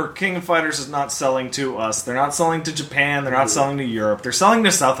remember, King of Fighters is not selling to us. They're not selling to Japan. They're not selling to Europe. They're selling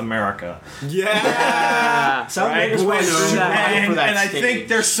to South America. Yeah. South America's and I think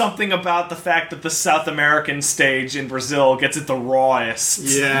there's something about the fact that the South American stage in Brazil gets it the rawest.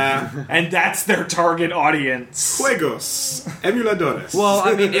 Yeah. And that's their target audience. Juegos. Emuladores. Well,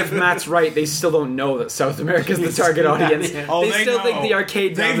 I mean, if Matt's right, they still don't know that South America is the target audience. They still think the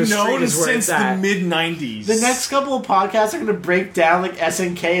arcade down the street is where it's at. They've known since the mid-90s. The next couple of podcasts are going to break down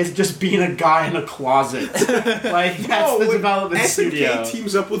SNK as just being a guy in a closet. That's the development studio. SNK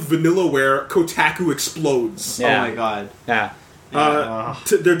teams up with Vanillaware, Kotaku explodes. Yeah. Oh my god. Yeah.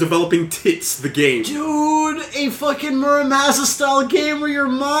 They're developing Tits, the game. Dude, a fucking Muramasa style game where you're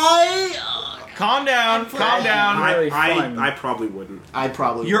Calm down. Really fun. I probably wouldn't.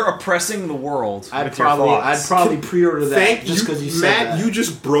 You're oppressing the world. I'd probably pre-order that just because you said Matt, that. you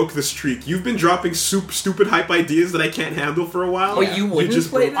just broke the streak. You've been dropping stupid hype ideas that I can't handle for a while. But you wouldn't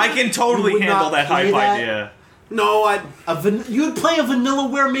play that? I can totally handle that hype idea. No, you would play a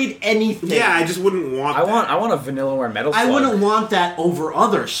Vanillaware made anything. Yeah, I just wouldn't want that. I want a Vanillaware Metal Slug. I wouldn't want that over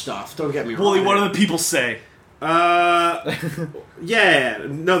other stuff. Don't get me wrong. Wooly, what do the people say? Yeah.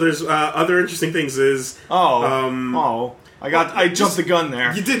 No, there's other interesting things. I jumped the gun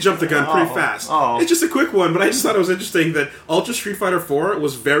there. You did jump the gun pretty fast. It's just a quick one, but I just thought it was interesting that Ultra Street Fighter 4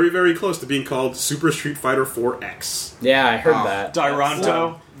 was very, very close to being called Super Street Fighter 4X. Yeah, I heard that.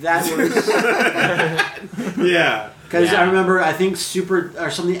 Dironto. That was... Yeah. Because I remember, I think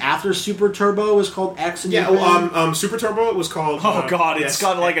something after Super Turbo was called X. Super Turbo was called... it's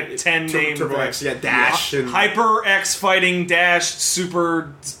got like a 10 name. Turbo X, Dash. And Hyper X Fighting Dash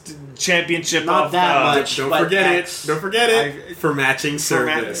Super Championship. Not that much. Don't forget it. For matching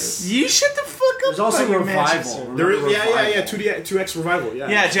service. You shut the fuck up. There's also Revival. 2X Revival,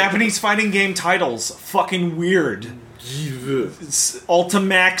 Yeah, Japanese fighting game titles. Fucking weird.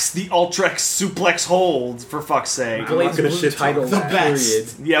 Ultimax, the Ultra X Suplex Hold, for fuck's sake. Blaze Blue titles, the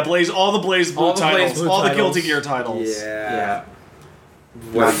best. period. Yeah, all the Blaze Blue titles. All the Guilty Gear titles. Yeah.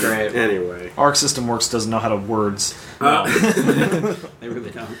 Not great. Anyway. Arc System Works doesn't know how to words. No. They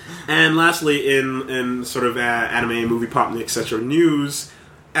really don't. And lastly, in sort of anime, movie, pop, etc. news,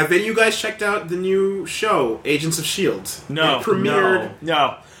 have any of you guys checked out the new show, Agents of S.H.I.E.L.D? No. It premiered.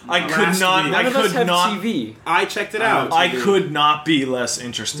 No. I could not. None of us have TV. I checked it out. I could not be less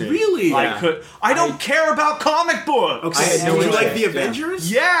interested. Really? I could. I don't care about comic books. Okay. No Did you like interest, the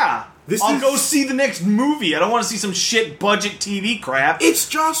Avengers? Yeah. I'll is- go see the next movie. I don't want to see some shit budget TV crap. It's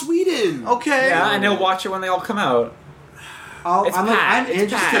Joss Whedon. Okay. Yeah, and they'll watch it when they all come out. I'm It's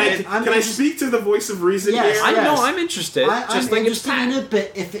interested. Can I speak to the voice of reason Yes. here? I'm interested. I'm interested in it,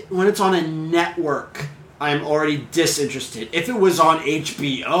 but when it's on a network, I'm already disinterested. If it was on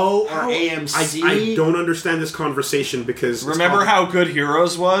HBO or AMC... I don't understand this conversation because... Remember how good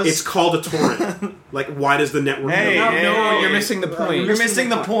Heroes was? It's called a torrent. Why does the network... No, you're missing the point. You're missing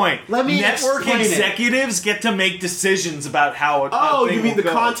the point. Let me Network explain executives get to make decisions about how it. Oh, you mean the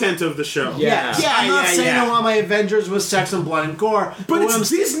content of the show? Yeah. I'm not saying I want my Avengers with sex and blood and gore. But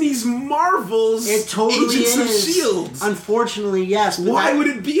it's Disney's Marvel's It totally Agents of is. S.H.I.E.L.D. Unfortunately, yes. But Why would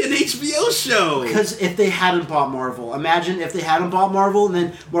it be an HBO show? Because if they hadn't bought Marvel, imagine if they hadn't bought Marvel, and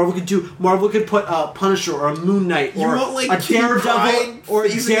then Marvel could put a Punisher or a Moon Knight or a Daredevil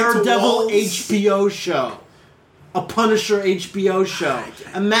HBO show. a Punisher HBO show.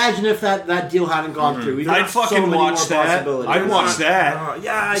 Imagine if that deal hadn't gone through. I'd fucking watch that. I'd watch that.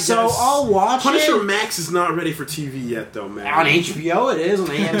 Yeah, I guess. So I'll watch Punisher it. Max is not ready for TV yet, though, man. On HBO it is, on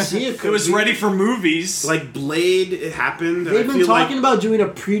AMC it was ready for movies. Like Blade, it happened. They've been talking about doing a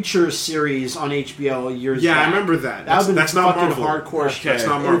Preacher series on HBO years back. I remember that. That's not fucking Marvel. Hardcore. Okay. That's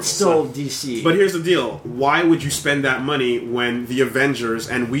not Marvel. It's still DC. But here's the deal. Why would you spend that money when the Avengers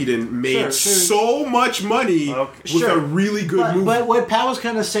and Whedon made so much money with a really good movie? But what Pat was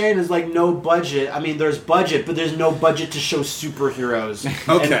kind of saying is like no budget. I mean, there's budget, but there's no budget to show superheroes.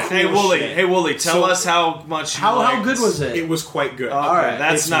 Okay. Hey Wooly, tell us how much. How good was it? It was quite good. All right,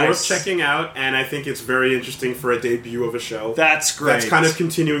 that's nice. It's worth checking out, and I think it's very interesting for a debut of a show. That's great. That's kind of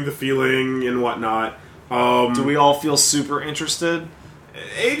continuing the feeling and whatnot. Do we all feel super interested?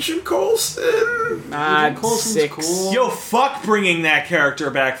 Agent Coulson? Coulson's 6. cool. Yo, fuck bringing that character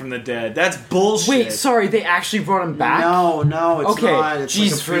back from the dead. That's bullshit. Wait, sorry, they actually brought him back? No, it's okay. not. It's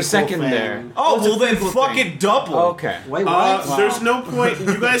Jeez, like for a second thing. there. Oh, well then fuck it double. Okay. Wait, what? There's no point.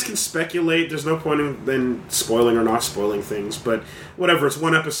 You guys can speculate. There's no point in spoiling or not spoiling things. But whatever. It's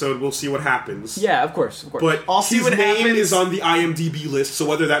one episode. We'll see what happens. Yeah, of course. But I'll see his what name happens. is on the IMDb list. So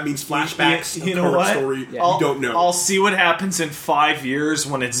whether that means flashbacks, you know current what? story, Yeah. we don't know. I'll see what happens in 5 years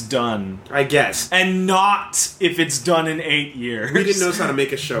when it's done. I guess. And not if it's done in 8 years. Whedon knows how to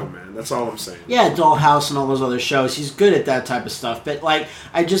make a show, man. That's all I'm saying. Yeah, Dollhouse and all those other shows. He's good at that type of stuff. But like,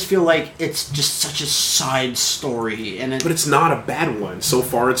 I just feel like it's just such a side story, But it's not a bad one so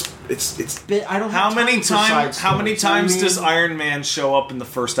far. It's. But I don't. How have many time for How many times I mean, does Iron Man show up in the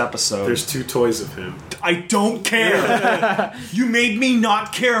first episode? There's 2 toys of him. I don't care. You made me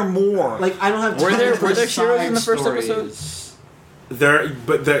not care more. Like I don't have. Were time there for heroes in the first side episode? stories.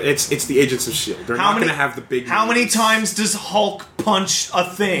 It's the Agents of S.H.I.E.L.D. They're not going to have the big. How many movies. times does Hulk punch a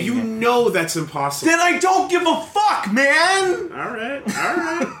thing? You know that's impossible. Then I don't give a fuck, man. All right.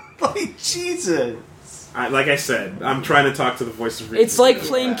 Like Jesus. Like I said, I'm trying to talk to the voice of reason. It's like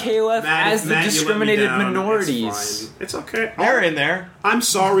playing KOF as the Matt, you let me discriminated down. minorities. It's okay. They're in there. I'm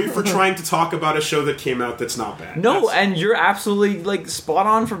sorry for trying to talk about a show that came out that's not bad. No, and you're absolutely like spot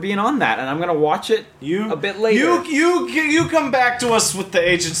on for being on that, and I'm gonna watch it a bit later. You come back to us with the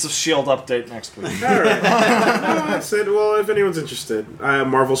Agents of S.H.I.E.L.D. update next week. All right. I said, well, if anyone's interested,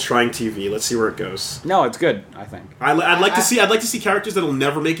 Marvel's trying TV. Let's see where it goes. No, it's good. I think. I'd like to see characters that'll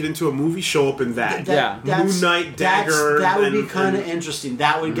never make it into a movie show up in that. Moon Knight, Dagger. That would be kind of interesting.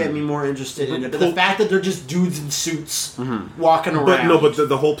 That would get me more interested in it. But the fact that they're just dudes in suits walking around. But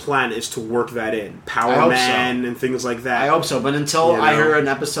the whole plan is to work that in. Power Man and things like that. I hope so. But until I hear an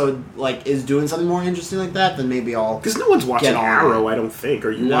episode like is doing something more interesting like that, then maybe I'll. Because no one's watching Arrow, I don't think.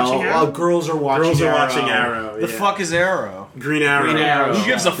 Are you watching Arrow? Girls are watching Arrow. The fuck is Arrow? Green Arrow. Who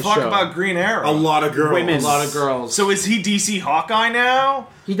gives a fuck about Green Arrow? A lot of girls. A lot of girls. So is he DC Hawkeye now?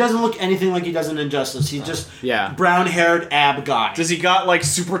 He doesn't look anything like he does in Injustice. He's just Yeah. brown-haired ab guy. Does he got like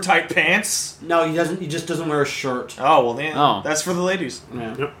super tight pants? No, he doesn't. He just doesn't wear a shirt. Oh well, then Oh. that's for the ladies.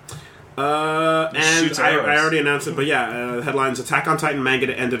 Yeah. Yep. And shoots I arrows. already announced it, but headlines: Attack on Titan manga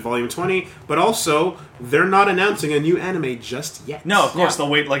to end at volume 20. But also, they're not announcing a new anime just yet. No, of course they'll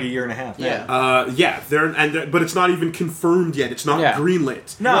wait like a year and a half. Yeah. But it's not even confirmed yet. It's not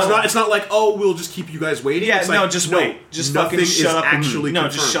greenlit. No. it's not like, oh, we'll just keep you guys waiting. Yeah, it's no, like, just wait. Just nothing fucking shut is up. Actually, No,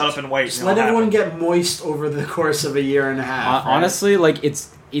 just confirmed. shut up and wait. Just let everyone get moist over the course of a year and a half. Right? Honestly, like it's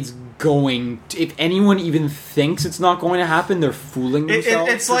going. If anyone even thinks it's not going to happen, they're fooling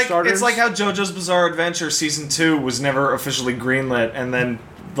themselves. It's for like starters. it's like how JoJo's Bizarre Adventure season 2 was never officially greenlit, and then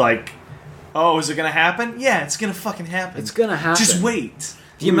like, oh, is it gonna happen? Yeah, it's gonna fucking happen. It's gonna happen. Just wait.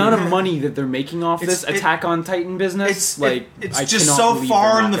 The amount of money that they're making off this It's- Attack on Titan business, It's I just cannot so believe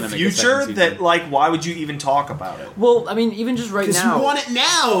far they're in not the gonna make a second future season. that like, why would you even talk about it? Well, I mean, even just right Because now. you want it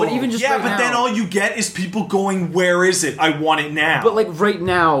now. But even just Yeah, right but now. then all you get is people going, "Where is it? I want it now." But like right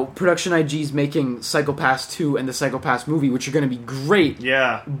now, Production IG's making Psycho Pass 2 and the Psycho Pass movie, which are going to be great.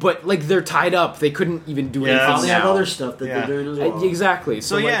 yeah. But like they're tied up; they couldn't even do Yeah. anything. They now. have other stuff that Yeah. they're doing as well. Exactly.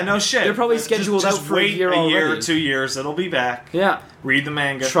 So like, yeah, no shit. They're probably Just- scheduled just out for wait a year a year already. or 2 years. It'll be back. Yeah. Read the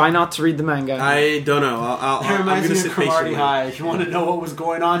manga. Try not to read the manga. I don't know. That I'm reminds going to me sit of Cromartie patiently. High. If you want to know what was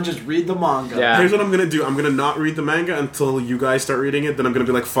going on, just read the manga. Yeah. Here's what I'm going to do. I'm going to not read the manga until you guys start reading it. Then I'm going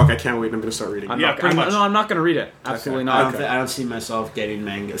to be like, fuck, I can't wait. And I'm going to start reading it. Yeah, pretty much. No, I'm not going to read it. Absolutely Okay. not. I don't see myself getting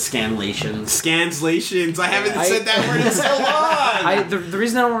manga scanlations. Scanslations. I haven't said that word in so long. The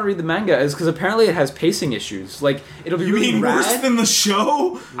reason I don't want to read the manga is because apparently it has pacing issues. Like it'll be You really mean rad. worse than the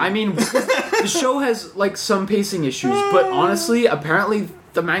show? I mean, the show has like some pacing issues, but honestly, apparently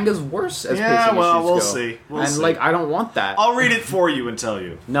the manga's worse as Yeah, pacing well, issues we'll go. see. We'll and see. like, I don't want that. I'll read it for you and tell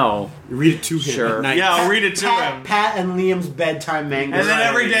you. No. Read it to him Sure. at night. Yeah, I'll read it to him. Pat and Liam's bedtime manga. And then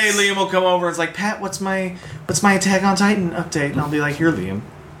every day Liam will come over and it's like, Pat, what's my Attack on Titan update? And I'll be like, here, Liam.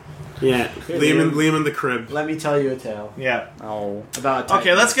 Yeah, Liam in the crib. Let me tell you a tale. Yeah. Oh. About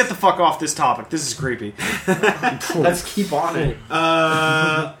Okay, let's get the fuck off this topic. This is creepy. Let's keep on it.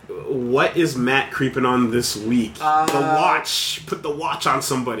 What is Matt creeping on this week? The watch. Put the watch on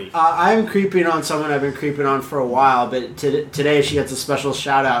somebody. I'm creeping on someone I've been creeping on for a while, but today she gets a special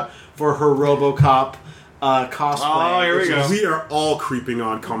shout out for her RoboCop cosplay. Oh, here we go. We are all creeping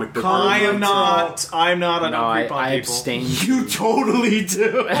on comic book. I am not. I'm not. I don't creep on I people. abstain. You totally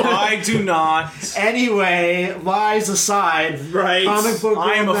do. I do not. Anyway, lies aside, Right. Comic book.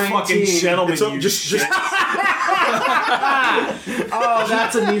 I am a 19. fucking gentleman. So you just Oh,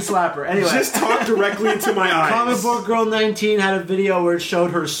 that's a knee slapper. Anyway, just talk directly into my eyes. Comic Book Girl 19 had a video where it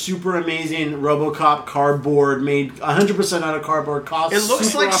showed her super amazing RoboCop cardboard, made 100% out of cardboard costume. It looks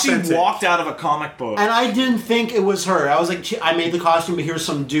Super like authentic. she walked out of a comic book. And I didn't think it was her. I was like, I made the costume, but here's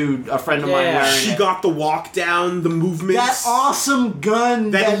some dude, a friend of mine Yeah. wearing She it. got the walk down, the movements. That awesome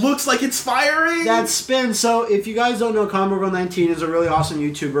gun that looks like it's firing. that spin. So if you guys don't know, Comic Book Girl 19 is a really awesome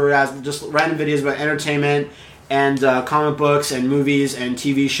YouTuber who has just random videos about entertainment and comic books and movies and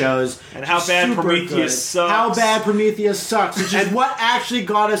TV shows. And how bad Super Prometheus good. sucks. How bad Prometheus sucks, which is what actually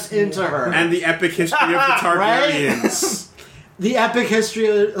got us into her. and the epic history of the Targaryens. The epic history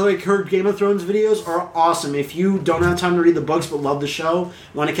of like her Game of Thrones videos are awesome. If you don't have time to read the books but love the show,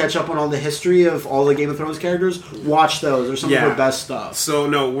 want to catch up on all the history of all the Game of Thrones characters, watch those. They're some of her best stuff. So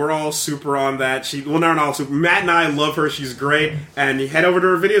no, we're all super on that. Not all super. Matt and I love her. She's great. And you head over to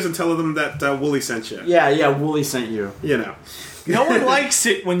her videos and tell them that Wooly sent you. Yeah, Wooly sent you. You know. No one likes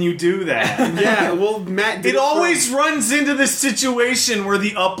it when you do that. Yeah, well, Matt did It always runs into this situation where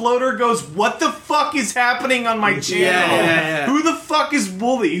the uploader goes, what the fuck is happening on my channel? Yeah. Who the fuck is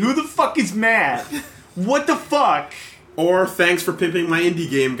Wooly? Who the fuck is Matt? What the fuck? Or thanks for pimping my indie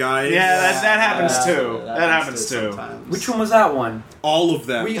game, guys. Yeah, that happens too. That happens too. Sometimes. Which one was that one? All of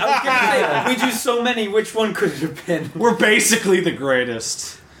them. I was gonna say, we do so many. Which one could it have been? We're basically the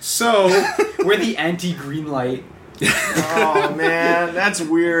greatest. So, We're the anti-green light. Oh man, that's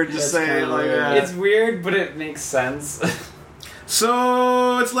weird to That's say it kinda like weird. that. It's weird, but it makes sense.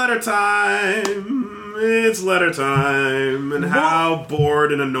 so it's letter time. It's letter time. And how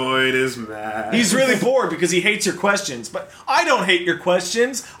bored and annoyed is Matt? He's really bored because he hates your questions, but I don't hate your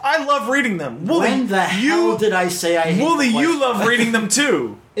questions. I love reading them. Wooly, When the hell did I say I hate Wooly, the you question? love reading them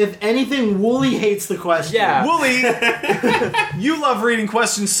too. If anything, Wooly hates the question. Yeah. Wooly, you love reading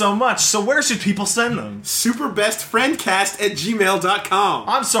questions so much, so where should people send them? superbestfriendcast@gmail.com.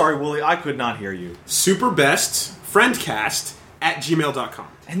 I'm sorry, Wooly, I could not hear you. superbestfriendcast@gmail.com.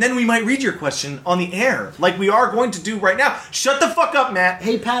 And then we might read your question on the air, like we are going to do right now. Shut the fuck up, Matt.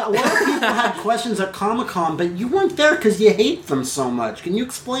 Hey, Pat, a lot of people had questions at Comic-Con, but you weren't there because you hate them so much. Can you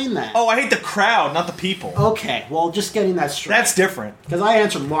explain that? Oh, I hate the crowd, not the people. Okay, well, just getting that straight. That's different. Because I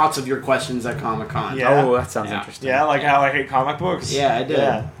answered lots of your questions at Comic-Con. Yeah. Oh, that sounds interesting. Yeah, like how I hate comic books. Yeah, I did.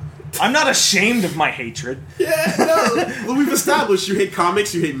 Yeah. I'm not ashamed of my hatred. Yeah, no. Well, we've established you hate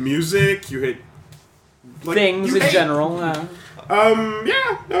comics, you hate music, you hate... like, Things you in hate- general.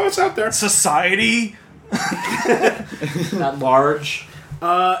 Yeah, no, it's out there. Society. That large.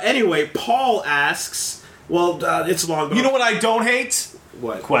 Anyway, Paul asks... Well, it's long, but... You know what I don't hate?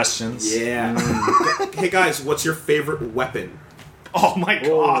 What? Questions. Yeah. Hey, guys, what's your favorite weapon? Oh my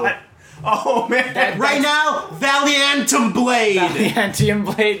god. Oh man. Right now, Valiantum Blade! The Antium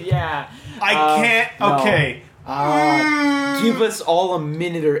Blade, yeah. I can't. no. Okay. Give us all a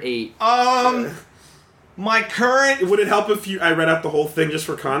minute or 8. My current. Would it help if I read out the whole thing just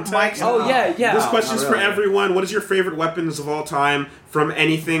for context? Oh, yeah. This question's not for really. everyone. What is your favorite weapons of all time? From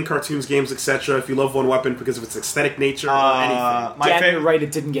anything, cartoons, games, etc. If you love one weapon because of its aesthetic nature or anything. You're right,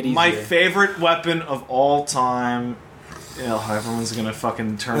 it didn't get easier. My favorite weapon of all time. Everyone's gonna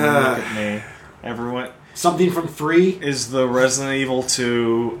fucking turn and look at me. Everyone Something from 3? is the Resident Evil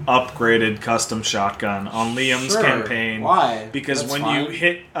 2 upgraded custom shotgun on Liam's Sure. campaign. Why? Because That's when fine. you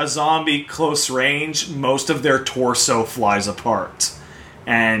hit a zombie close range, most of their torso flies apart.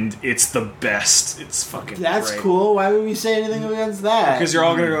 And it's the best. It's fucking That's great. cool. Why would we say anything against that? Because you're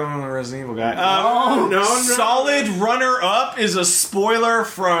all gonna go, oh, the Resident Evil guy. no. Solid runner-up is a spoiler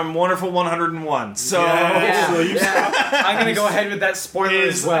from Wonderful 101. So Yeah. So you I'm gonna go ahead with that spoiler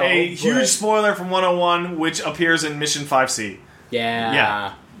is as well. a but- huge spoiler from 101, which appears in Mission 5C. Yeah.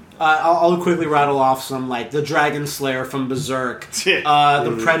 Yeah. I'll quickly rattle off some, like the Dragon Slayer from Berserk,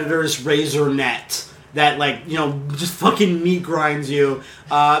 the Predator's Razor Net, that, like, just fucking meat grinds you,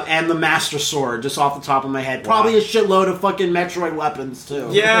 and the Master Sword, just off the top of my head. Probably a shitload of fucking Metroid weapons, too.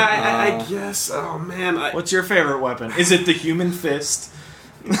 Yeah, I guess. Oh, man. What's your favorite weapon? Is it the human fist?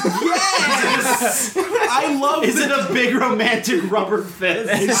 Yes! I love Is it a big romantic rubber fist?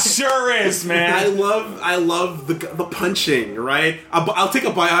 It sure is, man. I love the punching, right? I'll take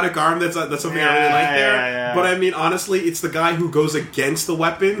a bionic arm. That's something I really like there. Yeah. But I mean, honestly, it's the guy who goes against the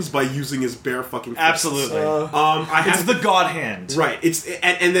weapons by using his bare fucking fists. Absolutely. It's the God Hand. Right. It's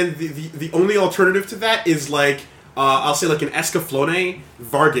and then the only alternative to that is like I'll say like an Escaflowne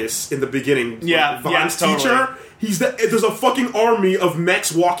Vargas in the beginning. Yeah, Vaughn's totally. teacher. There's a fucking army of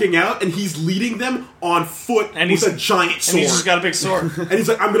mechs walking out, and he's leading them on foot with a giant sword. And he's just got a big sword. And he's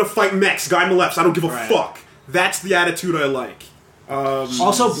like, I'm gonna fight mechs, guy moleps, I don't give a fuck. That's the attitude I like.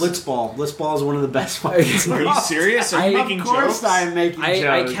 Also, Blitzball. Blitzball is one of the best weapons. Are you serious? Are you making jokes? Of course I'm making jokes.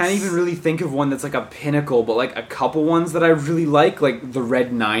 I can't even really think of one that's like a pinnacle, but like a couple ones that I really like the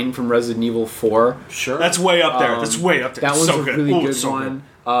Red 9 from Resident Evil 4. Sure. That's way up there. That one's so a really good one.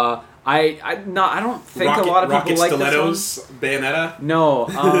 I don't think a lot of people like Stilettos, this one. Bayonetta. No,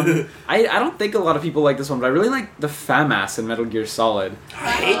 I don't think a lot of people like this one, but I really like the FAMAS in Metal Gear Solid.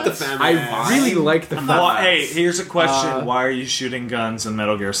 I hate the FAMAS. I really like the FAMAS. Hey, here's a question: why are you shooting guns in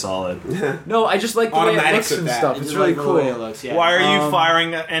Metal Gear Solid? No, I just like the way it Automatics looks and of that. stuff. It's really cool. Why are you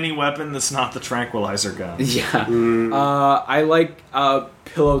firing any weapon that's not the tranquilizer gun? Yeah, I like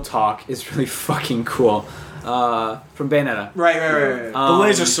Pillow Talk. Is really fucking cool. From Bayonetta. Right. The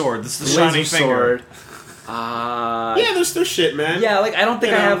laser sword. That's the shiny finger. Yeah, there's shit, man. Yeah, like I don't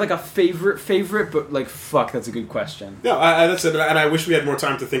think I have like a favorite, but like fuck, that's a good question. No, that's it. And I wish we had more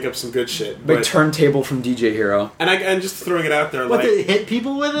time to think up some good shit. But turntable from DJ Hero. And just throwing it out there, What, like they hit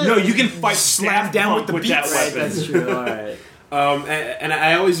people with it? No, you can fight Slam down with the beats. that weapon. That's true. All right. and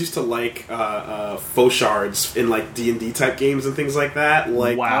I always used to like faux shards in like D&D type games and things like that.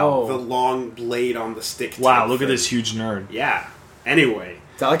 Like the long blade on the stick. Wow, look at this huge nerd. Yeah. Anyway.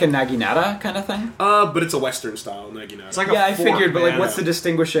 Is that like a Naginata kind of thing? But it's a Western style Naginata. It's like I figured, but like, what's the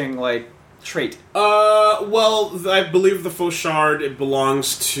distinguishing like trait? Well, I believe the faux shard, it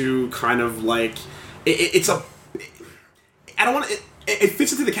belongs to kind of like it's a. I don't want to. It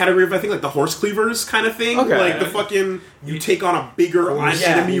fits into the category of, I think, like the horse cleavers kind of thing. Okay. Like the fucking, you take on a bigger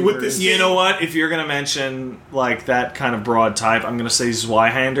enemy with this. You know what? If you're going to mention like that kind of broad type, I'm going to say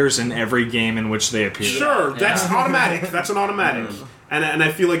Zweihanders in every game in which they appear. Sure, that's automatic. That's an automatic. And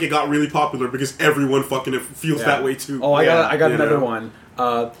I feel like it got really popular because everyone fucking feels that way too. Oh, I got another one.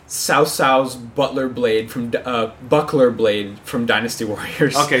 Cao Cao's Buckler Blade from Dynasty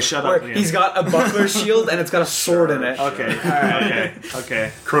Warriors. Okay, shut up. He's got a buckler shield and it's got a sword in it. Okay,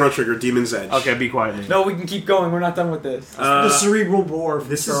 okay. Chrono Trigger, Demon's Edge. Okay, be quiet. No, we can keep going. We're not done with this. The Cerebral Bore.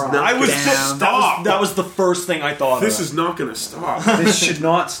 This is not. I was just stop. That was the first thing I thought. This is not going to stop. This should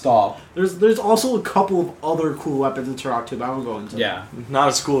not stop. There's also a couple of other cool weapons in Turok too, but I won't go into them. Yeah. Not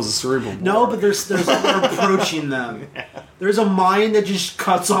as cool as a Cerebral Bore. No, but there's other approaching them. There's a mine that just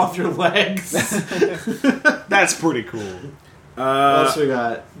cuts off your legs. That's pretty cool. What else we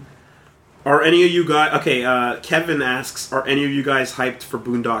got? Are any of you guys... Okay, Kevin asks, are any of you guys hyped for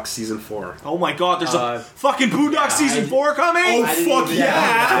Boondocks Season 4? Oh my god, there's a fucking Boondocks Season 4 coming? Oh, fuck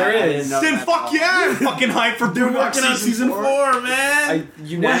yeah! There is. Then fuck yeah! I'm fucking hyped for Boondocks Season 4, man!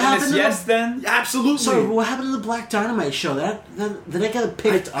 Unanimous yes, then? Absolutely. Sorry, what happened to the Black Dynamite show? Did that get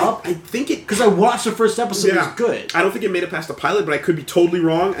picked up? I think it... Because I watched the first episode, it was good. I don't think it made it past the pilot, but I could be totally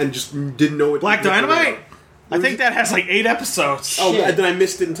wrong and just didn't know it. Black Dynamite? I think that has like 8 episodes. Oh, then I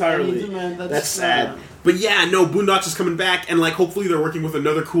missed it entirely. That's sad. But yeah, no, Boondocks is coming back, and like hopefully they're working with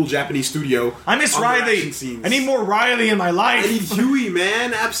another cool Japanese studio. I miss Riley. I need more Riley in my life. I need Huey,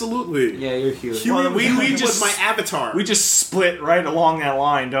 man. Absolutely. Yeah, you're Huey. Huey was my avatar. We just split right along that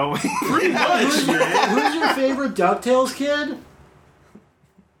line, don't we? Pretty much, man. Who's your favorite DuckTales kid?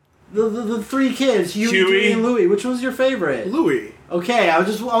 The 3 kids, Huey, Dewey, and Louie. Which one's your favorite? Louie. Okay, I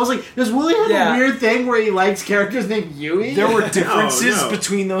was like, does Willie have a weird thing where he likes characters named Huey? There were differences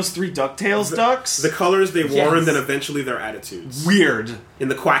between those 3 DuckTales ducks? The colors they wore and then eventually their attitudes. Weird. In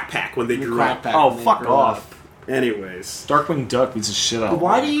the Quack Pack when they grew up. Oh, fuck off. Anyways. Darkwing Duck beats the shit out of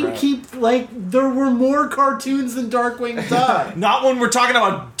Why do you keep, like, there were more cartoons than Darkwing Duck? Not when we're talking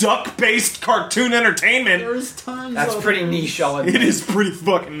about duck-based cartoon entertainment. There's tons That's of pretty niche, I'll admit. It is pretty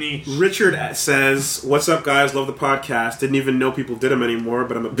fucking niche. Richard says, "What's up, guys? Love the podcast. Didn't even know people did them anymore,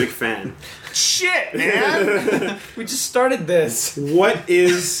 but I'm a big fan." Shit, man! We just started this. What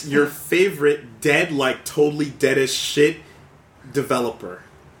is your favorite dead, like totally dead as shit developer?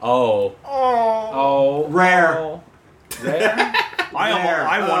 Oh. Rare.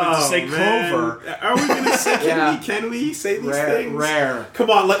 I wanted to say Clover. Are we going to say? Can we say these things? Rare. Come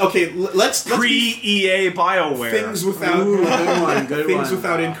on. Let's pre-EA BioWare things without good one.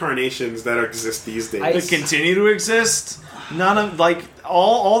 without incarnations that exist these days. that continue to exist. None of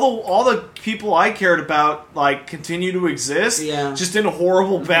all the people I cared about continue to exist. Yeah. Just in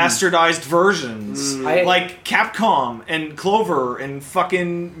horrible bastardized versions, like Capcom and Clover and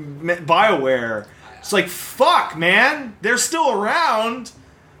fucking BioWare. It's like, fuck, man. They're still around,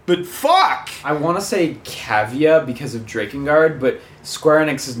 but fuck. I want to say Cavia because of Drakengard, but Square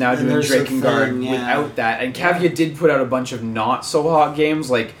Enix is now doing Drakengard without that. And Cavia did put out a bunch of not so hot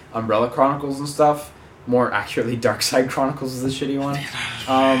games like Umbrella Chronicles and stuff. More accurately, Darkside Chronicles is the shitty one.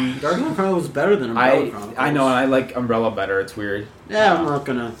 Darkside Chronicles is better than Umbrella Chronicles. I know, and I like Umbrella better. It's weird. Yeah, I'm not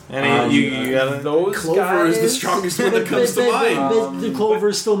gonna. You gotta. Those Clover guys, is the strongest one that comes to mind. The Clover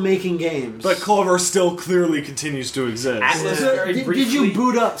is still making games, But Clover still clearly continues to exist. Atlas did you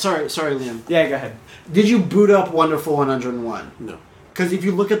boot up? Sorry, Liam. Yeah, go ahead. Did you boot up Wonderful 101? No. Because if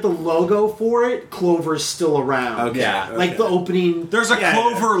you look at the logo for it, Clover's still around. Okay. Yeah. Like the opening. There's a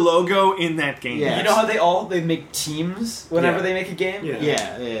Clover logo in that game. Yeah. You know how they make teams whenever they make a game?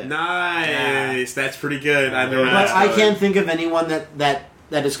 Yeah. Nice. That's pretty good. I know. But I can't think of anyone that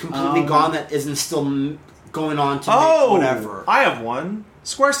is completely gone that isn't still going on to make whatever. I have one.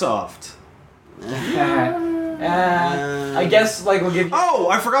 Squaresoft. I guess we'll give you. Oh,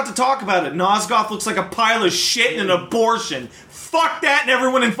 I forgot to talk about it. Nosgoth looks like a pile of shit and an abortion. Fuck that and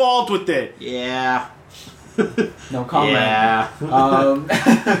everyone involved with it. Yeah. No comment. Yeah.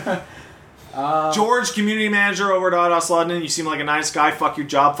 George, community manager over at Odos London. You seem like a nice guy. Fuck your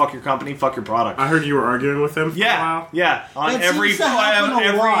job. Fuck your company. Fuck your product. I heard you were arguing with him for a while. Yeah. On That every seems to happen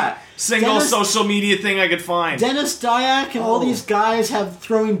a lot. single Dennis- social media thing I could find. Dennis Dyack and all these guys have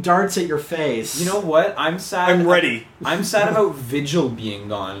throwing darts at your face. You know what? I'm sad. I'm ready. I'm sad about Vigil being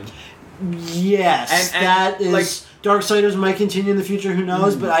gone. Yes, And that is. Darksiders might continue in the future, who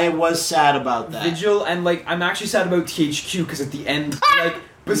knows? But I was sad about that. Vigil, and I'm actually sad about THQ because at the end,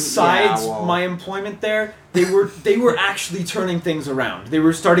 besides my employment there, they were actually turning things around. They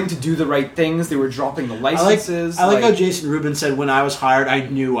were starting to do the right things. They were dropping the licenses. I like how Jason Rubin said, "When I was hired, I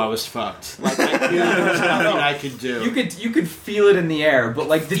knew I was fucked. I knew there was nothing I could do." You could feel it in the air, but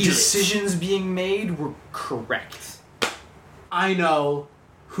the decisions being made were correct. I know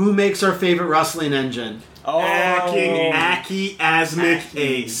who makes our favorite wrestling engine. Aki Asmic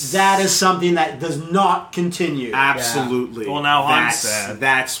Ace. That is something that does not continue. Absolutely. Well, now I'm sad.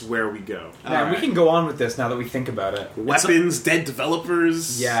 That's where we go. We can go on with this now that we think about it. Weapons, dead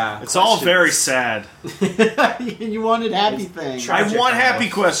developers. Yeah. It's all very sad. You wanted happy things. I want happy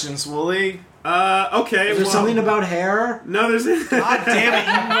questions, Wooly. Okay. Is there something about hair? No, there's. God damn it,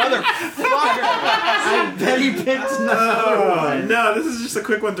 you motherfucker! I bet he picked another one. No, this is just a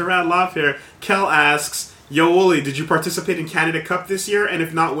quick one to rattle off here. Kel asks, "Yo, Wooly, did you participate in Canada Cup this year? And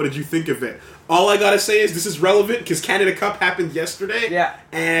if not, what did you think of it?" All I gotta say is this is relevant because Canada Cup happened yesterday. Yeah.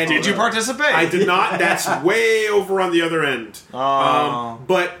 And Did you participate? I did not. That's way over on the other end.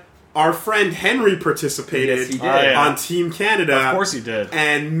 But our friend Henry participated Yes, he did. on Team Canada. Of course he did.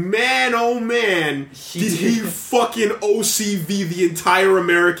 And man, oh man, did he fucking OCV the entire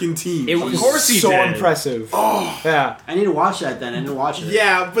American team. It was Of course he so did. impressive. Oh. Yeah. I need to watch that then. I need to watch it.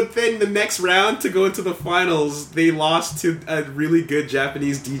 Yeah, but then the next round to go into the finals, they lost to a really good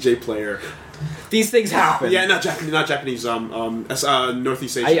Japanese DJ player. These things happen. Yeah, not Japanese,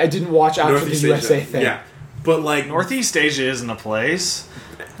 Northeast Asia. I didn't watch after Northeast the USA Asia. thing. Yeah. But Northeast Asia isn't a place.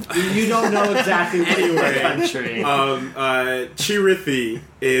 You don't know exactly what Anyway, country. Chirithi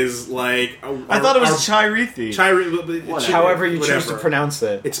is I thought it was Chirithi. However you choose to pronounce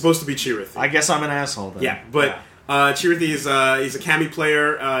it. It's supposed to be Chirithi. I guess I'm an asshole then. Yeah, but Chirithi is he's a Kami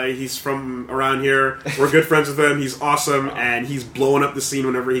player. He's from around here. We're good friends with him. He's awesome, and he's blowing up the scene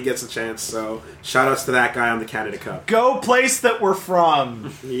whenever he gets a chance. So shout outs to that guy on the Canada Cup. Go place that we're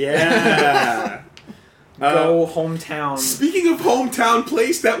from. Yeah. Go hometown. Speaking of hometown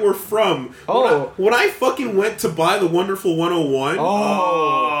place that we're from, when I fucking went to buy the Wonderful 101,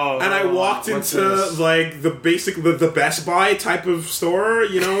 and I walked into the Best Buy type of store,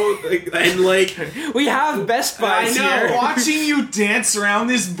 and we have Best Buys here. Watching you dance around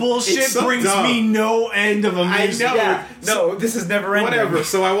this bullshit so brings dumb. me no end of amusement. I know. Yeah. No, this is never ending. Whatever.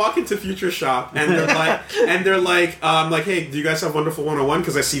 So I walk into Future Shop, and they're like, hey, do you guys have Wonderful 101?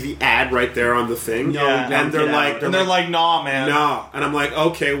 Because I see the ad right there on the thing. Yeah. And they're like, nah, man. nah. And I'm like,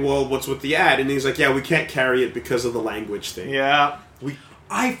 okay, well, what's with the ad? And he's like, yeah, we can't carry it because of the language thing. Yeah.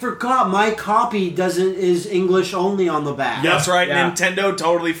 I forgot my copy is English only on the back. Yeah. That's right. Yeah. Nintendo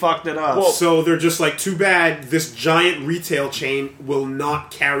totally fucked it up. Well, so they're just like, too bad this giant retail chain will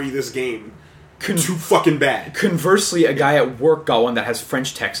not carry this game. Too fucking bad. Conversely, a guy at work got one that has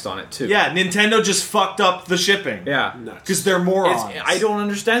French text on it too. yeah, Nintendo just fucked up the shipping. Yeah. Because they're morons. I don't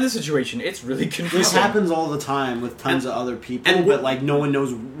understand the situation. It's really confusing. This happens all the time with tons of other people, but like no one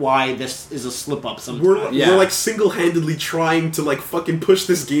knows why this is a slip up sometimes. We're like single-handedly trying to like fucking push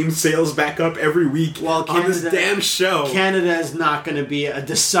this game sales back up every week on this damn show. Canada is not going to be a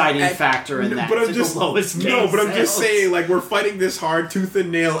deciding factor in that. But I'm It's just the lowest game I'm just sales. saying, like, we're fighting this hard tooth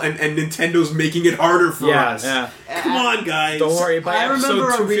and nail, and Nintendo's making it harder for us. Yeah. Come on, guys. Don't worry. By I remember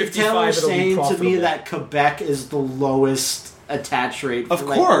a episode 255, retailer it'll be saying to me profitable. that Quebec is the lowest attach rate. For, Of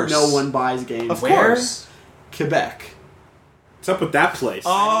course. no one buys games. Of Where? course. Quebec. What's up with that place?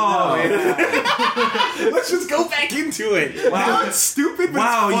 Oh, yeah. Let's just go back into it. Wow, it's stupid, but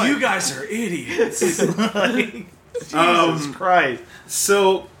Wow, it's fun. you guys are idiots. Like, Jesus Christ.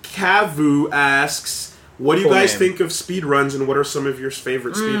 So, Kavu asks, what do you Full guys name. think of speedruns, and what are some of your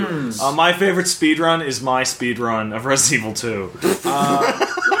favorite speedruns? My favorite speedrun is my speedrun of Resident Evil 2.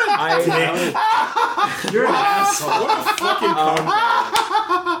 You're an asshole. What a fucking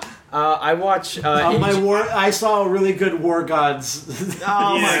comeback. I watch. I saw a really good War Gods.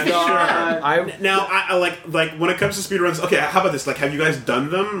 Oh Yeah, my god. sure. Now, I like when it comes to speedruns. Okay, how about this? Like, have you guys done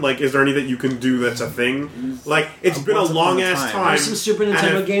them? Like, is there any that you can do that's a thing? Like, it's been a Once upon long a ass time. time. There's some Super and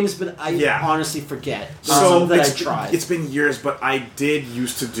Nintendo I've- games, but I Yeah. honestly forget. So that I it's tried. it's been years, but I did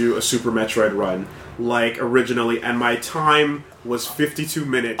used to do a Super Metroid run, like originally, and my time was 52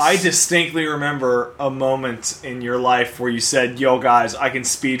 minutes. I distinctly remember a moment in your life where you said, "Yo, guys, I can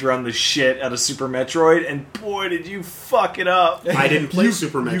speedrun the shit out of Super Metroid," and boy, did you fuck it up. I didn't play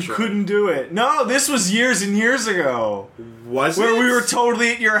Super Metroid. You couldn't do it. No, this was years and years ago. Was Where it? we were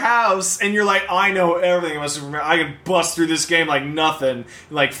totally at your house, and you're like, I know everything about Super Metroid. I can bust through this game like nothing, in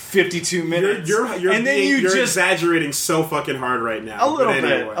like 52 minutes. You're and then you you're just exaggerating so fucking hard right now. a little But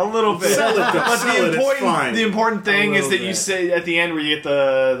anyway. bit, a little bit. Sell it, though. But Sell it, it's fine. the important thing A is that little you bit. say at the end where you get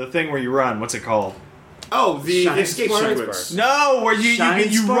the thing where you run. What's it called? Oh, the Shine escape Spark. sequence. No, where you Shine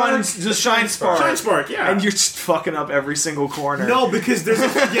run Spark? the Shine Spark. Shine Spark, yeah. And you're just fucking up every single corner. No, because there's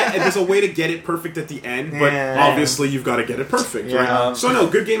a way to get it perfect at the end, but Yeah. obviously you've got to get it perfect. Yeah. Right? So no,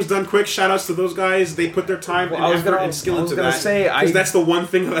 good games done quick. Shout outs to those guys. They put their time Well, I was and effort gonna- and skill I was into gonna that. say, because that's the one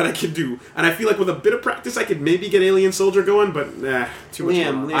thing that I can do. And I feel like with a bit of practice, I could maybe get Alien Soldier going, but too much.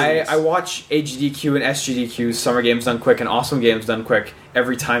 Liam, going on. I watch AGDQ and SGDQ, Summer Games Done Quick, and Awesome Games Done Quick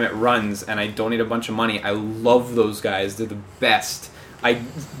every time it runs, and I donate a bunch of money. I love those guys. They're the best. I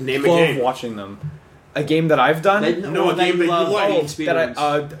Name a love game. watching them. A game that I've done? They, No, well, a game that you love like. playing that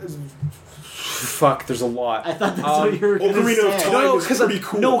I, speedruns. fuck, there's a lot. I thought that's what you were going to Ocarina of say. Time. No, was pretty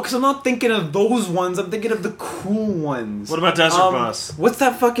cool. because I'm not thinking of those ones. I'm thinking of the cool ones. What about Desert Bus? What's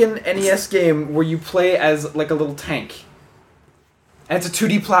that fucking NES game where you play as like a little tank? And it's a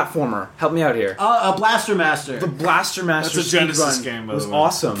 2D platformer. Help me out here. A Blaster Master. The Blaster Master That's a Genesis speedrun game, by the was way.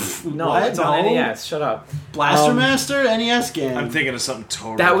 awesome. No, What? it's on No. NES. Shut up. Blaster Um, Master NES game. I'm thinking of something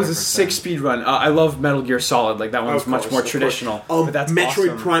totally That was a different sick speedrun. I love Metal Gear Solid. Like that one's Of much course, more of course. traditional. But that's Metroid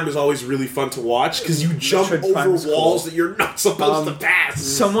awesome. Prime is always really fun to watch because you jump Metroid Prime over is walls cool. that you're not supposed to pass.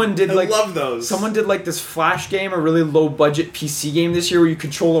 Someone did I like love those. Someone did like this Flash game, a really low budget PC game this year where you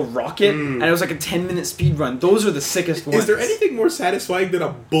control a rocket, and it was like a 10-minute speed run. Those are the sickest ones. Is there anything more satisfying than a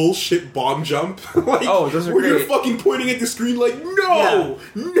bullshit bomb jump? Like, Oh, those are where you're great. fucking pointing at the screen like, no,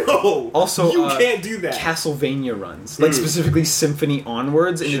 no. Also, you can't do that. Castlevania runs, like specifically Symphony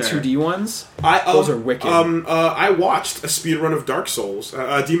Onwards into Sure. 2D ones. I, Those are wicked. I watched a speedrun of Dark Souls,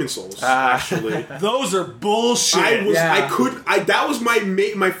 Demon Souls, actually. Those are bullshit. That was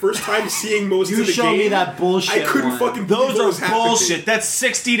my first time seeing most You of the show game. me that bullshit I couldn't one. fucking believe Those what was are happening. bullshit. That's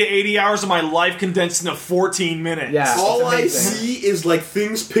 60 to 80 hours of my life condensed into 14 minutes. Yeah. All It's I amazing. see is like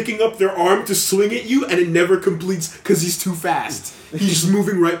things picking up their arm to swing at you, and it never completes because he's too fast. He's just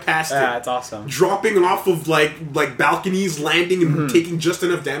moving right past Yeah, it, it's awesome. dropping off of like balconies, landing and taking just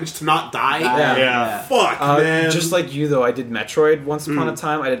enough damage to not die. Yeah. Yeah. Fuck, man. Just like you, though, I did Metroid once upon a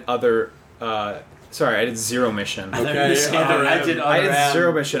time. I did I did Zero Mission. Okay, I did I did Other M.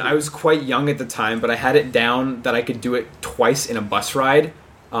 Zero Mission. I was quite young at the time, but I had it down that I could do it twice in a bus ride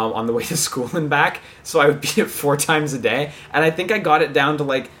on the way to school and back. So I would beat it 4 times a day, and I think I got it down to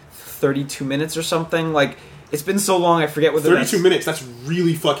like 32 minutes or something. Like it's been so long, I forget what 32 minutes. That's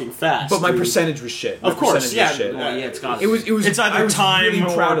really fucking fast. But my dude. percentage was shit. Of course, percentage yeah. was shit. Well, yeah, it's got It was. It's I either was time really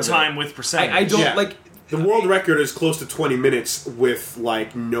proud or of it. time with percentage. I don't Yeah. like. The world record is close to 20 minutes with,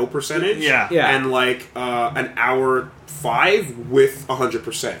 like, no percentage. Yeah. And, like, an hour 5 with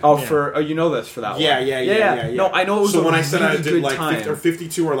 100%. Oh, you know this for that one. Yeah. No, I know it was so a when I said I really did, good like, time. 50, or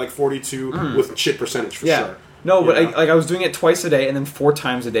 52 or, like, 42 with shit percentage for sure. No, but Yeah. I was doing it twice a day and then 4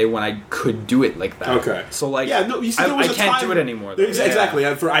 times a day when I could do it like that. Okay. So, like, Yeah, no, you see, there was I a can't time- do it anymore. Though. Exactly.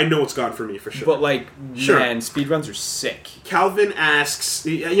 I know it's gone for me, for sure. But, like, Sure. man, speedruns are sick. Calvin asks,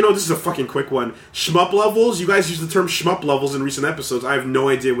 you know, this is a fucking quick one. Shmup levels? You guys use the term shmup levels in recent episodes. I have no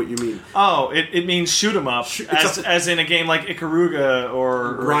idea what you mean. Oh, it means shoot 'em up, as in a game like Ikaruga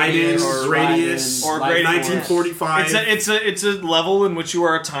or Radius, or Radius, or like Great 1945. It's a level in which you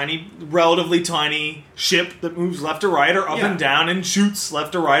are a relatively tiny ship that moves left to right or up and down and shoots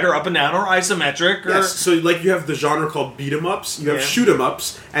left to right or up and down or isometric. Or, Yes, so like you have the genre called beat 'em ups, you have shoot 'em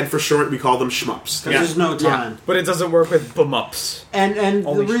ups, and for short we call them shmups. There's no time. But it doesn't work with bum-ups. And the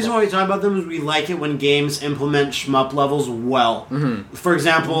Only reason shmup. why we talk about them is we like it when games implement shmup levels well. Mm-hmm. For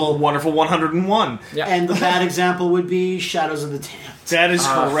example, Wonderful 101. Yeah. and the bad example would be Shadows of the Damned. That is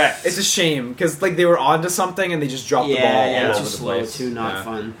correct. It's a shame, because, like, they were onto something and they just dropped the ball all it's over too the slow, place. too not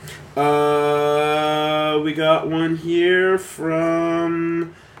fun. We got one here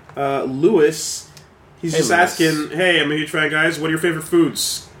from Lewis. He's just asking, hey, I'm a huge fan, guys. What are your favorite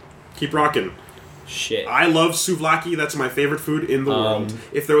foods? Keep rocking. Shit. I love souvlaki. That's my favorite food in the world.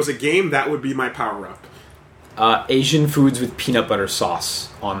 If there was a game, that would be my power-up. Asian foods with peanut butter sauce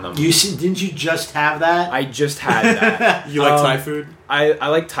on them. Didn't you just have that? I just had that. You like Thai food? I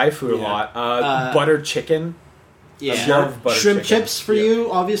like Thai food a lot. Butter chicken. Yeah. Love butter Shrimp chicken. chips for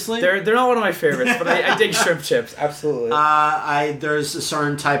you, obviously. They're not one of my favorites, but I dig shrimp chips. Absolutely. There's a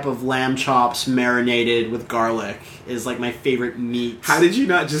certain type of lamb chops marinated with garlic is like my favorite meat. How did you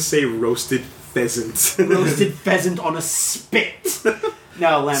not just say roasted pheasant? Roasted pheasant on a spit.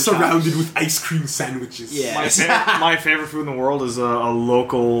 No, lamb Surrounded chops. with ice cream sandwiches. Yeah. My favorite food in the world is a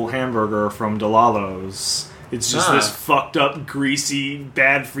local hamburger from Delalo's. It's just this fucked up, greasy,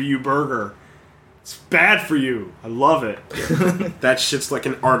 bad for you burger. It's bad for you. I love it. That shit's like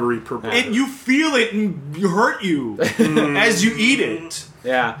an artery per burger. You feel it and hurt you as you eat it.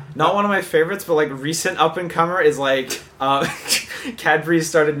 Yeah, not one of my favorites, but like recent up and comer is like Cadbury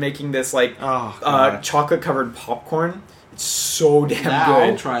started making this like chocolate covered popcorn. It's so damn good.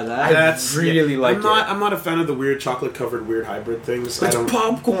 I'll try that. That's really like it. I'm not a fan of the weird chocolate covered weird hybrid things. It's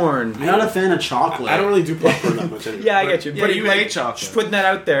popcorn. I'm not a fan of chocolate. I don't really do popcorn that much anymore. Yeah, I get you. Yeah, But you like, hate chocolate. Just putting that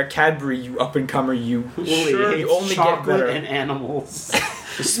out there, Cadbury, you up and comer, you Hates only get chocolate better. and animals.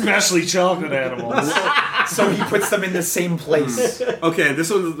 Especially chocolate animals. So he puts them in the same place. Okay, this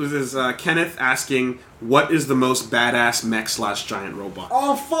one is Kenneth asking, what is the most badass mech / giant robot?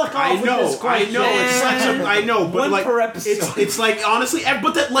 Oh, fuck off I with know, this question. it's such a, I know, but One like per episode. it's like honestly,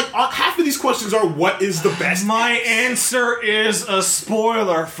 but that like half of these questions are what is the best. My answer is a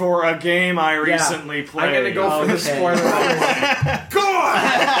spoiler for a game I recently played. I'm gonna go for the spoiler.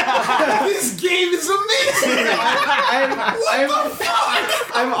 God, this game is amazing.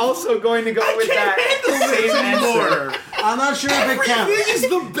 I'm also going to go with that same answer. I'm not sure if it counts. Everything is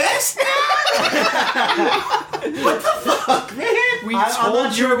the best. What the fuck, man? We I'm told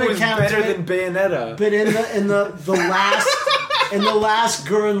not sure you if it it was counts, better but- than Bayonetta. But in the last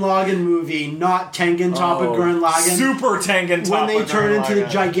Gurren Lagann movie, not Tengen Toppa Gurren Lagann, Super Tengen when they Toppa turn into the Gurren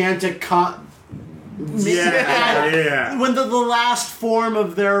Lagann. gigantic Yeah. when the last form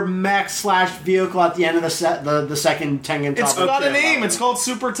of their mech / vehicle at the end of the second Tengen Toppa. It's got a Okay. name. It's called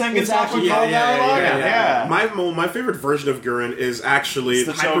Super Tengen It's Toppa actually- Gurren Lagann. Yeah. My favorite version of Gurren is actually It's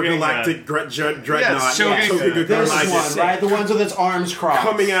the Hypergalactic Dreadnought. Yes, Shogun. This Gurren one, Lagann. right? The ones with its arms crossed.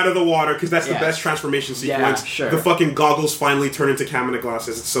 Coming out of the water, because that's the Yes. best transformation Yeah, sequence. sure. The fucking goggles finally turn into Kamina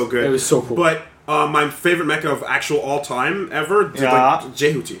glasses. It's so good. It was so cool. But my favorite mecha of actual all time ever, Yeah. like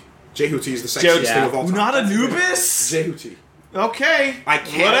Jehuti. Jehuti is the sexiest thing of all time. Not Anubis? Jehuti. Okay. I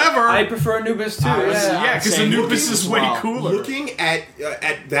can't. Whatever. I prefer Anubis too. Yeah, because Same. Anubis is way Wow. cooler. Looking at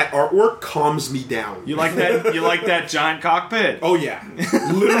that artwork calms me down. You like that? You like that giant cockpit? Oh yeah,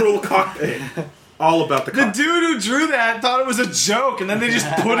 literal cockpit. All about the The cockpit. dude who drew that thought it was a joke, and then they just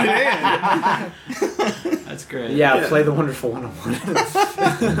put it in. That's great. Yeah, play the Wonderful 101.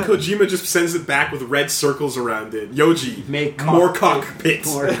 Kojima just sends it back with red circles around it. Yoji, Make more cockpits.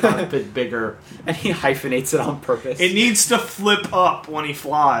 More cockpit bigger. And he hyphenates it on purpose. It needs to flip up when he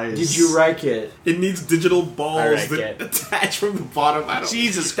flies. Did you write it? It needs digital balls Alright, that good. attach from the bottom. I don't.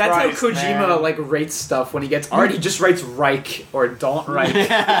 Jesus That's Christ, how Kojima man. like rates stuff when he gets art. He just writes Reich or don't write.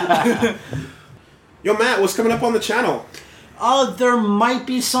 Yo, Matt, what's coming up on the channel? There might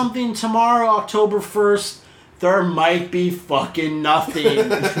be something tomorrow, October 1st. there might be fucking nothing.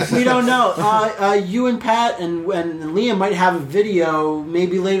 We don't know. You and Pat and Liam might have a video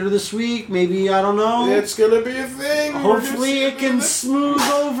maybe later this week. Maybe, I don't know. It's gonna be a thing. Hopefully it can smooth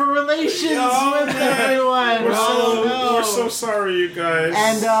over relations with everyone. We're so sorry, you guys.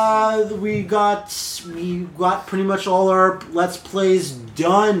 And we got pretty much all our Let's Plays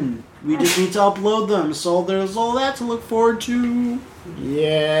done. We just need to upload them. So there's all that to look forward to.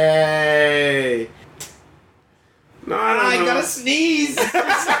 Yay. No, I gotta sneeze.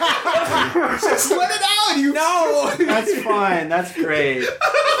 Just let it out. No. That's fine. That's great.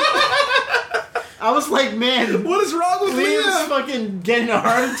 I was like, man, what is wrong with Liam's Liam? fucking getting a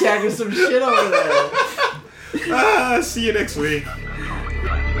heart attack or some shit over there. See you next week.